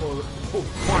so close.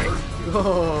 Fight!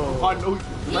 Oh, I know you.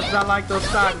 must not like those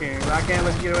stockings. I can't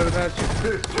let you get away with that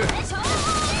shit.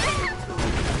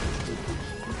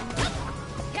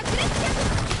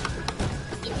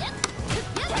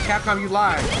 Capcom, you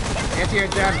lied. Anti-air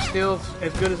jab is still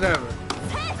as good as ever.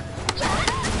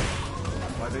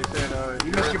 Like they said,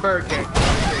 You missed your bird kick.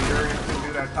 Yuri didn't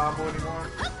do that combo anymore.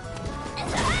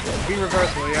 Be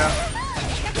reversal, yeah.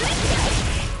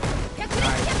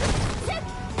 Nice.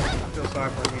 I feel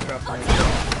sorry for me, trust me.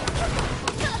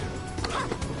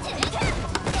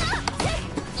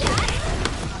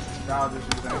 Now this is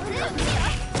that.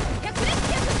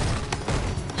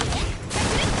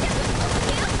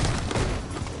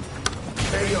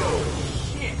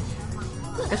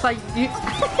 It's like you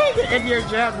anti-air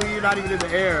jab when you're not even in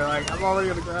the air. Like I'm already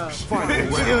on the ground. It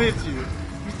still hits you.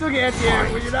 You still get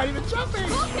anti-air when you're not even jumping.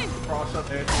 Cross up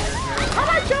there. Yeah. I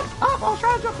might jump up. I was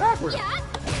trying to jump backwards.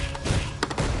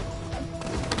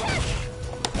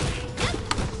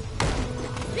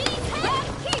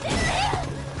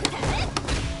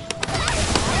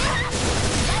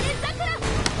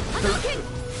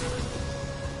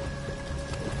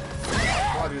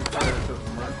 Why did it turn into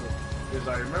commercial? Is I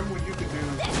remember when you could do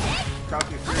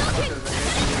crouching free as an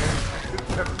engineer.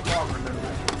 Never saw remember.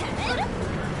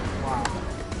 Wow.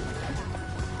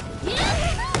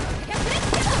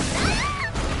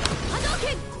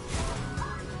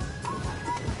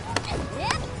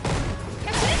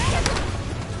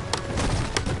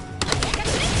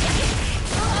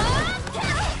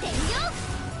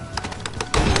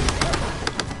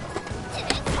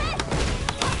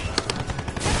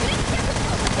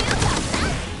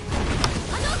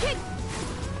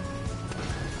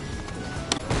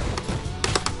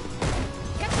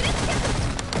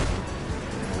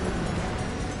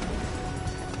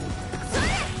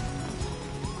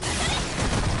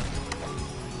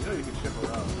 You know you can chip her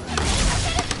out.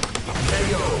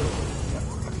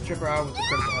 Tripper out was a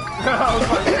critical. I was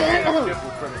like, yeah, chip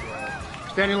was critical.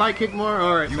 Standing light kick more?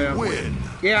 Alright, You Sam. win!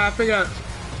 Yeah, I figured out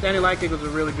standing light kick was a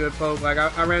really good poke. Like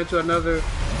I ran into another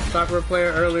Sakura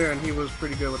player earlier and he was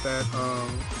pretty good with that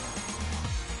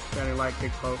standing light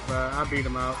kick poke, but I beat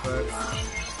him out, but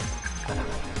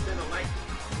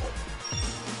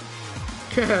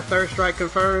third strike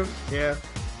confirmed. Yeah.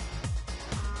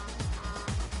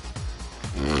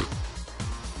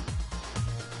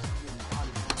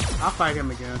 I'll fight him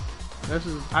again.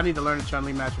 I need to learn the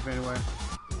Chun-Li matchup anyway.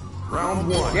 Round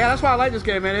 1. Yeah, that's why I like this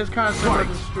game, man. It's kind of similar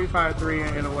to Street Fighter 3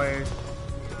 in a way.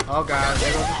 Oh god,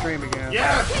 there goes the stream again.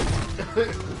 Yes!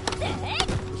 The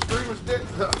streamer's dead.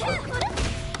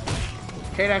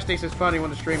 K-Dash thinks it's funny when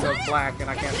the stream goes black and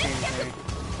I can't see anything.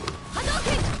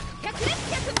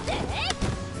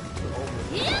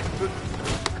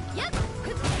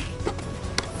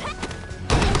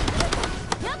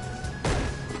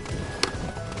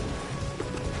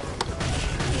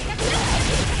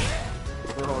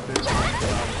 We're all dead.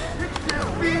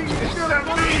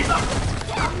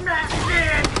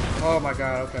 Oh my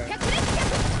god, okay.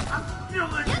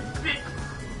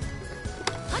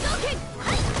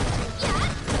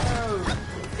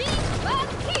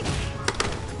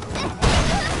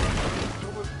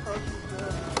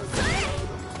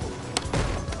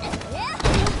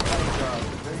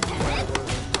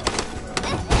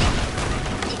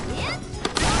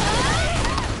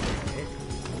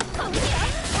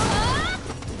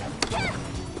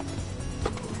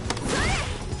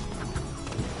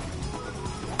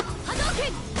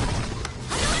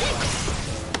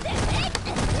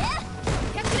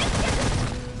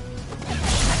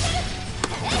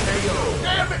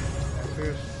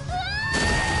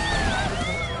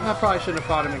 I probably shouldn't have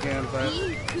fought him again, but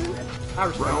I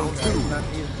respect Round him. two.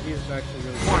 He's actually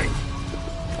really good. Fight!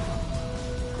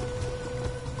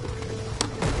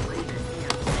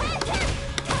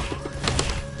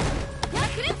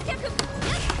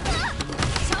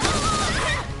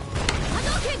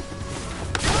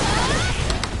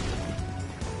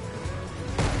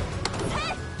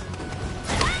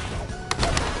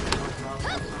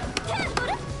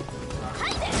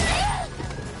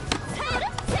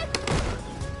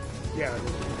 Yeah,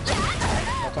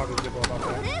 I'll talk to Jibbo about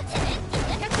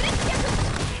that.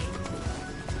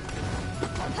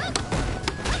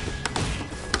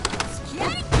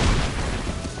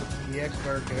 EX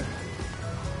Burkett.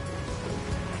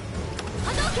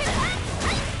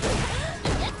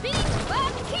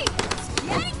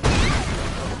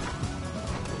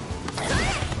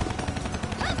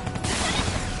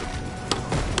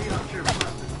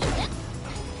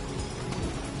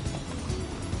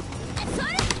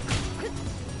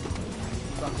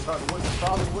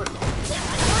 Solid with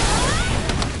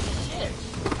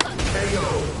KO!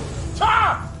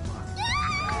 Top!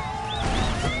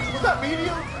 Was that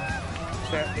medium?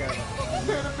 Yeah.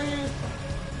 Could have been.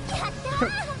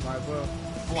 Might as well.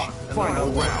 Block. Final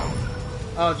round.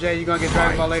 Oh, Jay, you gonna get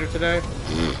Dragon Ball later today?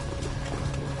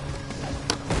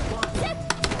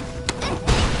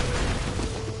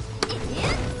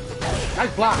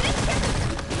 Nice block.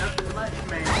 Nothing much,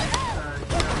 man.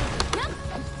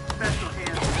 Special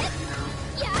hands, you know.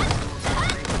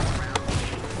 Around.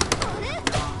 You know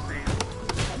what I'm saying?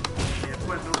 Yeah, of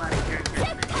course, nobody cares.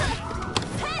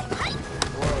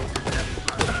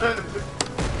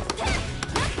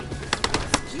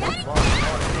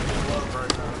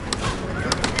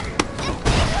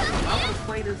 I would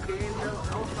play this game, though.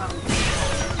 I would probably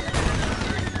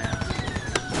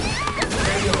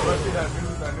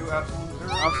That new Absolute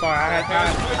Zero. I'm sorry, I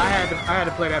had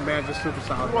to play that man just super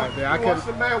solid right there. I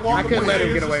couldn't let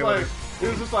him get away with it. It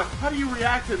was just like, how do you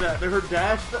react to that? They heard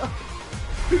dash stuff.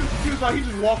 He was like, he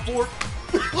just walked forward.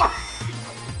 We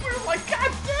were like,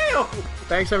 God damn!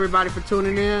 Thanks everybody for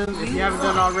tuning in. If you haven't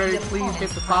done it already, please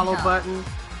hit the follow button.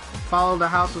 Follow the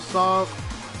House of Salt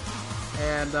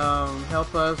and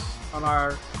help us on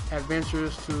our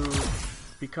adventures to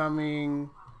becoming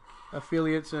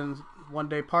affiliates and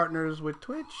one-day partners with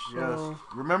Twitch. So Yes.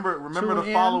 Remember tune to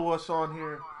in. follow us on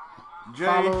here. Jay,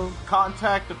 Follow.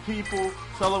 contact the people.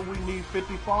 Tell them we need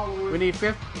 50 followers. we need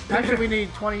 50. Actually, we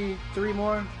need 23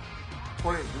 more.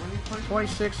 20. Do we need 20?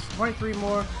 26, 23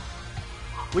 more.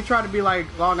 We try to be like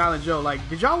Long Island Joe. Like,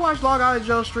 did y'all watch Long Island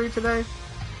Joe stream today?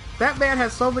 That man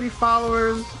has so many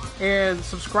followers and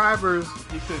subscribers.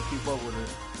 You couldn't keep up with it.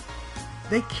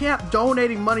 They kept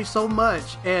donating money so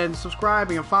much and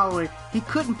subscribing and following. He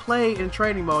couldn't play in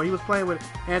training mode. He was playing with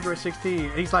Android 16.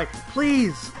 And he's like,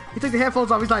 please. He took the headphones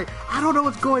off. He's like, I don't know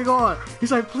what's going on.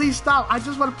 He's like, please stop. I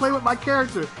just want to play with my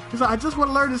character. He's like, I just want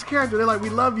to learn this character. They're like, we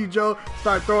love you, Joe.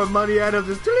 Start throwing money at him.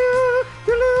 Just,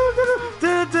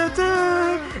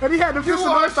 and he had to feel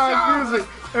some Einstein's music.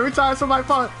 Every time somebody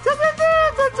falls,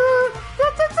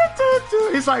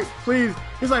 he's like, please.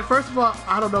 He's like, first of all,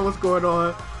 I don't know what's going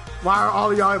on. Why are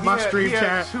all of y'all in my stream he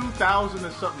had chat? 2,000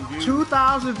 and something views.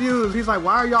 2,000 views. He's like,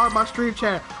 why are y'all in my stream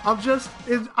chat? I'm just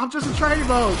in training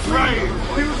mode. Right.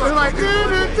 He was like,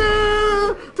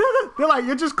 they're like,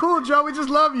 you're just cool, Joe. We just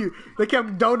love you. They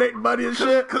kept donating money and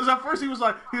shit. Because at first he was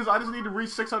like, I just need to reach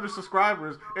 600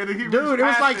 subscribers. And then he Dude, reached it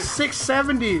was past like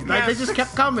 670. Like, Yeah, they just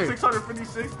kept coming.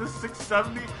 656, this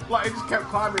 670. Like, it just kept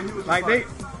climbing. He was just Like,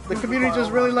 the community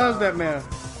just really loves that man.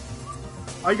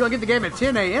 Are you going to get the game at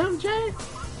 10 a.m., Jay?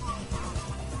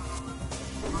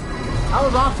 I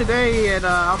was off today, and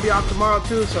I'll be off tomorrow,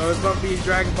 too, so it's going to be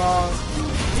Dragon Ball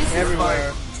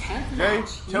everywhere. Jay,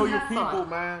 tell your people,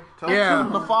 man. Tell Yeah.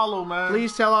 them to follow, man.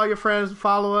 Please tell all your friends to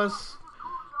follow us.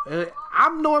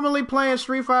 I'm normally playing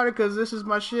Street Fighter because this is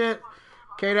my shit.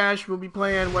 K-Dash will be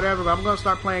playing whatever, but I'm going to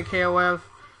start playing KOF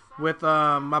with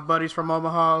my buddies from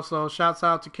Omaha. So shouts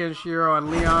out to Kenshiro and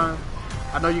Leon.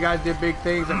 I know you guys did big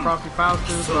things at Frosty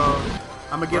Faustin, so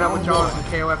I'm going to get up with y'all on some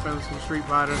KOF and some Street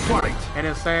Fighter. And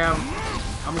then Sam,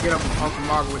 I'm going to get up on some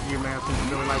Marvel with you, man, since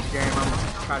you really like the game. I'm going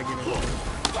to try to get into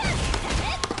it.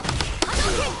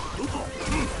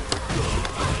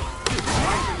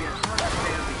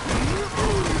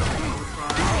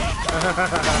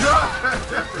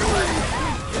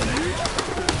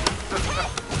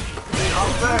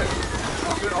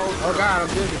 Oh God, I'm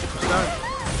dizzy. I'm done.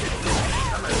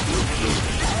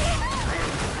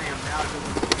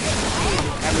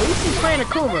 At least he's playing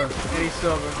Akuma, and he's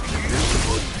silver.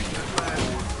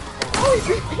 Oh,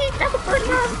 that's the first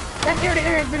time that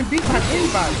air-to-air has been beat by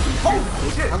anybody.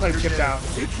 Oh, shit. I'm gonna chip out.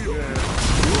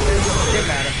 Didn't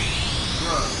matter.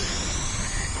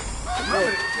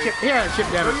 He had a chip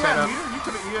Oh, damage you set had up. meter? You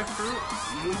could have EX through it.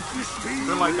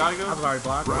 Then like I Daigo? was already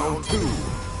blocked. Round 2.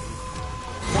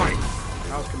 Fight.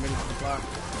 I was committed to the block.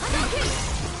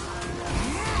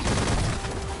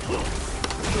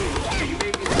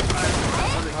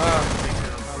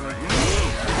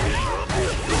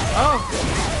 Oh!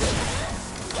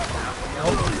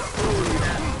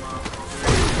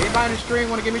 Anybody in the stream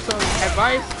want to give me some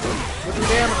advice with the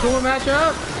damn Akuma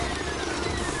matchup?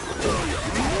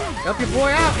 Help your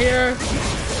boy out here.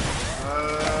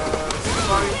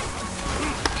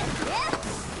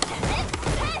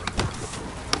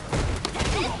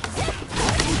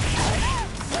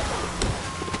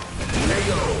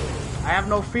 I have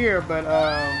no fear, but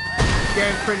this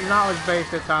game's pretty knowledge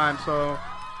based at times, so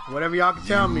whatever y'all can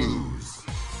tell me.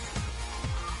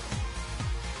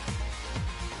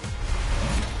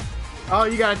 Oh,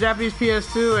 you got a Japanese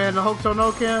PS2 and the Hokuto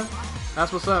no Ken?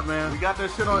 That's what's up, man. We got that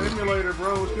shit on emulator,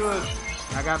 bro. It's good.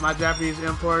 I got my Japanese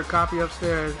import copy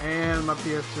upstairs and my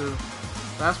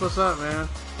PS2. That's what's up, man.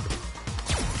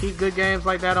 Keep good games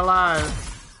like that alive.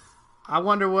 I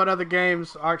wonder what other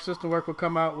games Arc System Works will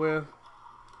come out with.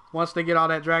 Once they get all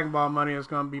that Dragon Ball money, it's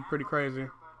going to be pretty crazy.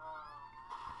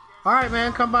 Alright,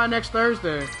 man. Come by next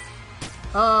Thursday.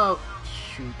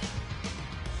 Shoot.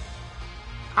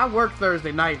 I work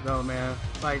Thursday night, though, man.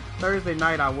 Like, Thursday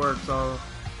night I work, so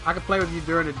I can play with you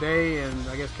during the day, and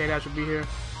I guess K-Dash will be here.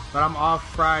 But I'm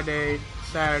off Friday,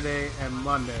 Saturday, and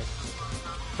Monday.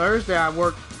 Thursday I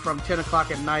work from 10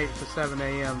 o'clock at night to 7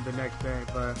 a.m. the next day.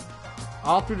 But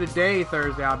all through the day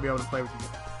Thursday I'll be able to play with you.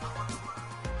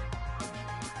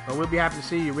 But we'll be happy to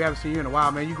see you. We haven't seen you in a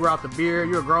while, man. You grew out the beard.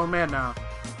 You're a grown man now.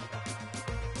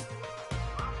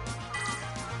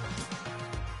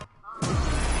 We're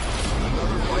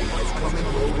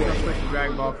gonna switch to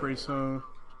Dragon Ball pretty soon.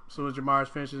 As soon as Jamars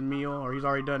finishes his meal, or he's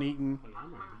already done eating.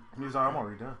 I'm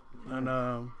already done. And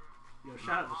Yo,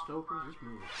 shout out to Stoker. This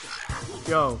movie.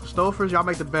 yo, Stofers, y'all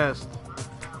make the best.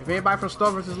 If anybody from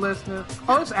Stofers is listening,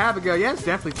 oh, it's Abigail. Yeah, it's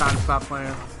definitely time to stop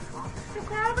playing.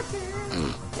 It's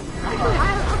Abigail.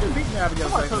 I've been beating Abigail.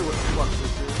 I'll tell you what the fuck this is.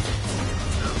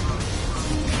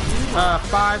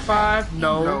 5-5,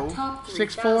 no. Top 3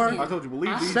 6-4. I told you,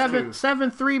 believe these 7-3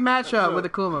 two. matchup with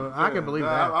Akuma. I can believe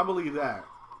that. I believe that.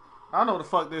 I don't know what the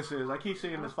fuck this is. I keep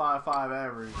seeing this 5-5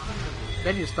 average.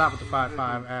 They need to stop with the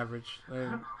 5-5 average.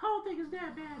 I don't think it's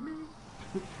that bad, man.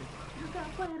 Just gotta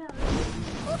play it out.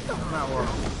 It's not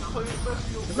horrible.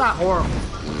 It's not horrible.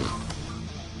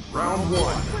 Round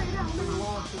 1.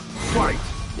 Fight.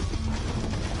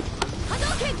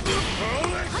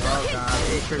 Oh god,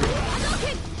 he triggered.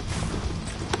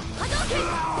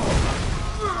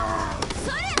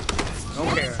 Don't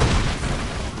care.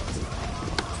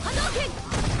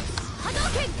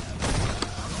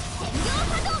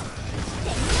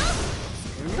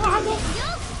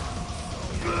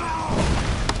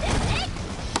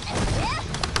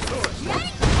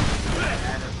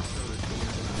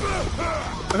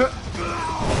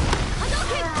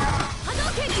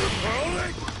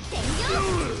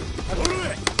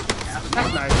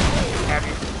 That's nice.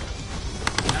 Happy.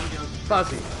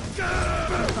 Fuzzy.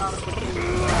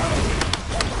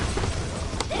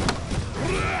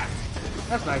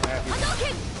 That's nice,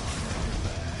 Happy.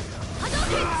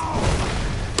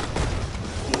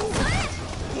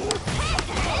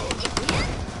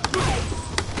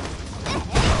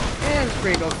 And the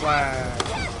screen goes flat.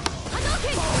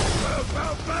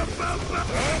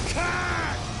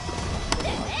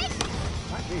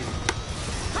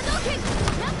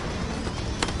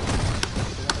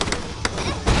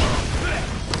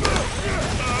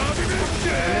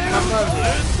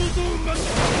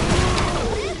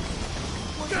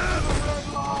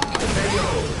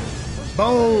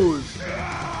 Bows.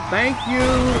 Thank you,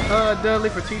 Dudley,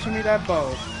 for teaching me that bow.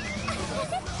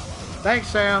 Thanks,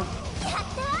 Sam.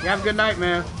 You have a good night,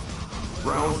 man.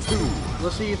 Round 2.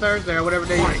 We'll see you Thursday or whatever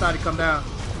day you decide to come down.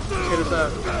 Hit us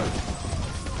up.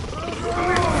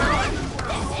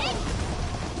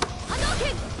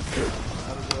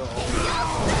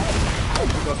 We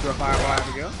go through a fireball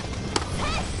after go.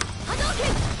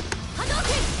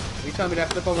 You tell me that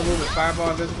flip over move is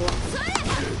fireball invisible?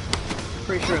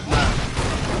 Pretty sure it's not.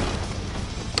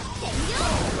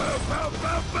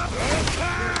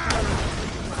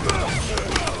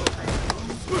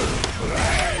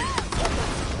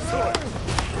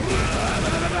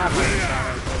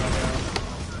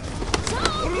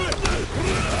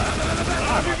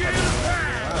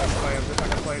 I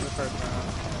can play the first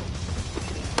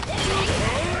round.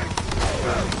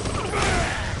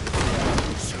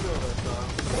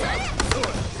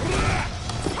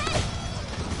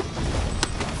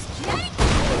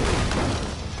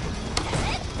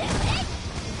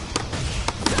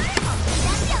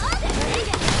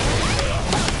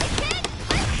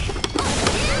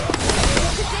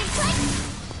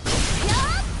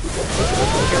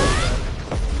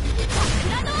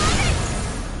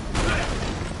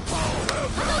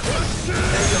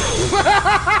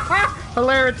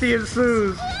 Hilarity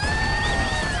ensues.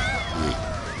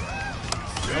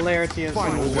 Hilarity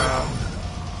Final ensues. round.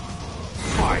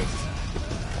 Fight.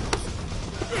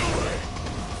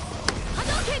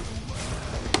 Hadouken!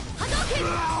 Hadouken!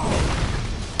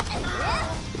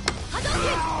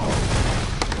 Hadouken!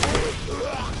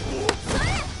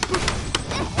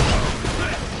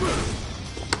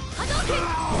 Hadouken!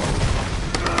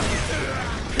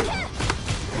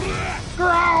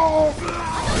 Growl!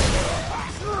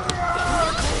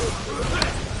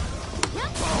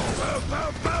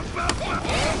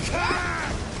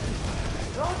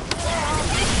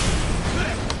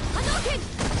 Hadouken! Hadouken!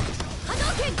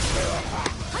 Hadouken!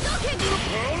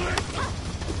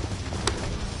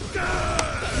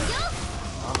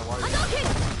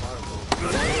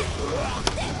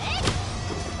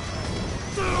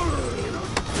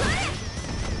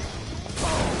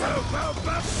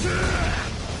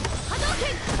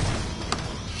 Hadouken!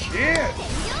 Shit!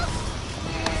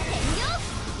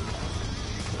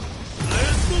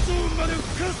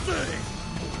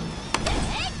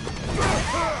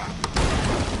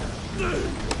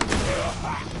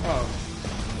 Oh.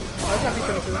 That's not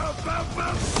because I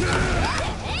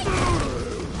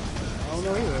don't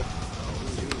know either.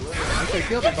 I think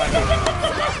killed it by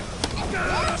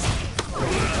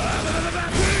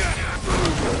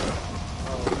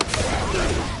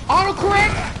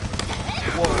autocorrect?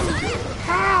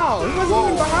 How? He wasn't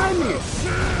even behind me.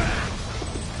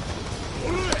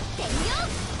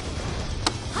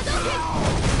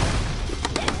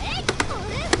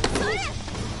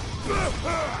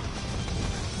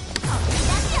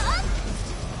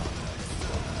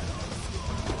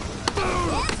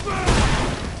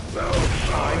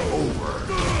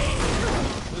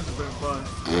 This has been fun.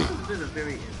 This has been a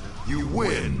very interesting. You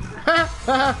win.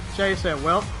 Shay said,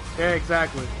 well, yeah,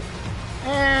 exactly.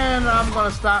 And I'm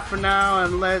gonna stop for now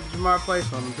and let Jamar play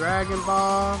some Dragon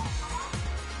Ball.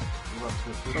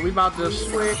 So we about to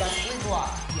switch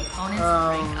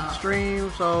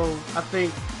stream. So I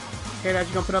think, hey, that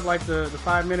you gonna put up like the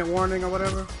 5-minute warning or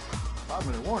whatever.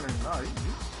 5-minute warning? Nah, you know you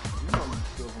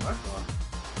still from that far.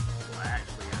 Well,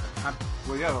 actually,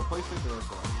 Well, you have a PlayStation or a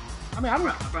Xbox? I mean, I don't.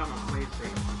 I brought my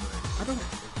PlayStation, but I don't. it's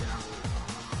downloaded on my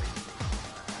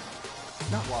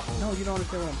PlayStation. No, you don't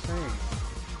understand what I'm saying.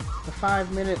 The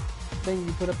 5-minute thing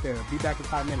you put up there. Be back in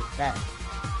 5 minutes. Back.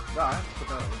 No, I have to put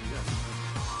that on again.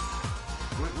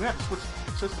 We have to switch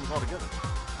systems altogether.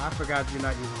 I forgot you're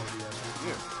not using OBS.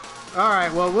 Yeah. All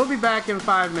right. Well, we'll be back in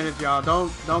 5 minutes, y'all.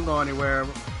 Don't go anywhere.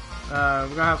 We're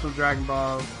gonna have some Dragon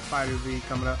Ball Fighter Z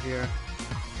coming up here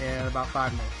in about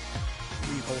 5 minutes.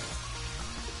 Please hold.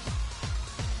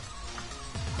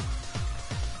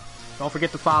 Don't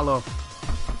forget to follow.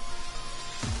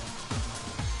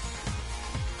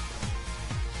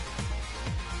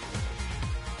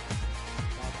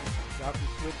 Drop the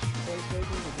Switch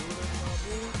PlayStation, the Blu-ray, all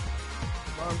good.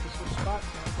 Borrow the Switch spots,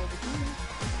 now go over here.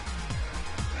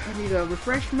 I need a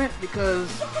refreshment because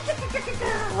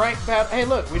rank battle. Hey,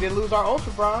 look, we didn't lose our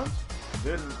Ultra Bronze.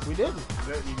 Didn't. We didn't.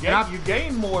 You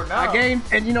gained more now. I gained,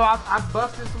 and you know, I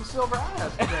busted some silver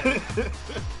ass today.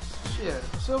 Shit,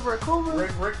 Silver Akuma.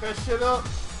 Break that shit up.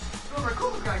 Silver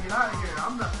Akuma's gotta get out of here.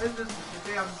 I'm not. It's just the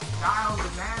damn dials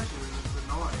and dashes. It's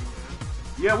annoying. Man.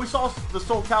 Yeah, we saw the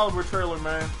Soul Calibur trailer,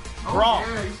 man. Oh, Raw.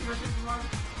 yeah, you see what shit's like?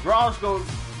 Raw's gonna be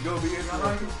Y'all like it?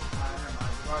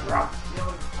 interesting. Raw.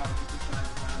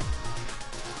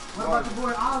 What about the boy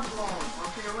Oswald on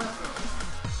KOF?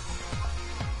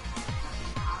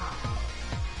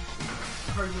 I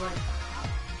heard you like it.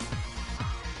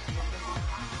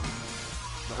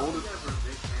 The oldest. I was never a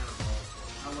big fan of all.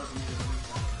 I wasn't even a big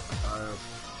fan. I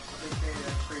think they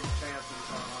had crazy fans when we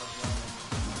saw Oswald.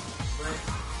 But as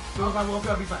soon as I woke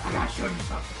up, he's like, I gotta show you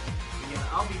something.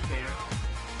 Yeah, I'll be fair.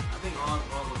 I think all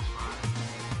looks fine.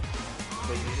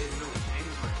 But they didn't really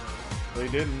change much of it. They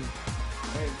didn't.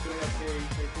 Hey, still got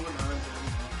K49.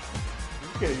 You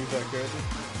can't use that character.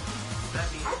 That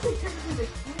means I think technically they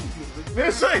can use it.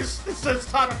 It says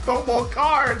time to throw more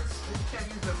cards. They just can't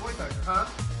use the voice actor, huh?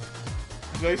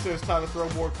 Jay says time to throw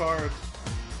more cards.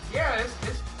 Yeah, it's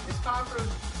time for the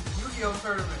Yu-Gi-Oh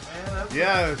tournament, man. That's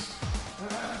Yes. I'm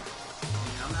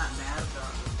not mad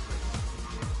about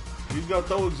this. He's gonna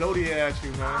throw Exodia at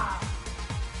you, man.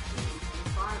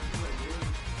 It's fine for it, dude.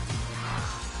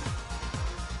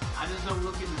 I just don't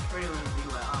look at the trailer and be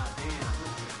like, ah, damn,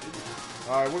 look at this.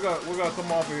 All right, we're gonna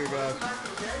come off of here, guys.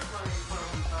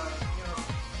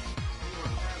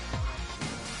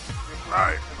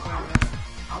 Right.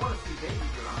 I want to see Baby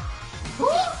Girl.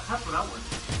 That's what I want to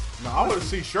see. No, I want to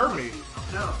see Shermie.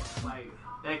 No, like,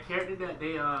 that character that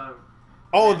they,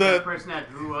 Oh, that the person that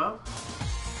grew up.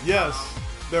 yes,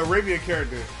 the Arabian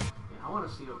character. I want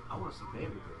to see Baby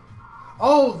Girl.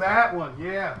 Oh, that one.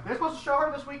 Yeah, they're supposed to show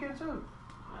her this weekend too.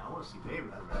 Yeah, I want to see Baby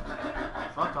Girl.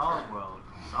 Fuck Oswald.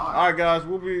 Sorry. All right, guys,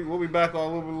 we'll be back on a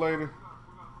little bit later.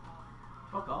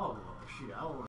 Fuck Oswald. Shit, I don't.